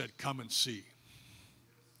Jesus said, "Come and see."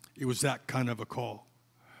 It was that kind of a call.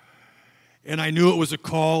 And I knew it was a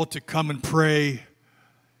call to come and pray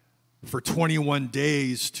for 21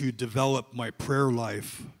 days to develop my prayer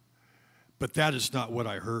life. But that is not what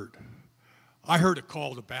I heard. I heard a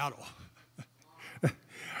call to battle.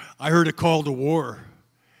 I heard a call to war.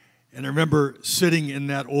 And I remember sitting in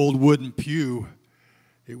that old wooden pew.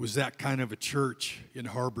 It was that kind of a church in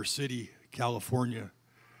Harbor City, California.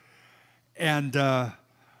 And I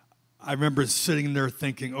remember sitting there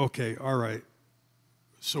thinking, okay, all right,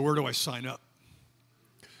 so where do I sign up?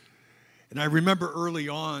 And I remember early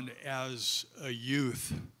on as a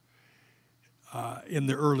youth, in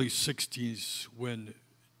the early 60s, when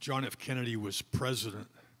John F. Kennedy was president,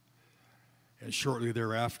 and shortly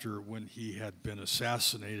thereafter when he had been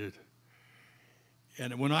assassinated.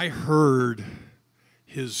 And when I heard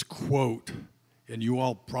his quote, and you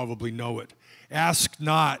all probably know it, "Ask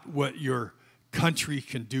not what your country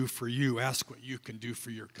can do for you, ask what you can do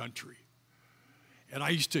for your country." And I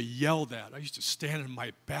used to yell that. I used to stand in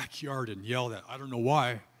my backyard and yell that. I don't know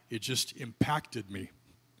why. It just impacted me.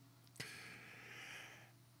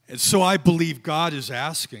 And so I believe God is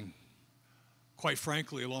asking, quite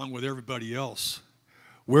frankly, along with everybody else,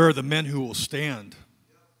 where are the men who will stand?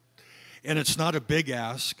 And it's not a big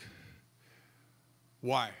ask.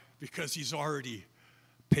 Why? Because he's already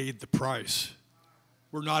paid the price.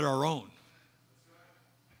 We're not our own.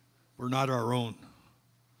 We're not our own.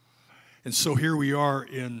 And so here we are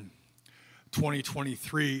in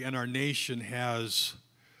 2023, and our nation has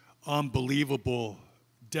unbelievable,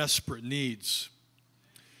 desperate needs.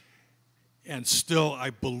 And still, I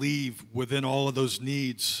believe within all of those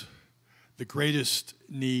needs, the greatest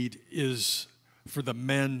need is for the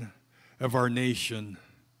men of our nation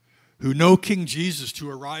who know King Jesus to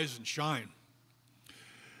arise and shine,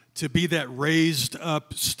 to be that raised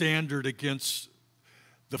up standard against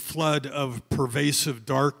the flood of pervasive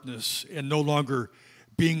darkness and no longer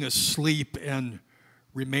being asleep and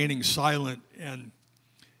remaining silent. And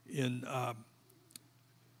in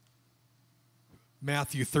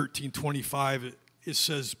Matthew 13:25, it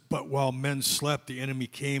says, "But while men slept, the enemy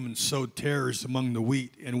came and sowed tares among the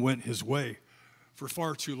wheat and went his way." For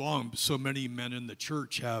far too long, so many men in the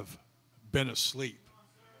church have been asleep,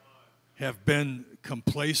 have been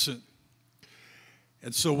complacent.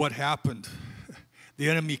 And so what happened? The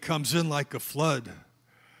enemy comes in like a flood.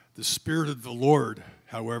 The Spirit of the Lord,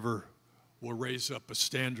 however, will raise up a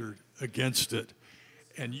standard against it.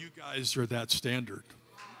 And you guys are that standard.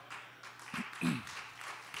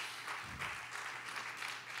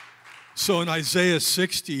 So in Isaiah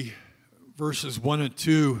 60, verses 1 and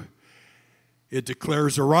 2, it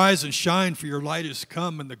declares, "Arise and shine, for your light is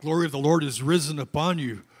come, and the glory of the Lord is risen upon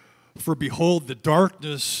you. For behold, the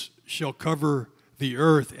darkness shall cover the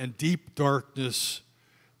earth, and deep darkness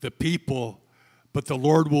the people. But the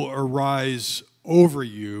Lord will arise over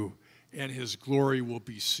you, and his glory will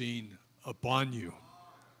be seen upon you."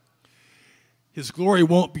 His glory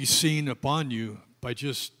won't be seen upon you by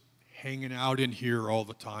just hanging out in here all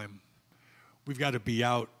the time. we've got to be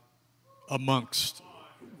out amongst.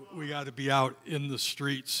 We got to be out in the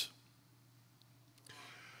streets.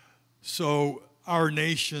 So our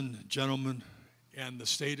nation, gentlemen, and the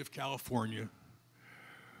state of California,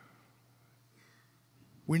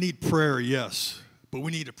 we need prayer, yes, but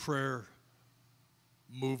we need a prayer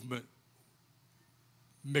movement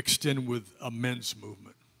mixed in with a men's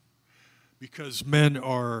movement. Because men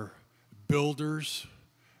are builders,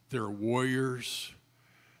 they're warriors,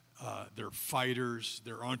 they're fighters,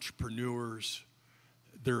 they're entrepreneurs,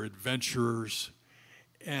 they're adventurers,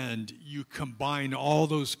 and you combine all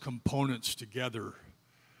those components together.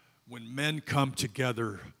 When men come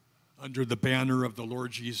together under the banner of the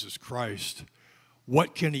Lord Jesus Christ,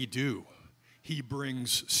 what can he do? He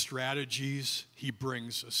brings strategies, he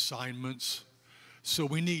brings assignments. So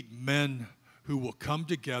we need men who will come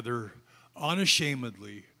together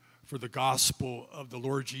unashamedly for the gospel of the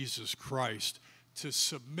Lord Jesus Christ, to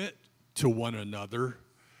submit to one another,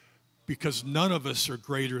 because none of us are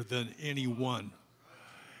greater than anyone.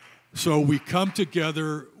 So we come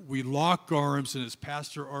together, we lock arms, and as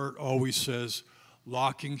Pastor Art always says,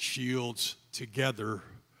 locking shields together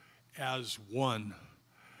as one.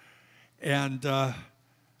 And I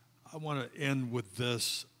want to end with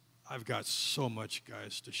this. I've got so much,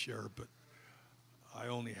 guys, to share, but I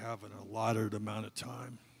only have an allotted amount of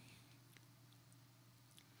time.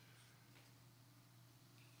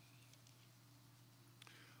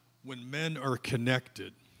 When men are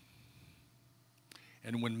connected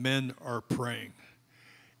and when men are praying,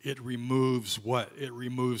 it removes what? It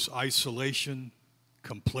removes isolation,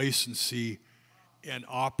 complacency, and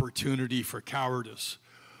opportunity for cowardice.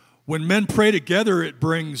 When men pray together, it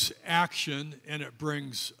brings action and it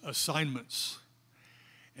brings assignments.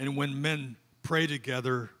 And when men pray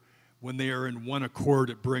together, when they are in one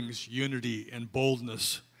accord, it brings unity and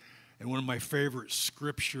boldness. And one of my favorite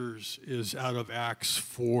scriptures is out of Acts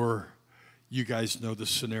 4. You guys know the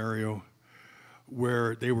scenario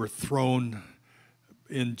where they were thrown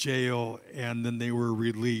in jail and then they were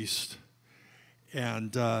released.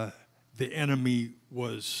 And the enemy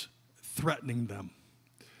was threatening them.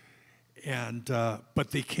 And but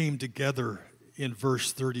they came together in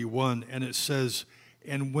verse 31, and it says,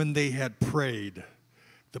 and when they had prayed,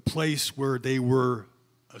 the place where they were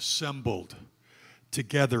assembled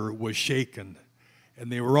together was shaken,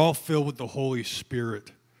 and they were all filled with the Holy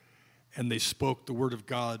Spirit, and they spoke the word of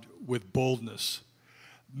God with boldness.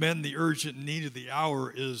 Men, the urgent need of the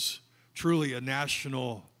hour is truly a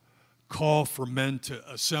national call for men to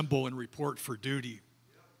assemble and report for duty.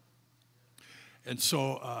 And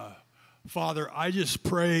so, Father, I just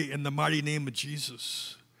pray in the mighty name of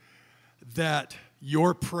Jesus that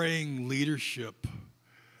your praying leadership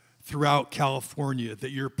throughout California,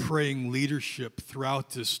 that your praying leadership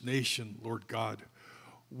throughout this nation, Lord God,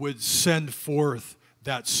 would send forth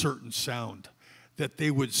that certain sound, that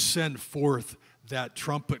they would send forth that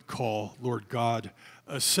trumpet call, Lord God,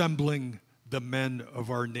 assembling the men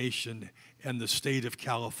of our nation and the state of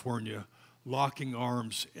California, locking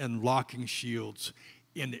arms and locking shields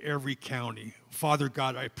in every county. Father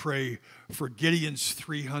God, I pray for Gideon's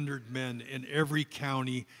 300 men in every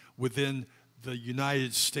county within the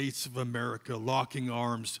United States of America, locking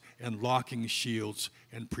arms and locking shields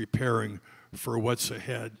and preparing for what's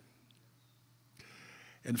ahead.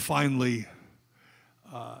 And finally,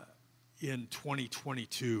 in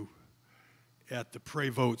 2022, at the Pray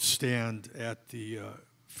Vote stand at the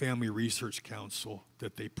Family Research Council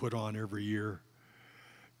that they put on every year,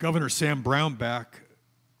 Governor Sam Brownback,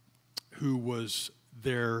 who was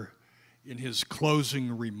there in his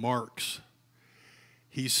closing remarks,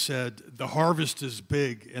 he said, the harvest is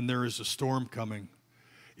big and there is a storm coming.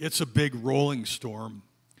 It's a big rolling storm.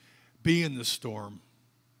 Be in the storm.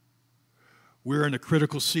 We're in a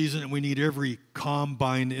critical season and we need every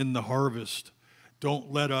combine in the harvest.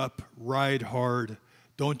 Don't let up, ride hard.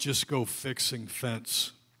 Don't just go fixing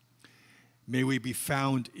fence. May we be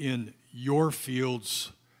found in your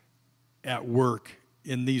fields at work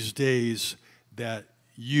in these days that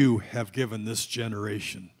you have given this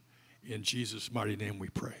generation. In Jesus' mighty name we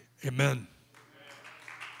pray. Amen.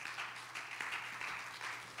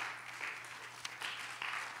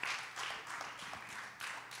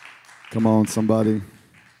 Come on, somebody.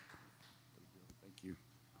 Thank you.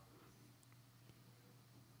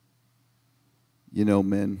 You know,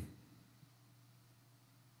 men,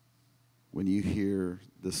 when you hear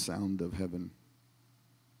the sound of heaven,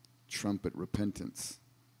 trumpet repentance,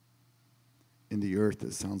 in the earth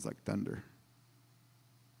it sounds like thunder.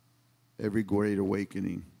 Every great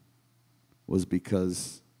awakening was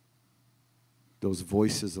because those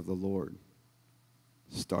voices of the Lord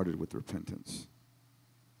started with repentance.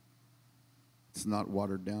 It's not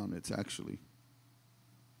watered down. It's actually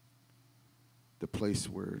the place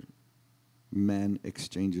where man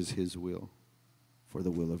exchanges his will for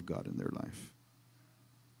the will of God in their life.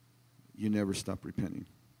 You never stop repenting.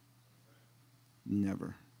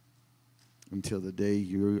 Never. Until the day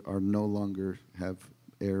you are no longer have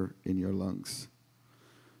air in your lungs.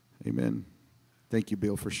 Amen. Thank you,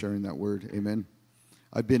 Bill, for sharing that word. Amen.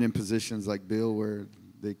 I've been in positions like Bill where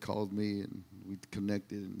they called me and we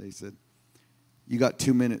connected and they said, you got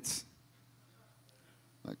 2 minutes.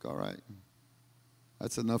 Like, all right.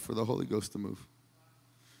 That's enough for the Holy Ghost to move.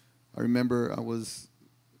 I remember I was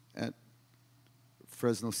at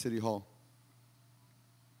Fresno City Hall.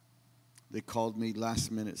 They called me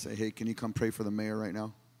last minute, say, hey, can you come pray for the mayor right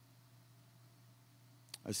now?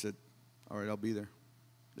 I said, all right, I'll be there.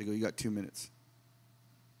 They go, you got 2 minutes.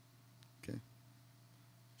 Okay.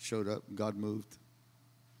 Showed up, God moved.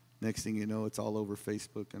 Next thing you know, it's all over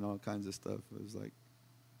Facebook and all kinds of stuff. It was like,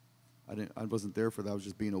 I wasn't there for that. I was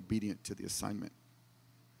just being obedient to the assignment.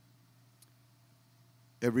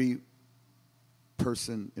 Every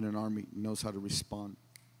person in an army knows how to respond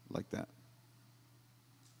like that.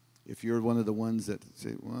 If you're one of the ones that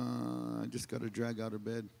say, well, I just got to drag out of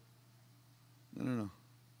bed. No.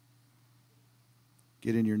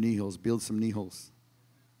 Get in your knee holes. Build some knee holes.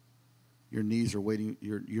 Your knees are waiting.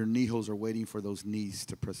 Your knee holes are waiting for those knees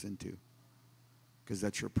to press into, because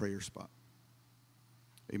that's your prayer spot.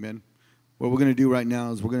 Amen. What we're going to do right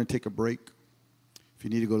now is we're going to take a break. If you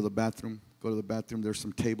need to go to the bathroom, go to the bathroom. There's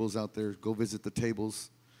some tables out there. Go visit the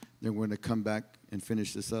tables. Then we're going to come back and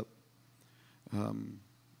finish this up.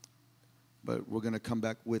 But we're going to come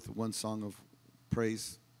back with one song of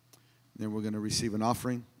praise. Then we're going to receive an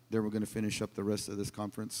offering. Then we're going to finish up the rest of this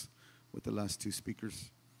conference with the last two speakers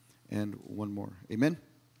and one more. Amen?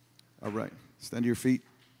 All right. Stand to your feet.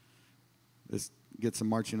 Let's get some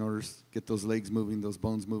marching orders. Get those legs moving, those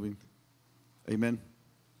bones moving. Amen.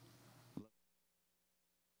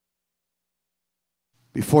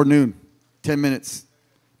 Before noon, 10 minutes.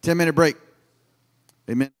 10-minute break.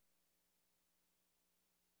 Amen.